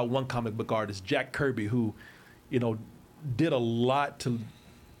talk about one comic book artist, Jack Kirby, who did a lot to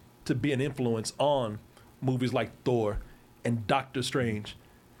be an influence on movies like Thor and Doctor Strange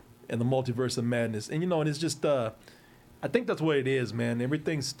and the Multiverse of Madness. And and it's just I think that's what it is, man.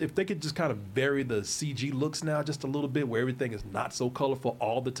 Everything's, if they could just kind of vary the CG looks now just a little bit, where everything is not so colorful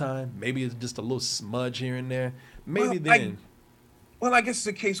all the time. Maybe it's just a little smudge here and there. Maybe I guess it's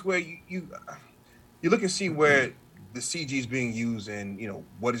a case where you look and see where the CG is being used, and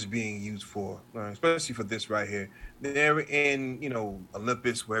what is being used for, especially for this right here. They're in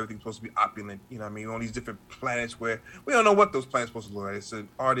Olympus, where everything's supposed to be opulent. On these different planets where we don't know what those planets are supposed to look like. It's an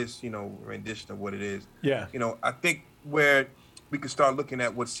artist rendition of what it is. Yeah. I think where we can start looking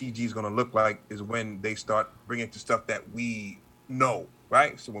at what CG is going to look like is when they start bringing to stuff that we know,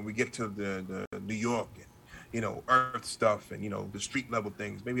 right? So when we get to the New York and Earth stuff and the street level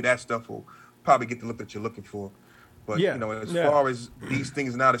things, maybe that stuff will probably get the look that you're looking for. But as far as these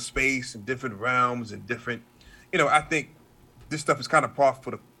things in outer space and different realms and different, I think this stuff is kind of par for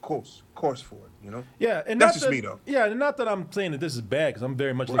the course for it. Yeah, and that's just me though. Yeah, and not that I'm saying that this is bad, because I'm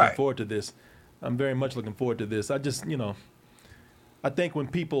very much looking forward to this. I'm very much looking forward to this. I just I think when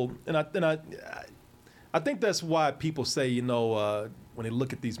people and I think that's why people say when they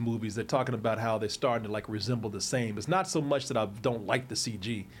look at these movies, they're talking about how they're starting to resemble the same. It's not so much that I don't like the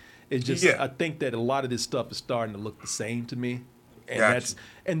CG. It's just I think that a lot of this stuff is starting to look the same to me.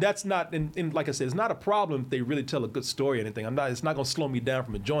 And that's not, and like I said, it's not a problem if they really tell a good story or anything. It's not going to slow me down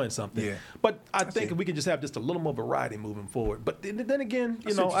from enjoying something. Yeah. But I think if we can just have just a little more variety moving forward. But then again,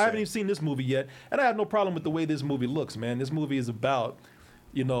 I haven't even seen this movie yet, and I have no problem with the way this movie looks, man. This movie is about,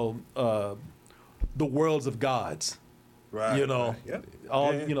 the worlds of gods. Right.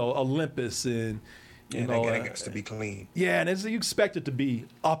 Olympus and. That gets to be clean. Yeah, and you expect it to be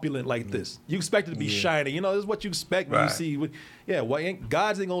opulent like this. You expect it to be shiny. This is what you expect when you see.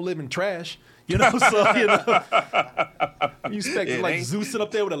 Gods ain't gonna live in trash. You expect Zeus sit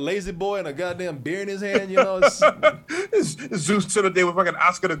up there with a lazy boy and a goddamn beer in his hand. Zeus sit up there with fucking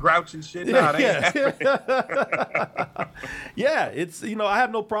Oscar the Grouch and shit. It's I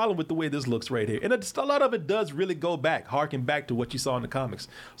have no problem with the way this looks right here, and a lot of it does really go back, harken back to what you saw in the comics.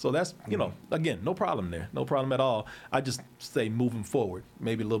 So that's again, no problem there, no problem at all. I just say moving forward,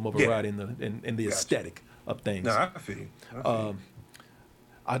 maybe a little more variety in the aesthetic of things. No, I feel you.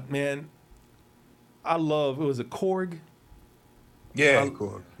 I love, was it Korg? Yeah,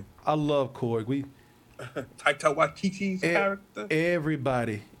 Korg. I love Korg. Taika Waititi's character.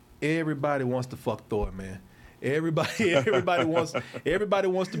 Everybody wants to fuck Thor, man. Everybody wants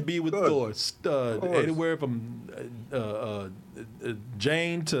to be with Thor. Anywhere from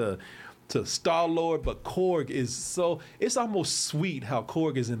Jane to Star-Lord, but Korg is it's almost sweet how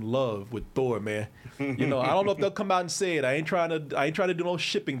Korg is in love with Thor, man. I don't know if they'll come out and say it. I ain't trying to do no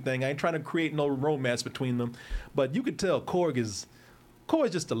shipping thing. I ain't trying to create no romance between them. But you could tell Korg is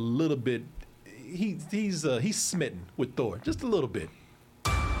just a little bit. He's smitten with Thor, just a little bit.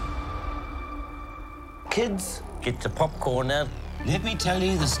 Kids, get your popcorn now. Let me tell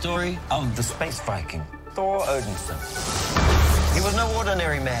you the story of the space Viking, Thor Odinson. He was no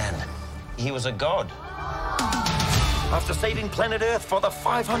ordinary man. He was a god. After saving planet Earth for the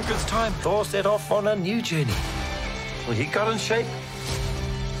 500th time, Thor set off on a new journey. Well, he got in shape.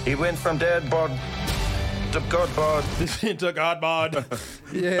 He went from dad bod to god bod. To god bod.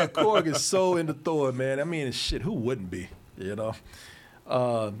 Yeah, Korg is so into Thor, man. I mean, shit, who wouldn't be,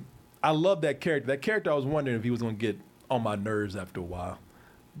 I love that character. That character, I was wondering if he was going to get on my nerves after a while.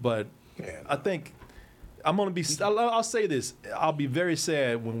 But I think I'm going to be, I'll say this. I'll be very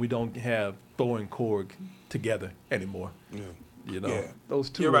sad when we don't have Thor and Korg together anymore. Yeah. Those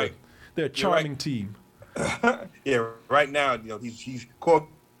two, you're right. They're a charming team. Yeah, right now, Korg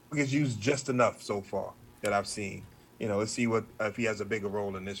is used just enough so far that I've seen. Let's see if he has a bigger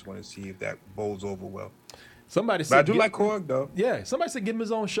role in this one and see if that bowls over well. Somebody said, I do like Korg though. Yeah, somebody said give him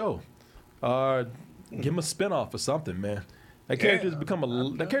his own show, give him a spinoff or something, man. That character's become a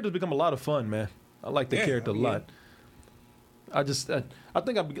lot of fun, man. I like the character a lot. I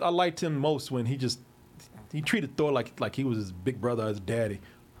think I liked him most when he treated Thor like he was his big brother, his daddy.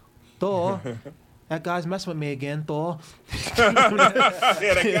 Thor, that guy's messing with me again, Thor. That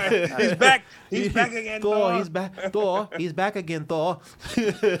guy, he's back. He's back again, Thor. He's back. Thor, he's back again, Thor.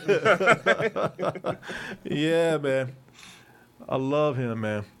 Yeah, man. I love him,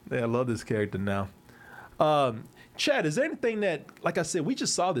 man. Yeah, I love this character now. Chad, is there anything that, like I said, we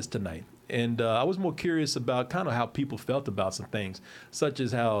just saw this tonight, and I was more curious about kind of how people felt about some things, such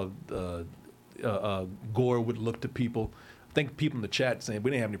as how Gore would look to people. I think people in the chat saying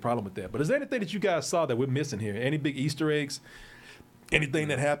we didn't have any problem with that. But is there anything that you guys saw that we're missing here? Any big Easter eggs? Anything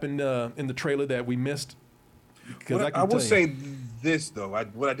that happened in the trailer that we missed? Well, I will say this though.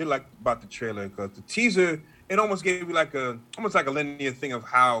 What I did like about the trailer, because the teaser, it almost gave me almost like a linear thing of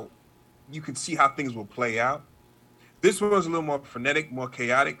how you could see how things will play out. This one was a little more frenetic, more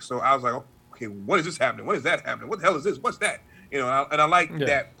chaotic. So I was like, okay, what is this happening? What is that happening? What the hell is this? What's that? And I like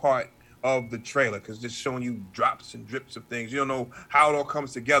that part of the trailer, because just showing you drops and drips of things. You don't know how it all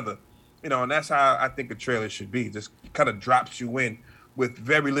comes together, and that's how I think a trailer should be. Just kind of drops you in with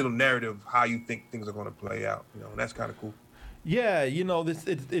very little narrative how you think things are going to play out. And that's kind of cool. Yeah,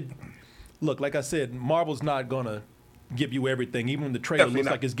 look, like I said, Marvel's not going to give you everything, even when the trailer looks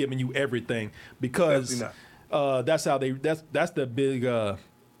like it's giving you everything, because that's how that's their big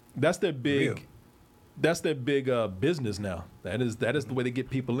business now. That is the way they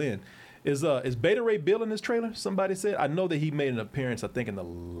get people in. Is Beta Ray Bill in this trailer? Somebody said. I know that he made an appearance, I think, in the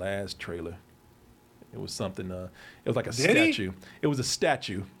last trailer. It was something. It was like a statue. It was a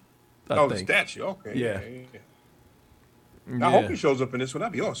statue. I think. The statue. Okay. Yeah. I hope he shows up in this one.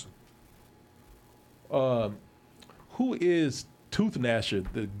 That'd be awesome. Who is Tooth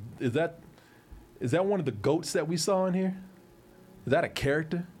Gnasher? Is that one of the goats that we saw in here? Is that a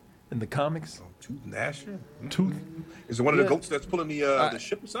character in the comics? Tooth Gnasher? Tooth. Is it one of the goats that's pulling the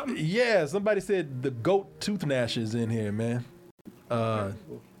ship or something? Yeah, somebody said the goat Tooth Gnasher is in here, man.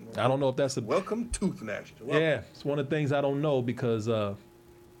 I don't know if that's a welcome Tooth National. Welcome. Yeah, it's one of the things I don't know because I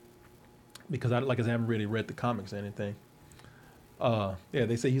haven't really read the comics or anything. Yeah,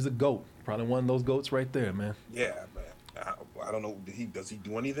 they say he's a goat. Probably one of those goats right there, man. Yeah, man. I don't know. Does he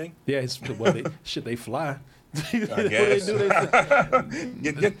do anything? Yeah, they fly. I guess.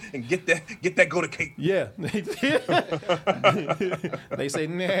 Get that go to cake. Yeah. They say,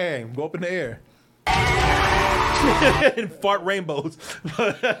 nah, go up in the air. And fart rainbows.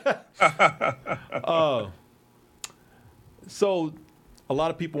 So a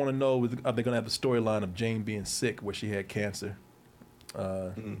lot of people want to know, are they going to have the storyline of Jane being sick where she had cancer?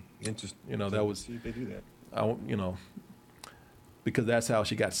 Interesting. You know, that was. See if they do that. Because that's how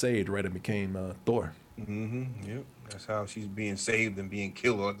she got saved, right? And became Thor. Mm-hmm. Yep. That's how she's being saved and being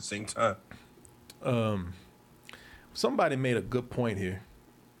killed all at the same time. Somebody made a good point here,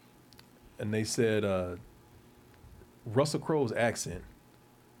 and they said Russell Crowe's accent.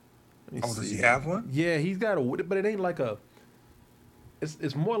 Does he have one? Yeah, he's got but it ain't like a.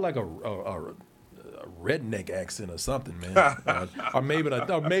 It's more like a redneck accent or something, man. or maybe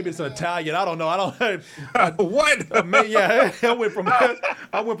it's an Italian. I don't know. What? Yeah, I went from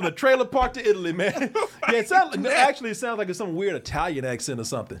the trailer park to Italy, man. Yeah, it sounds like it's some weird Italian accent or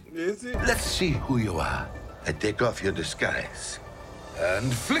something. Is it? Let's see who you are. And take off your disguise.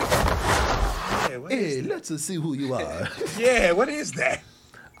 And flick. Hey, let's see who you are. Yeah, what is that?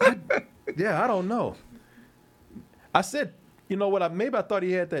 I don't know. I said, you know what? Maybe I thought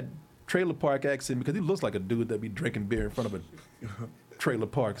he had that trailer park accent because he looks like a dude that be drinking beer in front of a trailer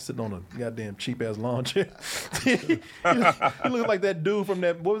park, sitting on a goddamn cheap ass lawn chair. he looks like that dude from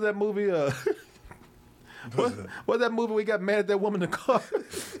that. What was that movie? What was that movie? We got mad at that woman in the car.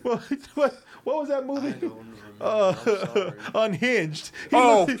 What was that movie? Unhinged.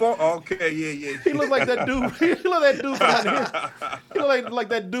 Okay, yeah. He looked like that dude. He looked like that dude from Unhinged. He looked like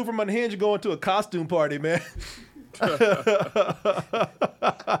that dude from Unhinged going to a costume party, man.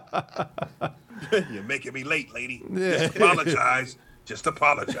 You're making me late, lady. Yeah. Just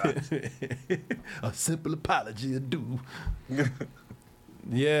apologize. A simple apology will do.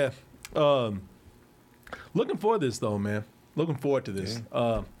 Yeah. Looking forward to this though, man. Looking forward to this.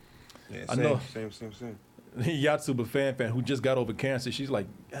 Yeah, I know. Same. Yatsuba fan who just got over cancer. She's like,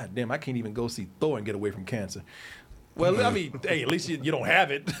 God damn, I can't even go see Thor and get away from cancer. Well, I mean, hey, at least you don't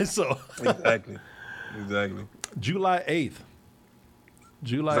have it. So exactly. July 8th.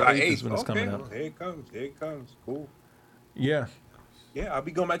 July 8th is when it's coming out. Well, here it comes. Cool. Yeah. Yeah, I'll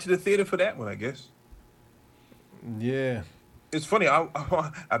be going back to the theater for that one, I guess. Yeah. It's funny.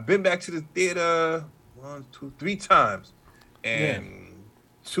 I've been back to the theater 1, 2, 3 times, and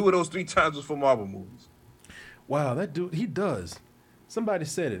 2 of those 3 times was for Marvel movies. Wow, that dude, he does. Somebody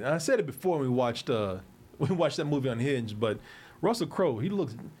said it. And I said it before when we watched that movie Unhinged, but Russell Crowe, he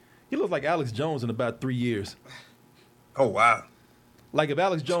looks like Alex Jones in about 3 years. Oh wow! Like if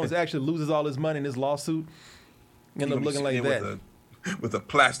Alex Jones actually loses all his money in his lawsuit, end up looking like that. With a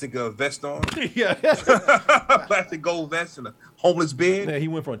plastic vest on. Yeah. Plastic gold vest and a homeless bed. Yeah, he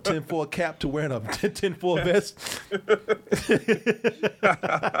went from a tinfoil cap to wearing a tinfoil vest.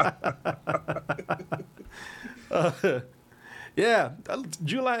 Yeah,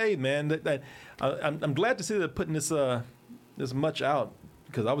 July 8th, man. I'm glad to see they're putting this much out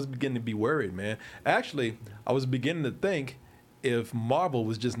because I was beginning to be worried, man. Actually, I was beginning to think if Marvel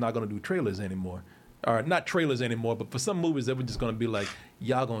was just not going to do trailers anymore. Or not trailers anymore, but for some movies they were just going to be like,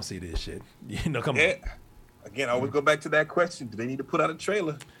 y'all going to see this shit. Come on. Again, I always go back to that question. Do they need to put out a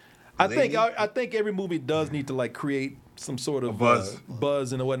trailer? I think every movie does need to like create some sort of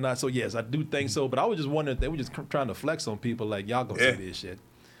buzz and whatnot. So yes, I do think so. But I was just wondering if they were just trying to flex on people like y'all gonna see this shit.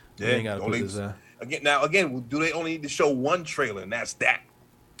 Yeah, they ain't gotta put this out. Again, do they only need to show one trailer and that's that?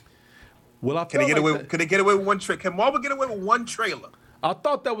 Well, Can they get away with one trailer? Can Marvel get away with one trailer? I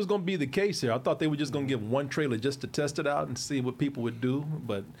thought that was going to be the case here. I thought they were just going to give one trailer just to test it out and see what people would do.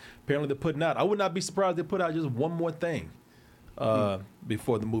 But apparently they're putting out. I would not be surprised if they put out just one more thing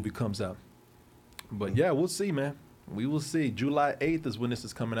before the movie comes out. But yeah, we'll see, man. We will see. July 8th is when this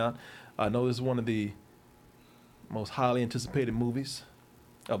is coming out. I know this is one of the most highly anticipated movies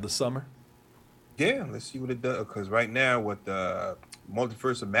of the summer. Yeah, let's see what it does. Because right now, what the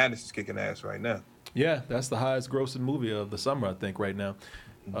Multiverse of Madness is kicking ass right now. Yeah, that's the highest grossing movie of the summer, I think, right now.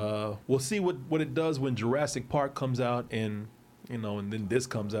 We'll see what it does when Jurassic Park comes out and then this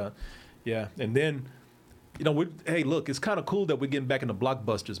comes out. Yeah, and then, hey, look, it's kind of cool that we're getting back into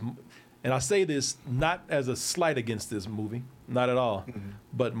blockbusters. And I say this not as a slight against this movie, not at all.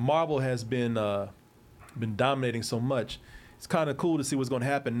 But Marvel has been dominating so much. It's kind of cool to see what's going to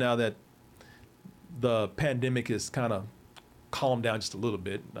happen now that the pandemic is kind of calmed down just a little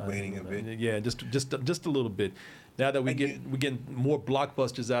bit. Waning a bit. Yeah, just a little bit. Now that we're getting more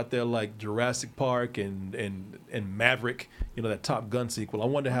blockbusters out there like Jurassic Park and Maverick, you know, that Top Gun sequel. I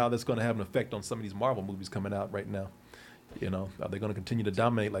wonder how that's going to have an effect on some of these Marvel movies coming out right now. You know, are they going to continue to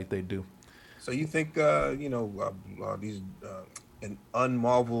dominate like they do? So you think these an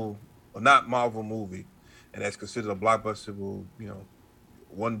un-Marvel or not Marvel movie, and that's considered a blockbuster, will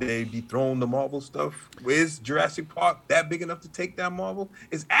one day dethrone the Marvel stuff? Is Jurassic Park that big enough to take down Marvel?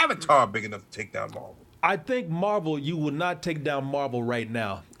 Is Avatar big enough to take down Marvel? I think Marvel, you will not take down Marvel right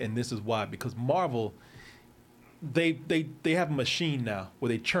now, and this is why. Because Marvel, they have a machine now where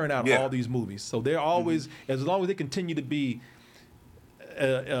they churn out all these movies. So they're always, as long as they continue to be,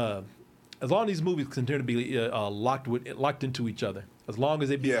 as long as these movies continue to be locked into each other, as long as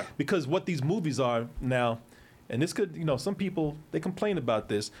they be, because what these movies are now, and this could, some people, they complain about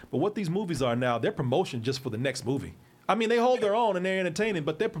this, but what these movies are now, they're promotion just for the next movie. I mean, they hold their own and they're entertaining,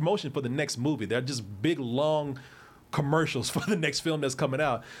 but they're promotion for the next movie. They're just big, long commercials for the next film that's coming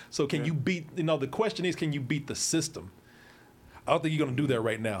out. So can you beat, the question is, can you beat the system? I don't think you're going to do that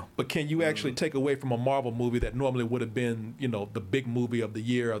right now. But can you actually take away from a Marvel movie that normally would have been, the big movie of the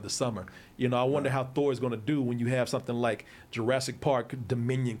year or the summer? I wonder how Thor is going to do when you have something like Jurassic Park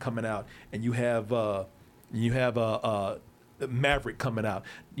Dominion coming out and you have Maverick coming out.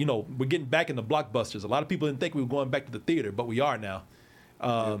 We're getting back into blockbusters. A lot of people didn't think we were going back to the theater, but we are now.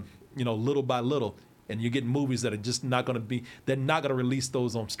 Little by little. And you're getting movies that are just not going to be, they're not going to release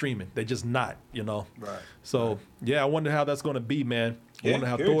those on streaming. They're just not, Right. So, I wonder how that's going to be, man. I wonder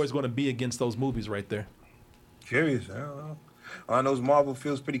how Thor is going to be against those movies right there. Curious. I don't know. All I know is Marvel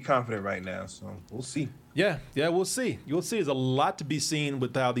feels pretty confident right now, so we'll see. Yeah, we'll see. You'll see. There's a lot to be seen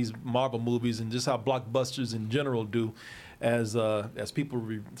with how these Marvel movies and just how blockbusters in general do as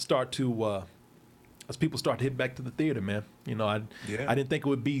people start to hit back to the theater, man. I didn't think it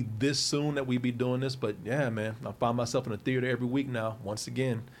would be this soon that we'd be doing this, but yeah, man, I find myself in the theater every week now, once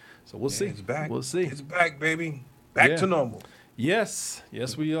again. So we'll see. It's back. We'll see. It's back, baby. Back to normal. Yes,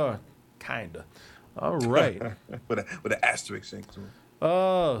 we are. Kinda. All right. with an asterisk into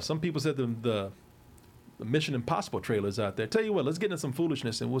it. Some people said the Mission Impossible trailers out there. Tell you what, let's get into some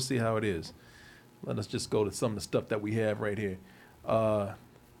foolishness and we'll see how it is. Let us just go to some of the stuff that we have right here.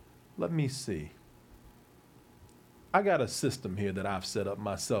 Let me see. I got a system here that I've set up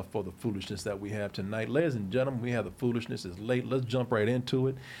myself for the foolishness that we have tonight. Ladies and gentlemen, we have the foolishness. It's late. Let's jump right into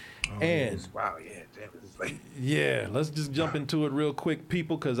it. Wow, damn, it's late. Yeah, let's just jump into it real quick,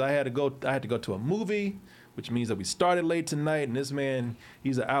 people, because I had to go to a movie, which means that we started late tonight, and this man,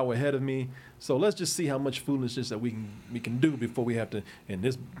 he's an hour ahead of me. So let's just see how much foolishness that we can do before we have to. And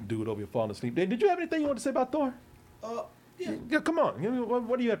this dude over here falling asleep. Did you have anything you want to say about Thor? Yeah. Come on.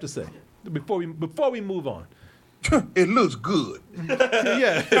 What do you have to say before we move on? It looks good.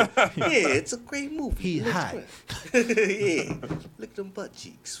 Yeah, it's a great movie. He high. Yeah, look at them butt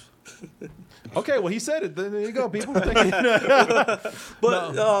cheeks. Okay, well he said it. There you go, people. But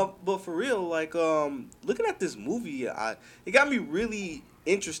for real, like looking at this movie, it got me really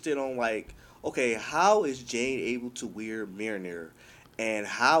interested on okay, how is Jane able to wear Mjolnir, and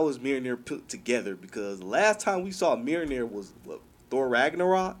how is Mjolnir put together? Because the last time we saw Mjolnir was Thor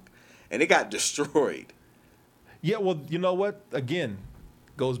Ragnarok, and it got destroyed. Yeah, well, you know what? Again,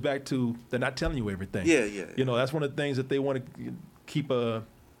 goes back to they're not telling you everything. Yeah. That's one of the things that they want to keep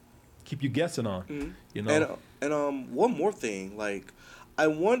you guessing on. Mm-hmm. And one more thing, I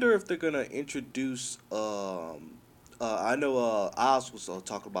wonder if they're gonna introduce. I know Oz was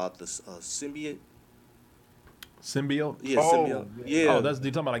talking about this symbiote. Symbiote? Yeah, symbiote. Yeah. Oh, you're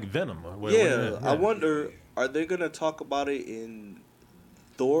talking about Venom. Yeah. I wonder, are they gonna talk about it in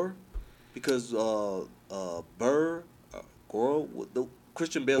Thor? Because Gorr, the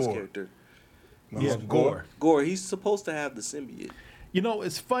Christian Bale's character. Yeah, Gorr. Gorr, he's supposed to have the symbiote.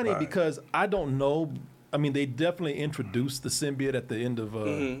 It's funny because I don't know. I mean, they definitely introduced the symbiote at the end of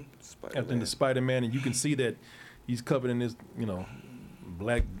Spider-Man, and you can see that he's covered in this,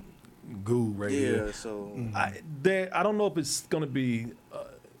 black goo right here. Yeah, so I don't know if it's going to be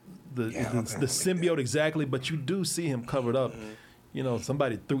the symbiote exactly, but you do see him covered up. Mm-hmm.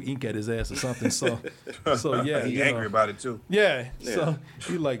 Somebody threw ink at his ass or something. So yeah, he's angry about it too. Yeah. So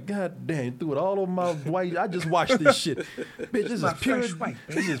he's like, God damn, you threw it all over my white. I just watched this shit, bitch. This is pure white.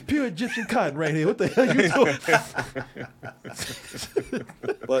 This is pure Egyptian cotton right here. What the hell you doing?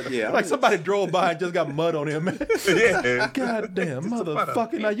 But yeah, somebody drove by and just got mud on him. Man. Yeah. God damn,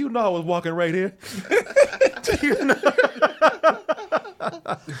 motherfucker! Now you know I was walking right here.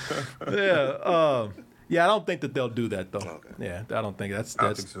 Yeah, I don't think that they'll do that though. Okay. Yeah, I don't think that's I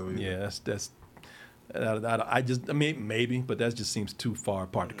don't think so either. Yeah, I mean, maybe, but that just seems too far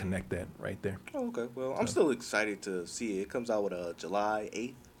apart to connect that right there. Oh, okay. Well, I'm still excited to see it. It comes out with July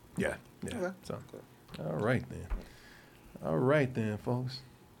 8th. Yeah. Okay. So, all right then, folks.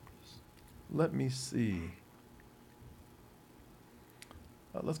 Let me see.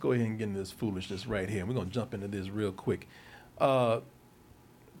 Let's go ahead and get into this foolishness right here. We're gonna jump into this real quick.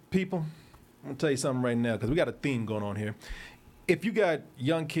 People, I'm gonna tell you something right now because we got a theme going on here. If you got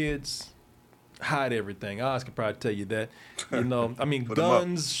young kids, hide everything. Oz can probably tell you that. You know, I mean,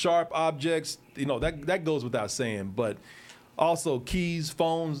 guns, sharp objects. You know that goes without saying. But also keys,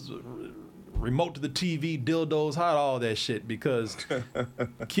 phones, remote to the TV, dildos, hide all that shit because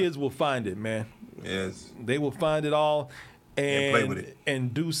kids will find it, man. Yes, they will find it all. And play with it.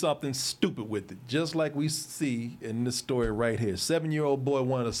 And do something stupid with it, just like we see in this story right here. 7-year-old boy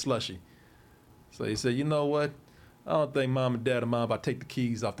wanted a slushie. So he said, you know what? I don't think mom and dad are mind if I take the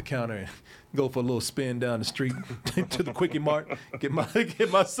keys off the counter and go for a little spin down the street to the Quickie Mart, get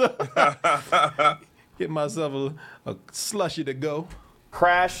myself a slushie to go.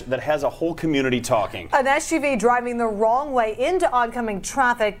 Crash that has a whole community talking. An SUV driving the wrong way into oncoming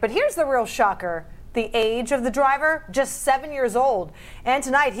traffic, but here's the real shocker. The age of the driver, just 7 years old. And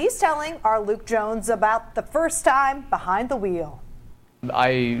tonight he's telling our Luke Jones about the first time behind the wheel.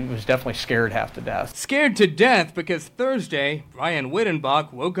 I was definitely scared half to death. Scared to death because Thursday, Brian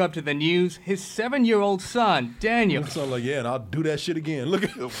Wittenbach woke up to the news his 7-year-old son, Daniel. So like, yeah, and I'll do that shit again. Look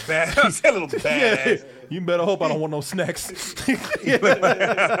at little badass. Little badass. Yeah, you better hope I don't want no snacks. You better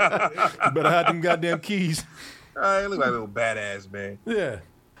hide them goddamn keys. All right, look like a little badass, man. Yeah.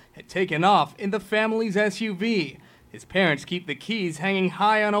 Had taken off in the family's SUV. His parents keep the keys hanging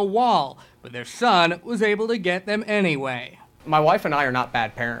high on a wall, but their son was able to get them anyway. My wife and I are not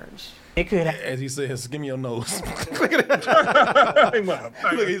bad parents. It could, as he says, give me your nose. Look at that.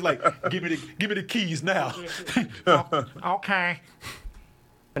 Look, he's like, give me the keys now. Okay.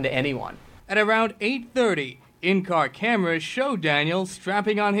 And to anyone. At around 8:30, in-car cameras show Daniel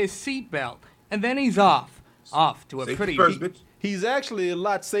strapping on his seatbelt, and then he's off to a Safety first, bitch. He's actually a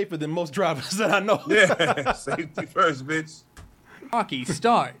lot safer than most drivers that I know. Yeah, safety first, bitch. Rocky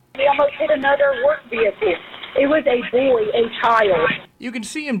start. He almost hit another work vehicle. It was a boy, a child. You can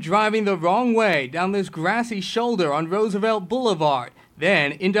see him driving the wrong way down this grassy shoulder on Roosevelt Boulevard,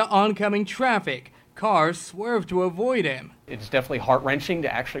 then into oncoming traffic. Cars swerve to avoid him. It's definitely heart-wrenching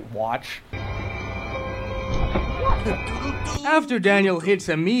to actually watch. After Daniel hits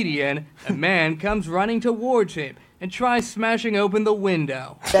a median, a man comes running towards him and tries smashing open the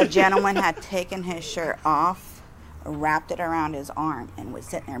window. The gentleman had taken his shirt off, wrapped it around his arm, and was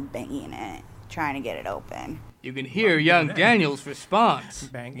sitting there banging it, trying to get it open. You can hear young Daniel's response.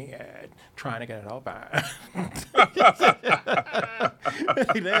 Banging it, trying to get it open.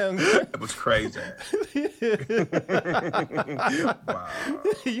 That was crazy. Wow.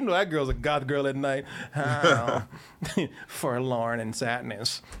 You know that girl's a goth girl at night. Oh, forlorn and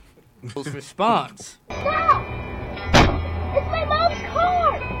sadness. Response. Stop! It's my mom's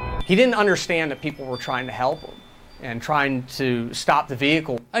car! He didn't understand that people were trying to help him and trying to stop the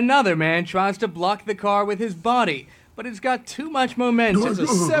vehicle. Another man tries to block the car with his body, but it's got too much momentum. There's a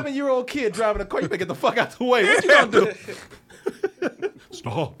 7-year-old kid driving a car. You better get the fuck out the way. What you gonna do?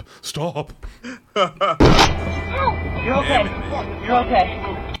 Stop. You're okay. You're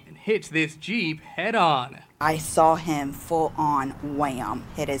okay. And hits this Jeep head on. I saw him full on wham,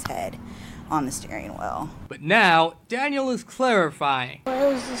 hit his head on the steering wheel. But now, Daniel is clarifying.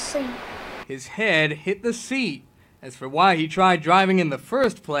 Where was the seat? His head hit the seat. As for why he tried driving in the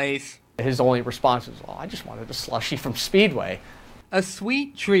first place, his only response was, I just wanted a slushie from Speedway. A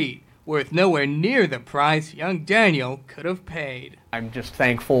sweet treat, worth nowhere near the price young Daniel could have paid. I'm just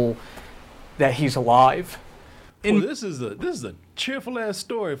thankful that he's alive. Well, this is a cheerful ass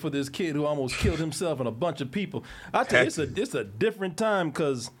story for this kid who almost killed himself and a bunch of people. I tell you, it's a different time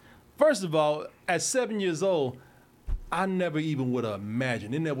because, first of all, at 7 years old, I never even would have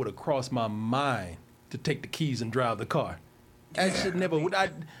imagined. It never would have crossed my mind to take the keys and drive the car. That shit never would.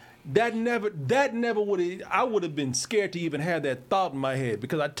 That never would have. I would have been scared to even have that thought in my head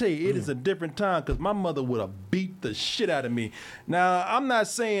because I tell you, it is a different time because my mother would have beat the shit out of me. Now, I'm not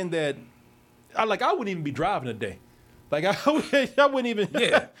saying that. I wouldn't even be driving today. Like I wouldn't even.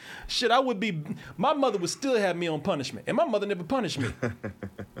 Yeah. Shit, I would be. My mother would still have me on punishment, and my mother never punished me.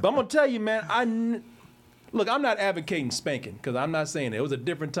 But I'm gonna tell you, man. Look, I'm not advocating spanking because I'm not saying it. It was a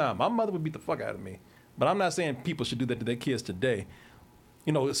different time. My mother would beat the fuck out of me, but I'm not saying people should do that to their kids today.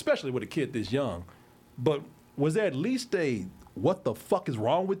 You know, especially with a kid this young. But was there at least a "what the fuck is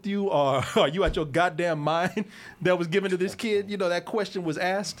wrong with you" or "are you out your goddamn mind" that was given to this kid? You know, that question was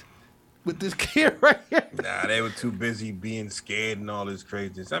asked. with this kid right here. Nah, they were too busy being scared and all this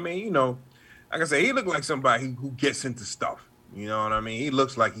craziness. I mean, you know, like I said, he looked like somebody who gets into stuff. You know what I mean? He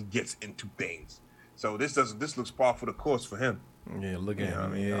looks like he gets into things. So this looks par for the course for him. Yeah, look at him. I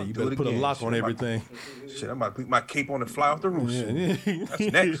mean, Yeah, you better put a lock on everything. Shit, I'm about to put my cape on and fly off the roof. Yeah. That's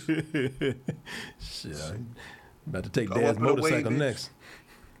next. Shit, I'm about to take Blow Dad's up no way, motorcycle bitch. next.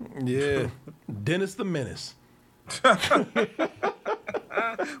 Yeah, Dennis the Menace.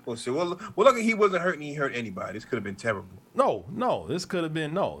 Well, shit. Well, lucky he wasn't hurt and he hurt anybody. This could have been terrible. No, this could have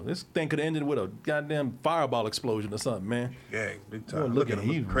been This thing could have ended with a goddamn fireball explosion or something, man. Yeah, big Boy, time. look at him, him,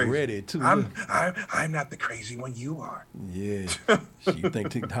 he's looking crazy. ready too. I'm not the crazy one. You are. Yeah. You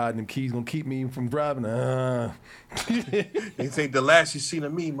think hiding them keys gonna keep me from driving? This ain't the last you seen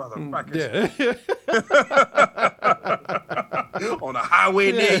of me, motherfuckers. Yeah. On the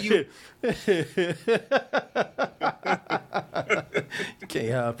highway near you. You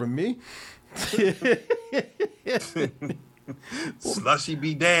can't hide from me. Slushy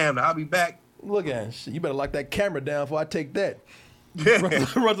be damned. I'll be back. Look at him. Shit, you better lock that camera down before I take that. Run to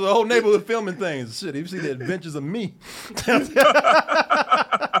the whole neighborhood filming things. Shit, you see the adventures of me.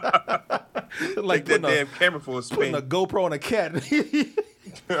 Like Take that damn camera for a putting spin. a GoPro on a cat.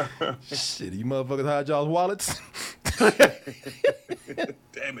 Shit, you motherfuckers hide y'all's wallets.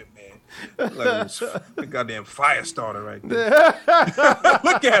 Damn it, man. Like a goddamn fire starter right there.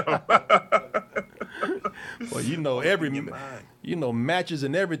 Look at him. Well, you know matches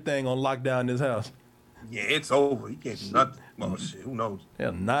and everything on lockdown in this house. Yeah, it's over. You can't do nothing. Oh, shit. Who knows?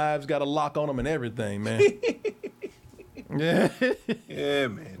 Yeah, knives got a lock on them and everything, man. Yeah. Yeah,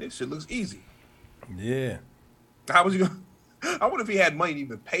 man. This shit looks easy. Yeah. How was he going to... I wonder if he had money to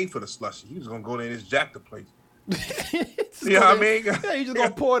even pay for the slushy. He was going to go there and just jack the place. You know what I mean? Yeah, you just going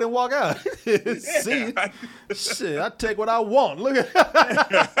to pour it and walk out. See? Shit, I take what I want. Look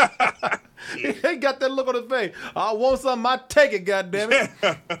at He got that look on his face. I want something, I take it, goddammit.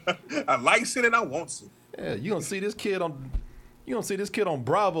 I like it and I want it. Yeah, you gonna see this kid on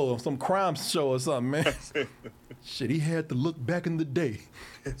Bravo or some crime show or something, man. Shit, he had to look back in the day.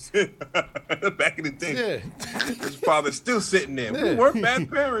 Back in the day. Yeah. His father's still sitting there. Yeah. We weren't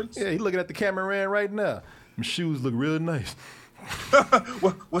bad parents. Yeah, he looking at the cameraman right now. Them shoes look real nice.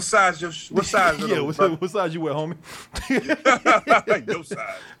 What size are What size you wear, homie? Your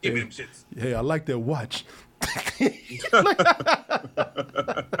size. Give me them shits. Hey, I like that watch.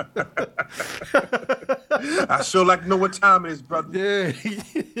 I sure like to know what time it is, brother. Yeah.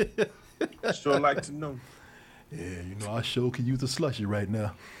 I sure like to know. Yeah, you know, I sure could use a slushy right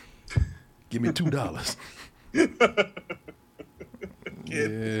now. Give me $2.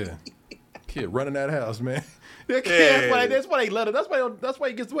 Yeah. Kid running that house, man. That kid, that's why they let him. That's why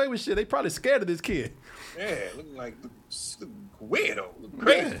he gets away with shit. They probably scared of this kid. Yeah, looking like weirdo. Look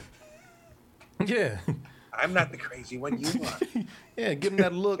crazy. Yeah. I'm not the crazy one, you are. Yeah, give him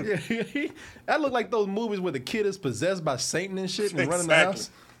that look. Yeah. That look like those movies where the kid is possessed by Satan and shit and running the house.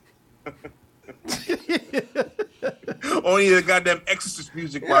 Only the goddamn Exorcist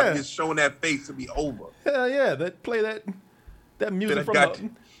music while he's showing that face to be over. Hell yeah, play that music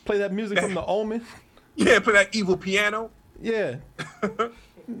play that music from The Omen. Yeah, play that evil piano. Yeah.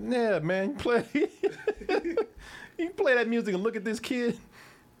 Yeah, man. You play that music and look at this kid.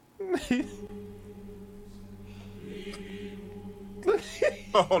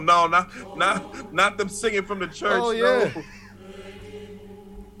 Oh no, not them singing from the church. Oh yeah. No.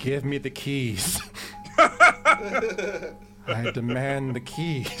 Give me the keys. I demand the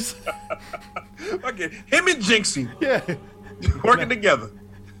keys. Okay, him and Jinxie. Yeah. Working together.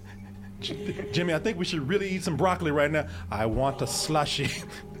 Jimmy, I think we should really eat some broccoli right now. I want a slushy.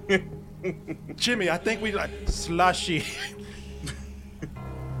 Jimmy, I think we like slushy.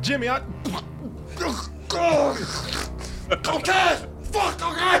 Jimmy, Okay. Fuck.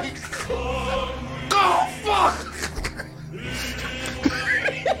 Okay. Go. Fuck.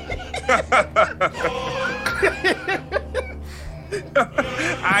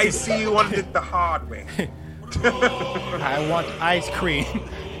 I see you wanted it the hard way. I want ice cream.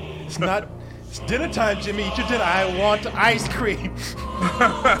 It's dinner time, Jimmy. Eat your dinner. I want ice cream.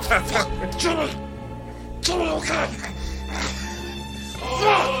 Jimmy, okay.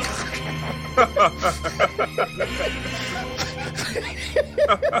 Fuck.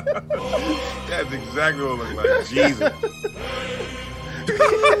 That's exactly what it looks like. Jesus.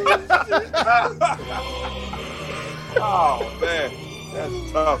 Oh man,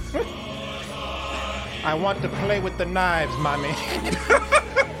 that's tough. I want to play with the knives, mommy.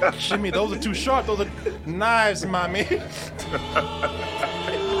 Jimmy, those are too sharp. Those are knives, mommy.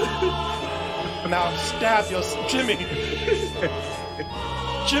 Now stab your Jimmy.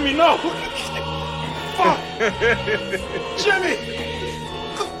 Jimmy, no! Fuck! Jimmy!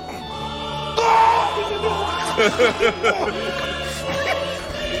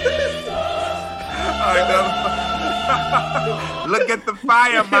 Look at the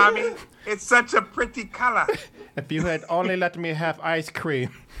fire, mommy. It's such a pretty color. If you had only let me have ice cream.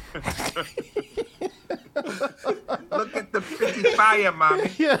 Look at the pretty fire, mommy.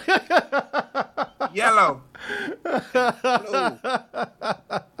 Yellow. Blue.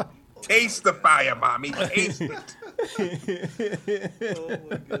 Taste the fire, mommy. Taste it. Oh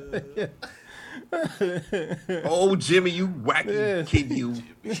my god. Oh, Jimmy, you wacky kid, you.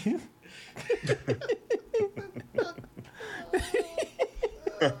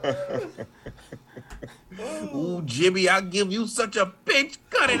 Ooh, Jimmy, I'll give you such a pinch.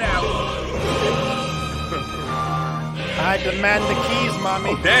 Cut it out. I demand the keys,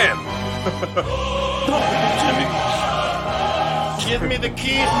 mommy. Oh, damn. Jimmy. Give me the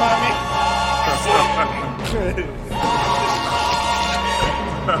keys, mommy.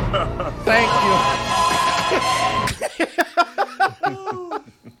 Thank you.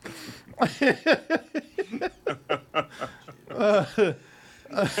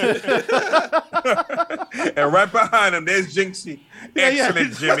 And right behind him, there's Jinxie.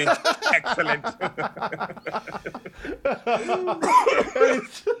 Excellent, Jimmy. Excellent.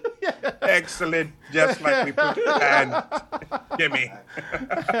 Excellent. Just like we put and Jimmy.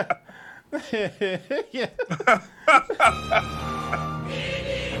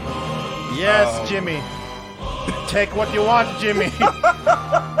 Yes, Jimmy. Take what you want, Jimmy.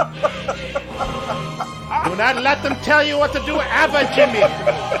 Do not let them tell you what to do ever, Jimmy.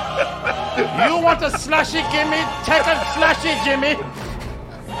 You want a slushy, Jimmy? Take a slushy, Jimmy.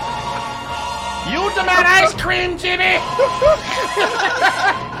 You demand ice cream, Jimmy.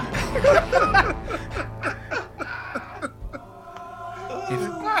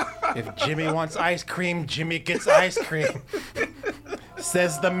 If Jimmy wants ice cream, Jimmy gets ice cream.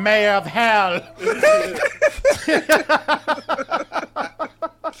 Says the mayor of hell.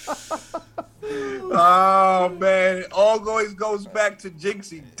 Oh, man. It always goes back to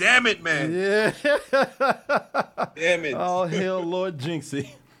Jinxie. Damn it, man. Yeah. Damn it. All hail Lord Jinxie.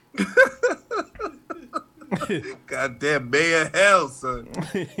 Goddamn mayor of hell, son.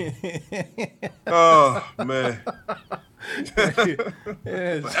 Oh, man.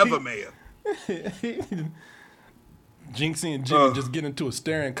 Forever mayor. Jinxie and Jimmy just get into a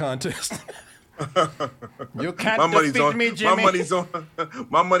staring contest. You can't defeat me, Jimmy.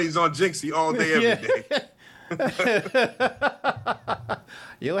 My money's on Jinxie all day, every day.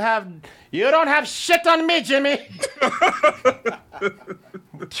 You don't have shit on me, Jimmy.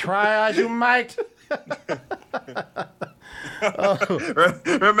 Try as you might.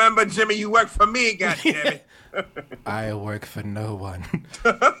 Remember, Jimmy, you work for me, goddammit. I work for no one.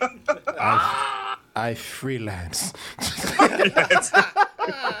 I freelance.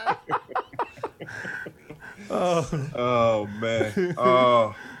 Oh man.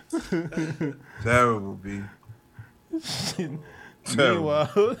 Oh. Terrible, B.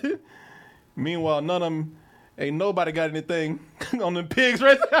 Meanwhile, none of them, ain't nobody got anything on them pigs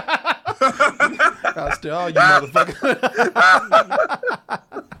right there. I'll steal all you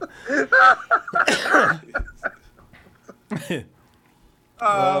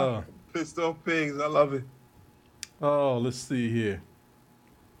motherfuckers. Pissed off pigs. I love it. Oh, let's see here.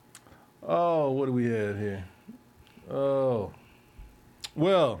 Oh, what do we have here? Oh,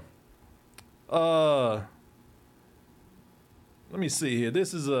 well, let me see here.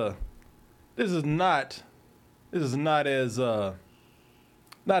 This is not as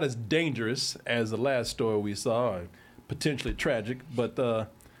dangerous as the last story we saw, or potentially tragic, but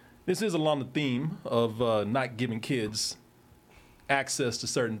this is along the theme of not giving kids access to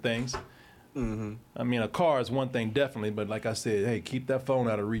certain things. Mm-hmm. I mean, a car is one thing definitely, but like I said, hey, keep that phone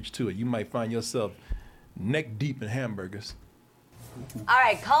out of reach to it. You might find yourself neck deep in hamburgers. All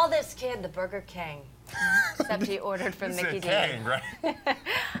right, call this kid the Burger King. Except he ordered from Mickey D. King, right?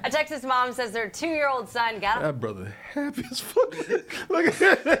 A Texas mom says their 2-year-old son got a... That brother happy as fuck. Look at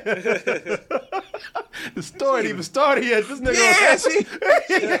that. The story ain't even started yet. This nigga. Yeah, she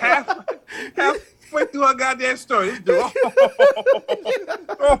halfway through her goddamn story. This dude.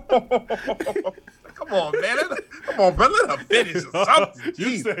 Come on, man. Come on, bro. Let her finish or something.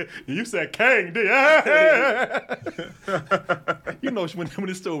 You said King, did you know, when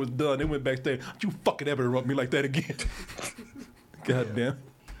this story was done, they went backstage. Don't you fucking ever interrupt me like that again. Goddamn.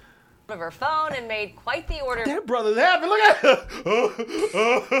 ...of her phone and made quite the order. That brother's happy. Look at her.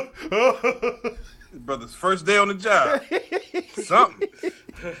 His brother's first day on the job. Something.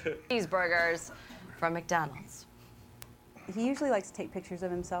 Cheeseburgers from McDonald's. he usually likes to take pictures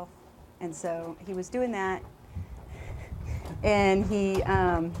of himself, and so he was doing that. And he,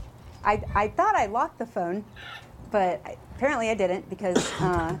 I thought I locked the phone, but apparently I didn't because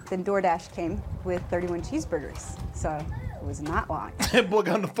then DoorDash came with 31 cheeseburgers, so it was not locked. That boy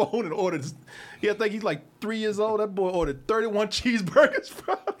got on the phone and ordered. I think he's like 3 years old. That boy ordered 31 cheeseburgers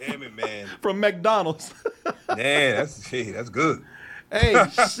from McDonald's. Man, that's good. Hey,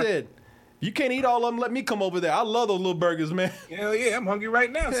 shit. You can't eat all of them. Let me come over there. I love those little burgers, man. Hell yeah, I'm hungry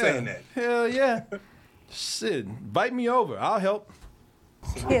right now saying that. Hell yeah. Shit, invite me over. I'll help.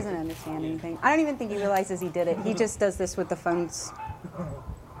 He doesn't understand anything. I don't even think he realizes he did it. He just does this with the phones.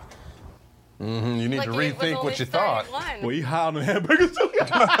 You need to rethink what you thought. Well, you high on the hamburgers too.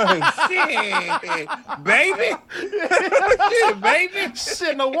 Shit, baby. Shit, baby.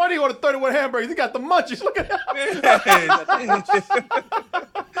 Shit, no wonder he ordered 31 hamburgers. He got the munchies. Look at that.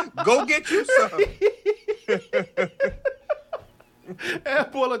 Go get you some.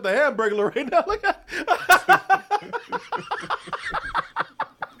 That boy like the hamburger right now. Look at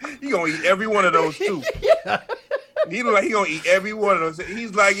He gonna eat every one of those too. He look like he gonna eat every one of those.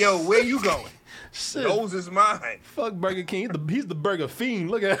 He's like, yo, where you going? Shit. Those is mine. Fuck Burger King. He's the burger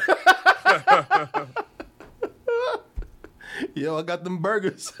fiend. Look at Yo, I got them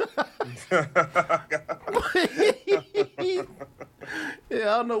burgers. Yeah,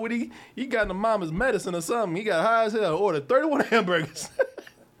 I don't know what he got in the mama's medicine or something. He got high as hell. Ordered 31 hamburgers.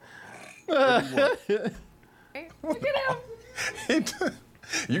 Look at him.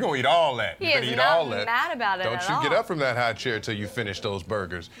 You're going to eat all that. He You're gonna is eat not all that. mad about it Don't at you all. get up from that high chair till you finish those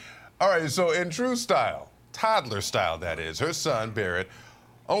burgers. All right, so in true style, toddler style that is, her son, Barrett,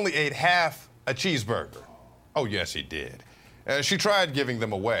 only ate half a cheeseburger. Oh, yes, he did. She tried giving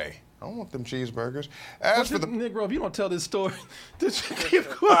them away. I don't want them cheeseburgers. As for the Negro, if you don't tell this story, if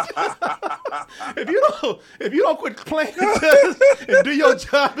you don't quit playing and do your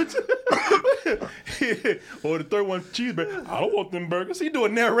job, or the 31 cheeseburger, I don't want them burgers. He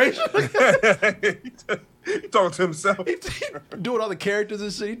doing narration. He talking to himself. He doing all the characters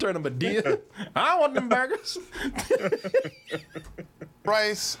and shit. He turned Medea. I don't want them burgers.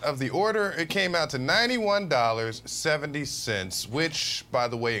 price of the order, it came out to $91.70, which, by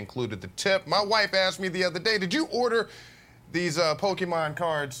the way, included the tip. My wife asked me the other day, did you order these Pokemon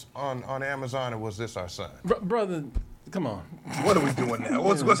cards on Amazon, or was this our son? Brother, come on. What are we doing now?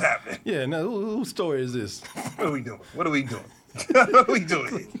 What's happening? Yeah, now, whose story is this? What are we doing? What are we doing? What are we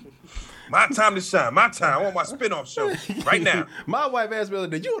doing? My time to shine. My time. I want my spin-off show right now. My wife asked me the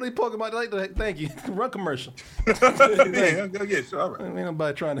other day, you want to Pokemon? Like, thank you. Run commercial. Yeah, all right. Ain't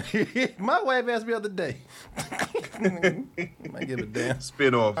nobody trying to. My wife asked me the other day. Might give a damn.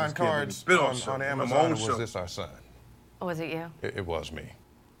 Spin-off. On cards Spin-off on Amazon, or was this our son? Oh, was it you? It was me.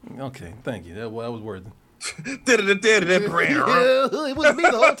 Okay, thank you. That was worth it. It was me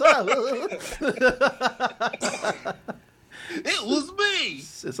the whole time. It was me.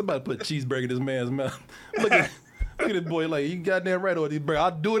 Somebody put cheeseburger in this man's mouth. Look at this boy like, you goddamn right on these burgers.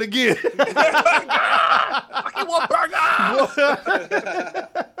 I'll do it again. I want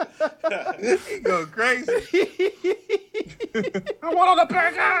burgers. He go crazy. I want all the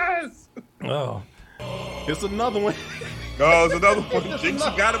burgers. Oh, it's another one. Oh, it's another one. Jinx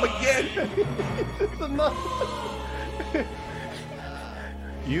got him again. It's another.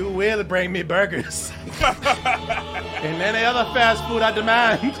 You will bring me burgers. And any other fast food I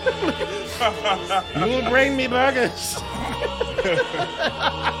demand. You will bring me burgers.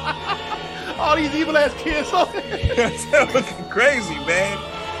 All these evil ass kids. That's looking crazy, man.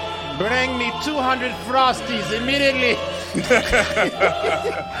 Bring me 200 Frosties immediately.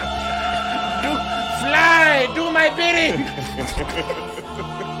 Do my bidding.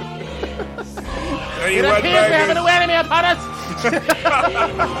 It appears we have a new enemy upon us.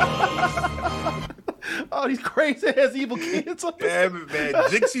 All these crazy ass evil kids. Damn it, man.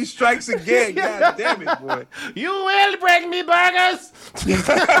 Jinxie strikes again. God damn it, boy. You will bring me burgers. Look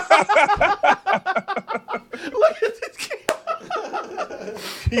at this kid.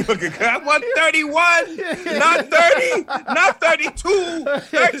 You looking good. I want 31, not 30, not 32,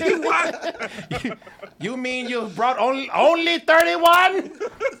 31. You mean you brought only 31?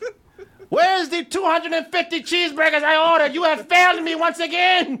 Where's the 250 cheeseburgers I ordered? You have failed me once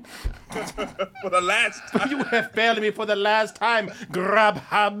again. For the last time. You have failed me for the last time,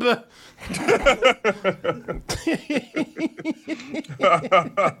 Grubhub.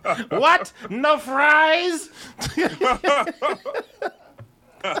 What? No fries?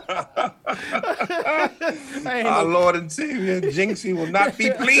 Our Lord and Savior, Jinxie, will not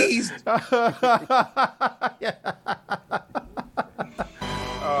be pleased.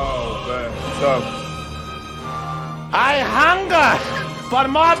 I I hunger for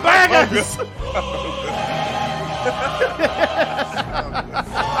more burgers.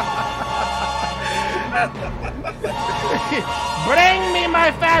 Bring me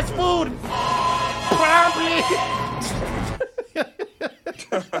my fast food promptly.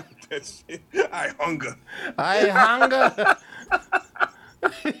 That's it. I hunger. I hunger.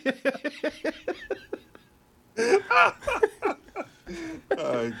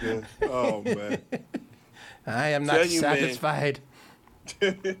 Oh, good. Oh, man. I am not satisfied.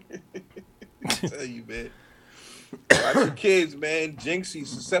 Tell you, man. Watch your kids, man. Jinxie's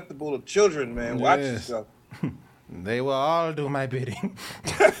susceptible to children, man. Watch yourself. They will all do my bidding.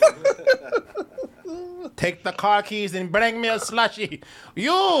 Take the car keys and bring me a slushie.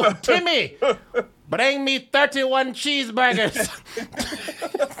 You, Timmy, bring me 31 cheeseburgers.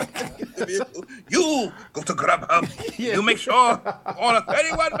 You go to Grubhub. Yeah. You make sure order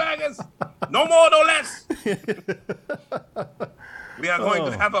 31 burgers. No more, no less. We are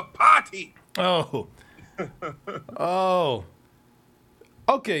going to have a party. Oh. Oh.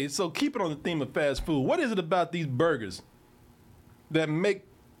 Okay, so keep it on the theme of fast food. What is it about these burgers that make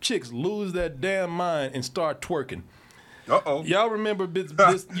chicks lose their damn mind and start twerking? Uh-oh. Y'all remember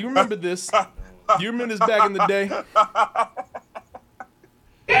this? You remember this? You remember this back in the day? You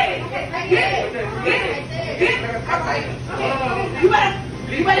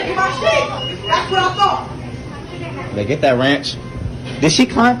better get my shit. That's what I thought. They get that ranch. Did she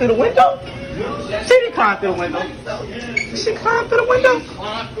climb through the window? She didn't climb through the window. Did she climb through the window?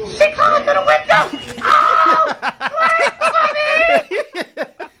 She climbed through the window. Oh,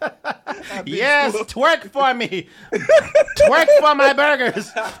 Yes, twerk for me. Twerk for my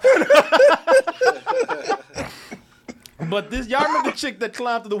burgers. But this, y'all remember the chick that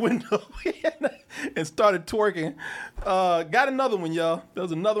climbed through the window and started twerking? Got another one, y'all. There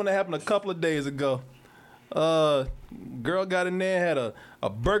was another one that happened a couple of days ago. Girl got in there and had a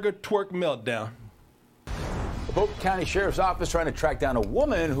burger twerk meltdown. The Polk County Sheriff's Office trying to track down a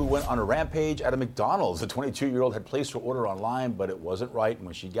woman who went on a rampage at a McDonald's. The 22-year-old had placed her order online, but it wasn't right. And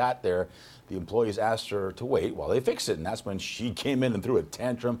when she got there, the employees asked her to wait while they fixed it. And that's when she came in and threw a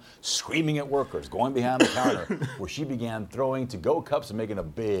tantrum, screaming at workers, going behind the counter, where she began throwing to-go cups and making a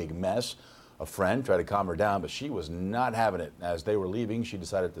big mess. A friend tried to calm her down, but she was not having it. As they were leaving, she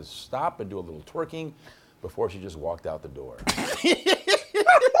decided to stop and do a little twerking before she just walked out the door.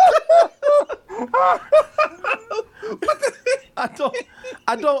 I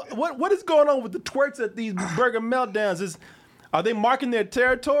don't. What is going on with the twerks at these burger meltdowns? Are they marking their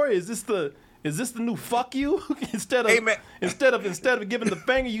territory? Is this the new fuck you? instead of giving the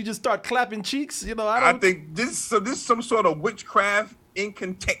finger, you just start clapping cheeks. You know, I think this is some sort of witchcraft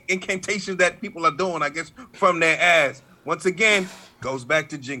incantation that people are doing, I guess, from their ass. Once again, goes back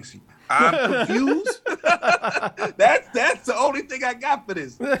to Jinxie. I'm confused. That's the only thing I got for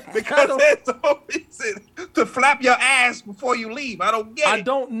this. Because that's the only reason to flap your ass before you leave. I don't get it. I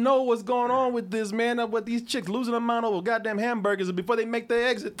don't know what's going on with this, man. With these chicks losing their mind over goddamn hamburgers, and before they make their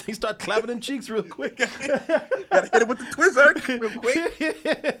exit, they start clapping them cheeks real quick. Gotta hit it with the Twizzler real quick.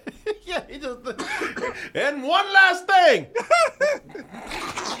 Yeah, he just. And one last thing.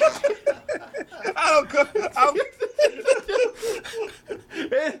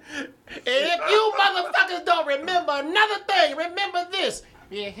 If you motherfuckers don't remember another thing, remember this.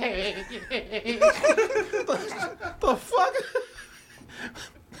 The fuck?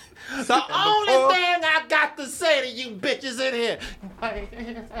 The only thing I got to say to you bitches in here.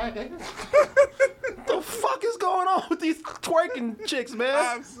 The fuck is going on with these twerking chicks, man?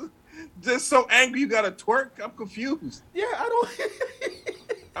 I'm just so angry you gotta twerk. I'm confused. Yeah, I don't.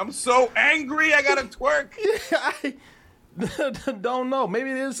 I'm so angry I gotta twerk. Yeah, I don't know.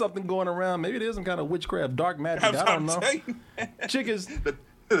 Maybe there is something going around. Maybe it is some kind of witchcraft, dark magic. I don't know. Chick is the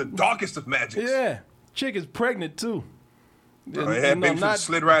darkest of magics. Yeah, chick is pregnant too. Baby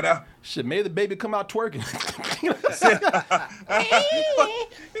slid right out. Shit, maybe the baby come out twerking.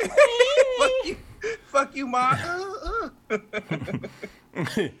 Fuck you, Ma.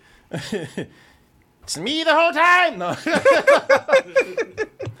 It's me the whole time. No.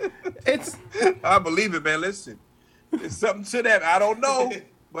 I believe it, man. Listen, there's something to that. I don't know,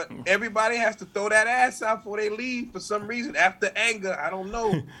 but everybody has to throw that ass out before they leave for some reason. After anger, I don't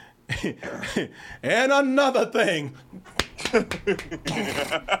know. And another thing.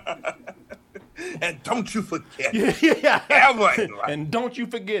 And don't you forget. Yeah. Ever. And don't you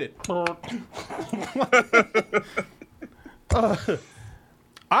forget it.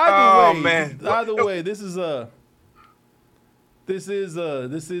 Either way, this is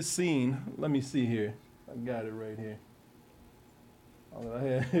scene. Let me see here. I got it right here.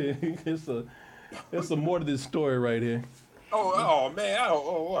 There's some more to this story right here. Oh man.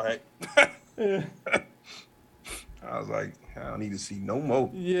 All right. I was like, I don't need to see no more.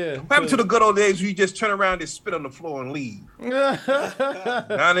 Yeah. What happened to the good old days where you just turn around and spit on the floor and leave?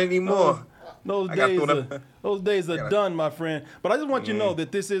 Not anymore. Those days are done, my friend. But I just want you to know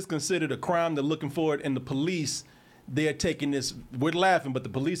that this is considered a crime. They're looking for it, and the police, they're taking this. We're laughing, but the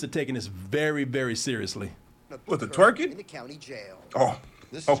police are taking this very, very seriously. What, the twerking? In the county jail. Oh,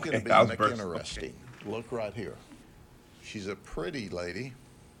 This is going to be interesting. Look right here. She's a pretty lady,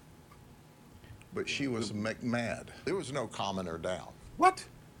 but she was McMad. There was no calming her down. What?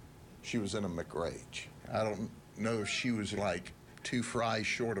 She was in a McRage. I don't know if she was like 2 fries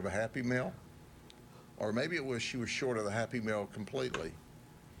short of a Happy Meal, or maybe it was she was short of the Happy Meal completely.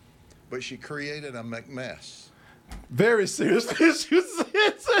 But she created a McMess. Very seriously.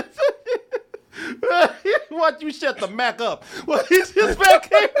 What, you shut the Mac up? Well, his Mac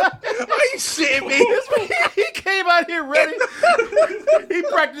came out. Are you shitting me? He came out here ready. He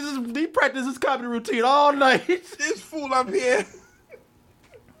practices comedy routine all night. This fool up here.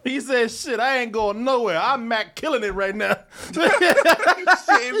 He said, shit, I ain't going nowhere. I'm Mac killing it right now. You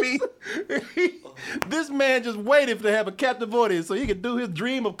shitting me? This man just waited to have a captive audience so he could do his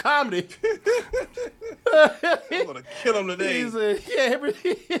dream of comedy. I'm gonna kill him today. He said,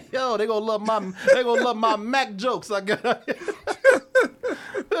 yeah, they gonna love my Mac jokes I got.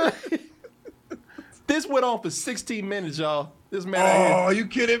 This went on for 16 minutes, y'all. This man out here, are you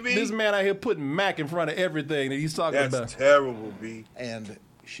kidding me? This man out here putting Mac in front of everything that he's talking about. That's terrible, B. And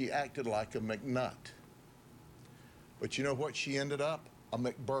she acted like a McNut. But you know what she ended up? A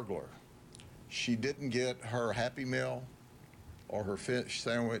McBurglar. She didn't get her Happy Meal or her fish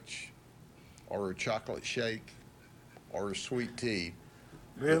sandwich or her chocolate shake or her sweet tea.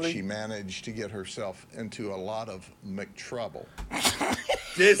 Really? But she managed to get herself into a lot of McTrouble.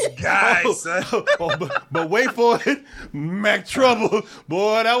 This guy, son. But wait for it. Mac Trouble.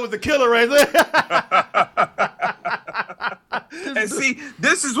 Boy, that was the killer right there. And see,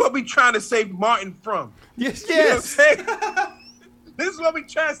 this is what we trying to save Martin from. Yes. You know what I'm saying? This is what we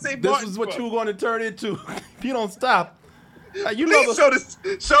trying to save Martin This is what from. you're going to turn into if you don't stop. Please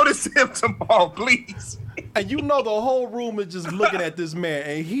show this to him tomorrow, please. And you know the whole room is just looking at this man,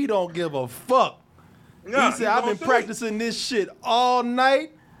 and he don't give a fuck. Nah, he said, I've been practicing this shit all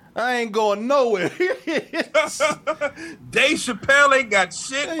night. I ain't going nowhere. Dave Chappelle ain't got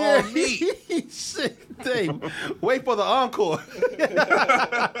shit on me. Shit, Dave. Wait for the encore.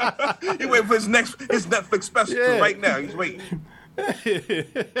 He waiting for his Netflix special right now. He's waiting.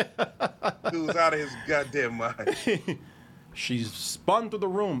 Dude's out of his goddamn mind. She's spun through the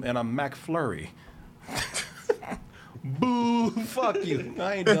room in a McFlurry. Boo, fuck you.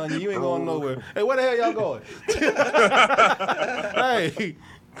 I ain't done you. You ain't going nowhere. Hey, where the hell y'all going? Hey.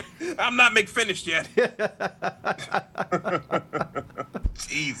 I'm not McFinished yet.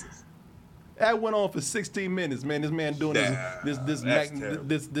 Jesus. That went on for 16 minutes, man. This man doing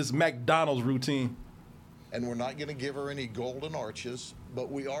this McDonald's routine. And we're not going to give her any golden arches,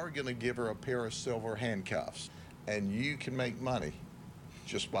 but we are going to give her a pair of silver handcuffs. And you can make money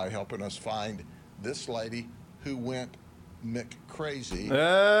just by helping us find this lady who went McCrazy.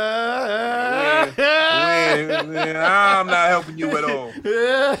 I'm not helping you at all.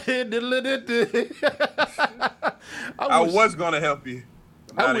 I was going to help you.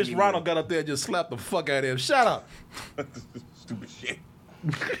 I wish Ronald got up there and just slapped the fuck out of him. Shut up. Stupid shit.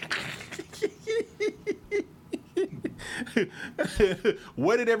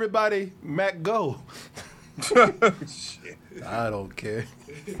 Where did everybody Mac go? Shit. I don't care.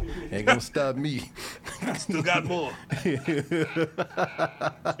 Ain't gonna stop me. Still got more. There's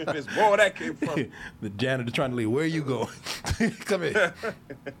more where that came from. The janitor trying to leave. Where you going? Come here.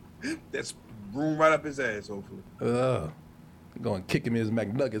 That's room right up his ass, hopefully. Going to kick him in his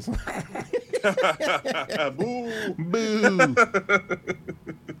McNuggets. Boo. Boo.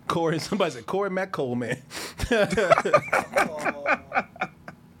 Corey, somebody said Corey McColeman.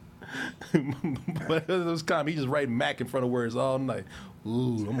 But those he just writing Mac in front of words all night.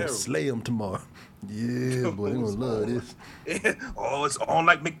 Ooh, I'm gonna slay him tomorrow. Yeah, boy, they gonna love this. Oh, it's on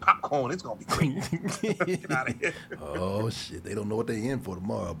like McPopcorn. It's gonna be great. Get out of here. Oh shit, they don't know what they in for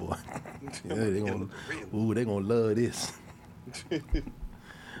tomorrow, boy. Yeah, they gonna love this.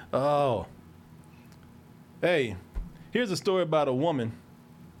 Oh, hey, here's a story about a woman.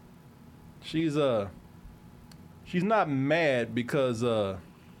 She's not mad because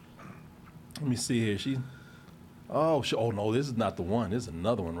let me see here. Oh no, this is not the one. This is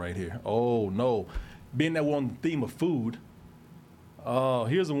another one right here. Oh no, being that we're on the theme of food.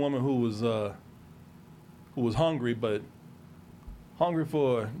 Here's a woman who was hungry, but hungry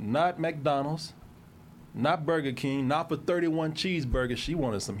for not McDonald's, Not Burger King, not for 31 cheeseburgers. She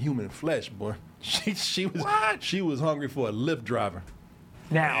wanted some human flesh, boy. She was hungry for a Lyft driver.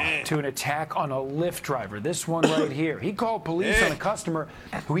 Now, to an attack on a Lyft driver. This one right here. He called police on a customer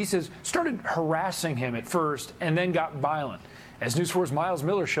who he says started harassing him at first and then got violent. As News 4's Miles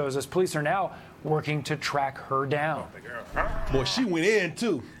Miller shows us, police are now working to track her down. Boy, she went in,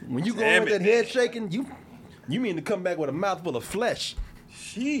 too. When you go in with that head shaking, you mean to come back with a mouthful of flesh.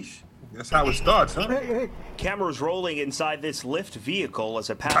 Sheesh. That's how it starts, huh? Cameras rolling inside this Lyft vehicle as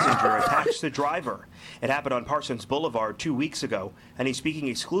a passenger attacks the driver. It happened on Parsons Boulevard 2 weeks ago, and he's speaking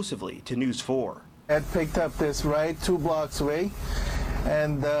exclusively to News 4. Ed picked up this ride 2 blocks away,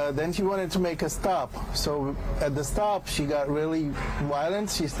 and then she wanted to make a stop. So at the stop, she got really violent.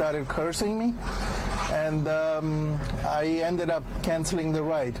 She started cursing me, and I ended up canceling the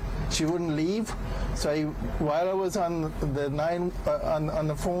ride. She wouldn't leave. So while I was on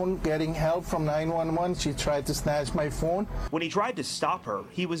the phone getting help from 911, she tried to snatch my phone. When he tried to stop her,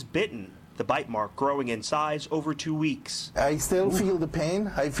 he was bitten. The bite mark growing in size over 2 weeks. I still feel the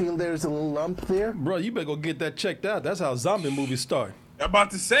pain. I feel there's a little lump there. Bro, you better go get that checked out. That's how zombie movies start. I'm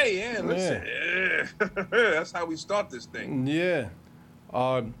about to say, yeah, listen. Yeah. That's how we start this thing. Yeah.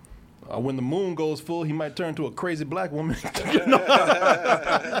 When the moon goes full, he might turn to a crazy black woman.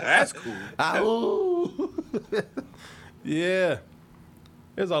 That's cool. Yeah.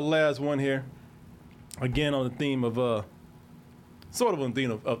 Here's our last one here. Again, on the theme of sort of on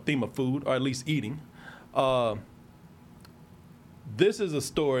the theme of food, or at least eating. This is a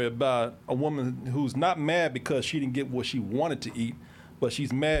story about a woman who's not mad because she didn't get what she wanted to eat, but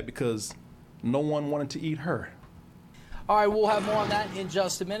she's mad because no one wanted to eat her. All right, we'll have more on that in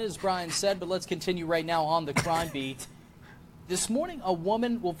just a minute, as Brian said, but let's continue right now on the crime beat. This morning, a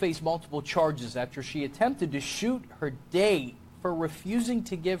woman will face multiple charges after she attempted to shoot her date for refusing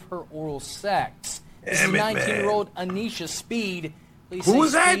to give her oral sex. This is 19-year-old Anisha Speed. Who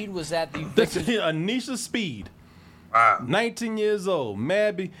was that? Speed was at the victim's... Anisha Speed. Wow. 19 years old.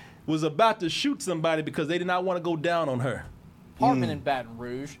 Mabby was about to shoot somebody because they did not want to go down on her. Apartment in Baton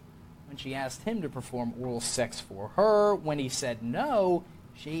Rouge. When she asked him to perform oral sex for her, when he said no,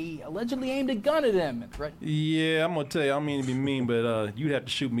 she allegedly aimed a gun at him and threatened. Yeah, I'm gonna tell you, I don't mean to be mean, but you'd have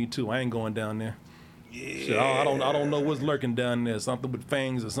to shoot me too. I ain't going down there. Yeah. Shit, I don't know what's lurking down there. Something with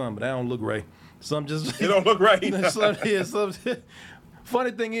fangs or something, but that don't look right. Some just it don't look right.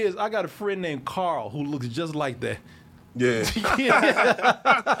 Funny thing is, I got a friend named Carl who looks just like that. Yeah.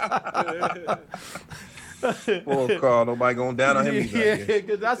 Poor Carl, nobody going down on him.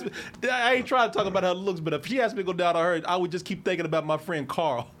 Because I ain't trying to talk about how it looks, but if she asked me to go down on her, I would just keep thinking about my friend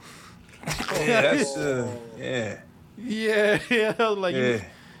Carl. Yeah, that's yeah. I was like,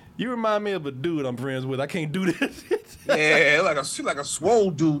 you remind me of a dude I'm friends with. I can't do this. Yeah, like a swole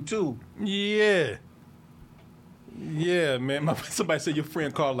dude too. Yeah. Yeah, man. Somebody said your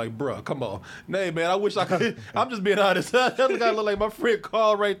friend Carl, like, bruh, come on. Nay, man, I wish I could. I'm just being honest. That guy look like my friend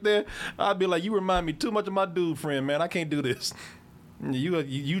Carl right there. I'd be like, you remind me too much of my dude friend, man. I can't do this.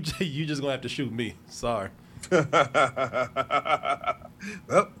 You just gonna have to shoot me. Sorry. Well,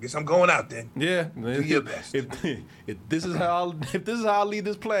 guess I'm going out then. Yeah. Do your best. If this is how I leave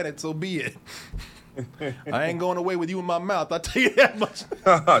this planet, so be it. I ain't going away with you in my mouth. I tell you that much.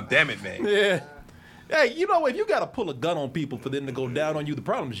 Damn it, man. Yeah. Hey, you know, if you got to pull a gun on people for them to go down on you, the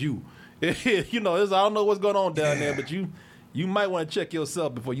problem is you. You know, I don't know what's going on down there, but you might want to check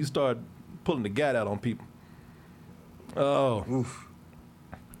yourself before you start pulling the gat out on people. Oh. Oof.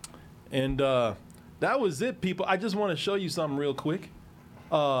 And that was it, people. I just want to show you something real quick.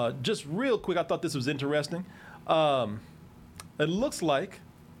 Just real quick, I thought this was interesting. It looks like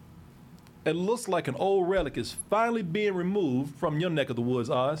an old relic is finally being removed from your neck of the woods,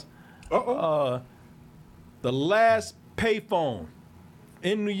 Oz. The last payphone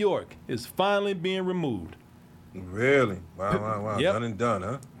in New York is finally being removed. Really? Wow. Yep. Done and done,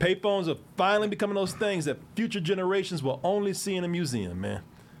 huh? Payphones are finally becoming those things that future generations will only see in a museum, man.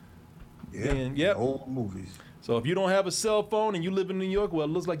 Yeah, and, yep. Old movies. So if you don't have a cell phone and you live in New York, well,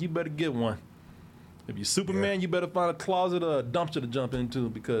 it looks like you better get one. If you're Superman, you better find a closet or a dumpster to jump into,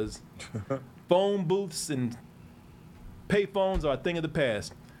 because phone booths and payphones are a thing of the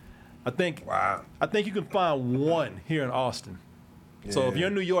past. I think you can find one here in Austin. Yeah. So if you're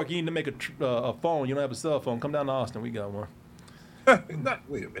in New York, you need to make a phone. You don't have a cell phone. Come down to Austin. We got one.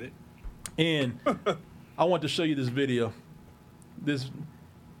 Wait a minute. And I want to show you this video. This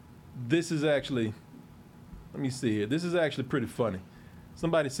is actually, let me see here. This is actually pretty funny.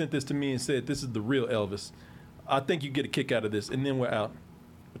 Somebody sent this to me and said this is the real Elvis. I think you get a kick out of this, and then we're out.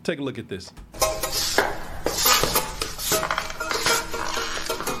 But take a look at this.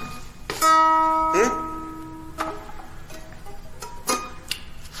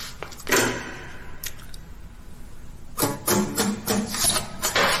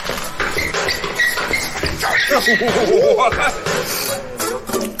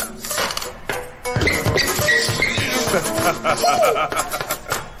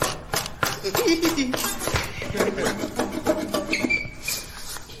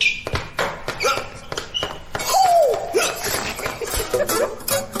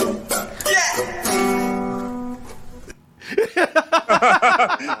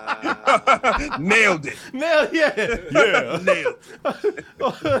 Nailed it. Yeah. Nailed.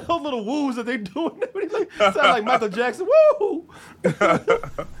 Those little woos that they doing. Sound like Michael Jackson. Woo!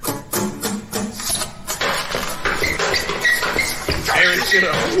 Tearing shit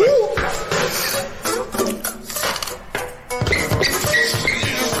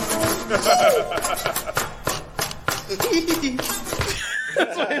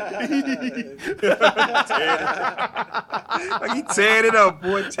Like he tearing it up,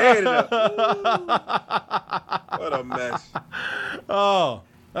 boy. Tearing it up. What a mess. Oh,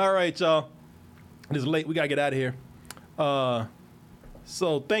 all right, y'all. It's late. We got to get out of here.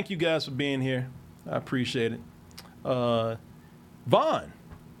 So thank you guys for being here. I appreciate it. Vaughn,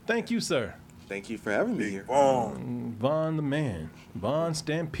 thank you, sir. Thank you for having me here. Vaughn the man. Vaughn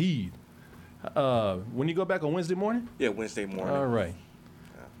Stampede. When you go back on Wednesday morning? Yeah, Wednesday morning. All right.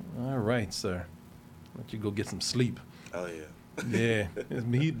 All right, sir. Let you go get some sleep. Oh, yeah. Yeah. He's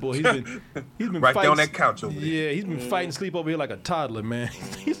been right fighting, there on that couch over there. Yeah, he's been fighting sleep over here like a toddler, man.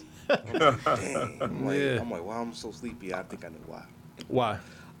 Dang. I'm Yeah. like, why I'm so sleepy? I think I know why. Why?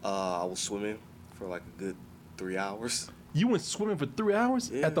 I was swimming for like a good 3 hours. You went swimming for 3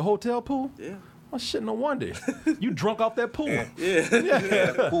 hours at the hotel pool? Yeah. Oh, shit, no wonder. You drunk off that pool. Yeah.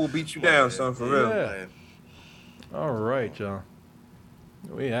 The pool beat you down, son, for real. Yeah. All right, y'all.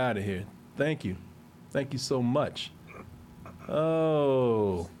 We out of here. Thank you. Thank you so much.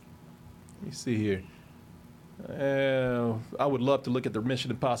 Oh. Let me see here. I would love to look at the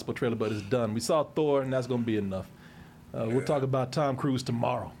Mission Impossible trailer, but it's done. We saw Thor, and that's going to be enough. We'll talk about Tom Cruise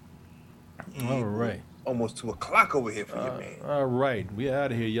tomorrow. All right. Almost 2 o'clock over here for you, man. All right. We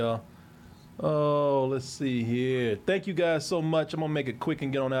out of here, y'all. Oh, let's see here. Thank you guys so much. I'm going to make it quick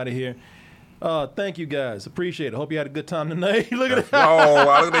and get on out of here. Thank you guys. Appreciate it. Hope you had a good time tonight. Look at that. Oh,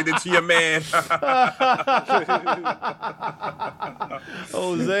 I look at it to your man.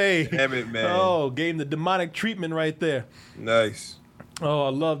 Jose. Damn it, man. Oh, gave him the demonic treatment right there. Nice. Oh, I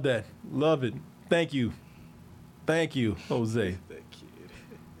love that. Love it. Thank you. Thank you, Jose. Thank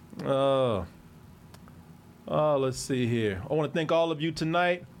you. Let's see here. I want to thank all of you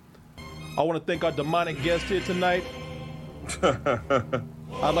tonight. I want to thank our demonic guest here tonight.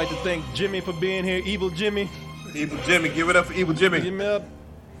 I'd like to thank Jimmy for being here. Evil Jimmy. Evil Jimmy. Give it up for Evil Jimmy. Give it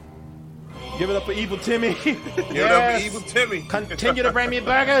up for Evil Timmy. Give it up for Evil Timmy. Continue to bring me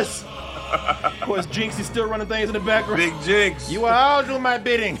burgers. Of course, Jinx is still running things in the background. Big Jinx. You are all doing my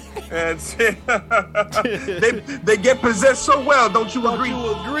bidding. That's it. they get possessed so well, don't you agree? Don't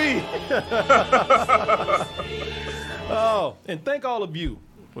you agree? Oh, and thank all of you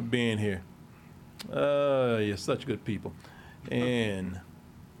for being here. You're such good people. And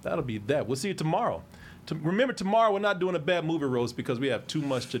that'll be that. We'll see you tomorrow. Remember, tomorrow we're not doing a bad movie roast because we have too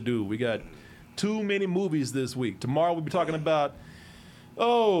much to do. We got too many movies this week. Tomorrow we'll be talking about,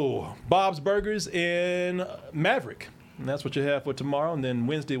 Bob's Burgers and Maverick. And that's what you have for tomorrow. And then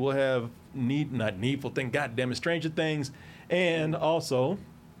Wednesday we'll have Stranger Things, and also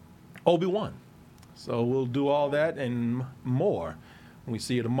Obi-Wan. So we'll do all that and more. We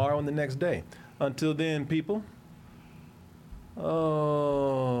see you tomorrow and the next day. Until then, people.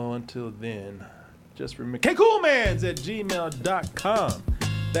 Until then, just remember kcoolmans@gmail.com.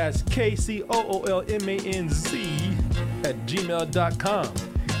 That's KCOOLMANZ@gmail.com.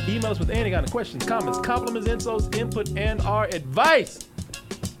 Email us with any kind of questions, comments, compliments, insults, input, and our advice.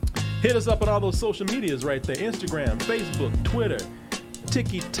 Hit us up on all those social medias right there. Instagram, Facebook, Twitter,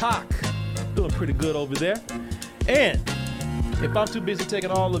 TikTok. Doing pretty good over there. And if I'm too busy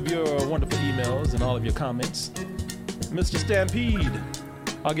taking all of your wonderful emails and all of your comments, Mr. Stampede,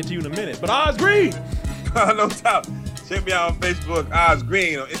 I'll get to you in a minute. But Oz Green! No doubt. Check me out on Facebook, Oz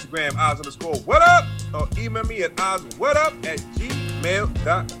Green. On Instagram, Oz_what up? Or email me at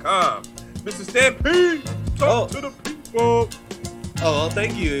ozwhatup@gmail.com. Mr. Stampede, talk to the people. Oh, well,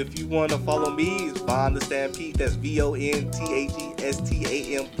 thank you. If you want to follow me, it's Von the Stampede. That's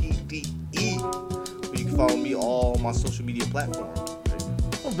VONTHESTAMPDE. You can follow me all my social media platforms.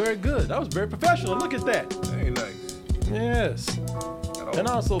 Oh, very good. That was very professional. Look at that. Very nice. Yes. And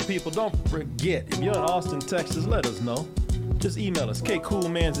also, people, don't forget, if you're in Austin, Texas, let us know. Just email us,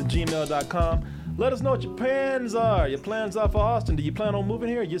 kcoolmans@gmail.com. Let us know what your plans are. Your plans are for Austin. Do you plan on moving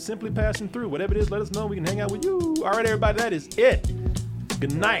here? You're simply passing through. Whatever it is, let us know. We can hang out with you. All right, everybody, that is it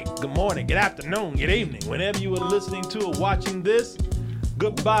good night, good morning, good afternoon, good evening. Whenever you are listening to or watching this,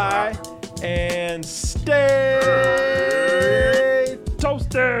 goodbye and stay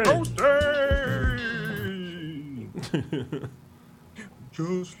toasted.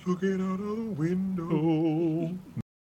 Just looking out of the window.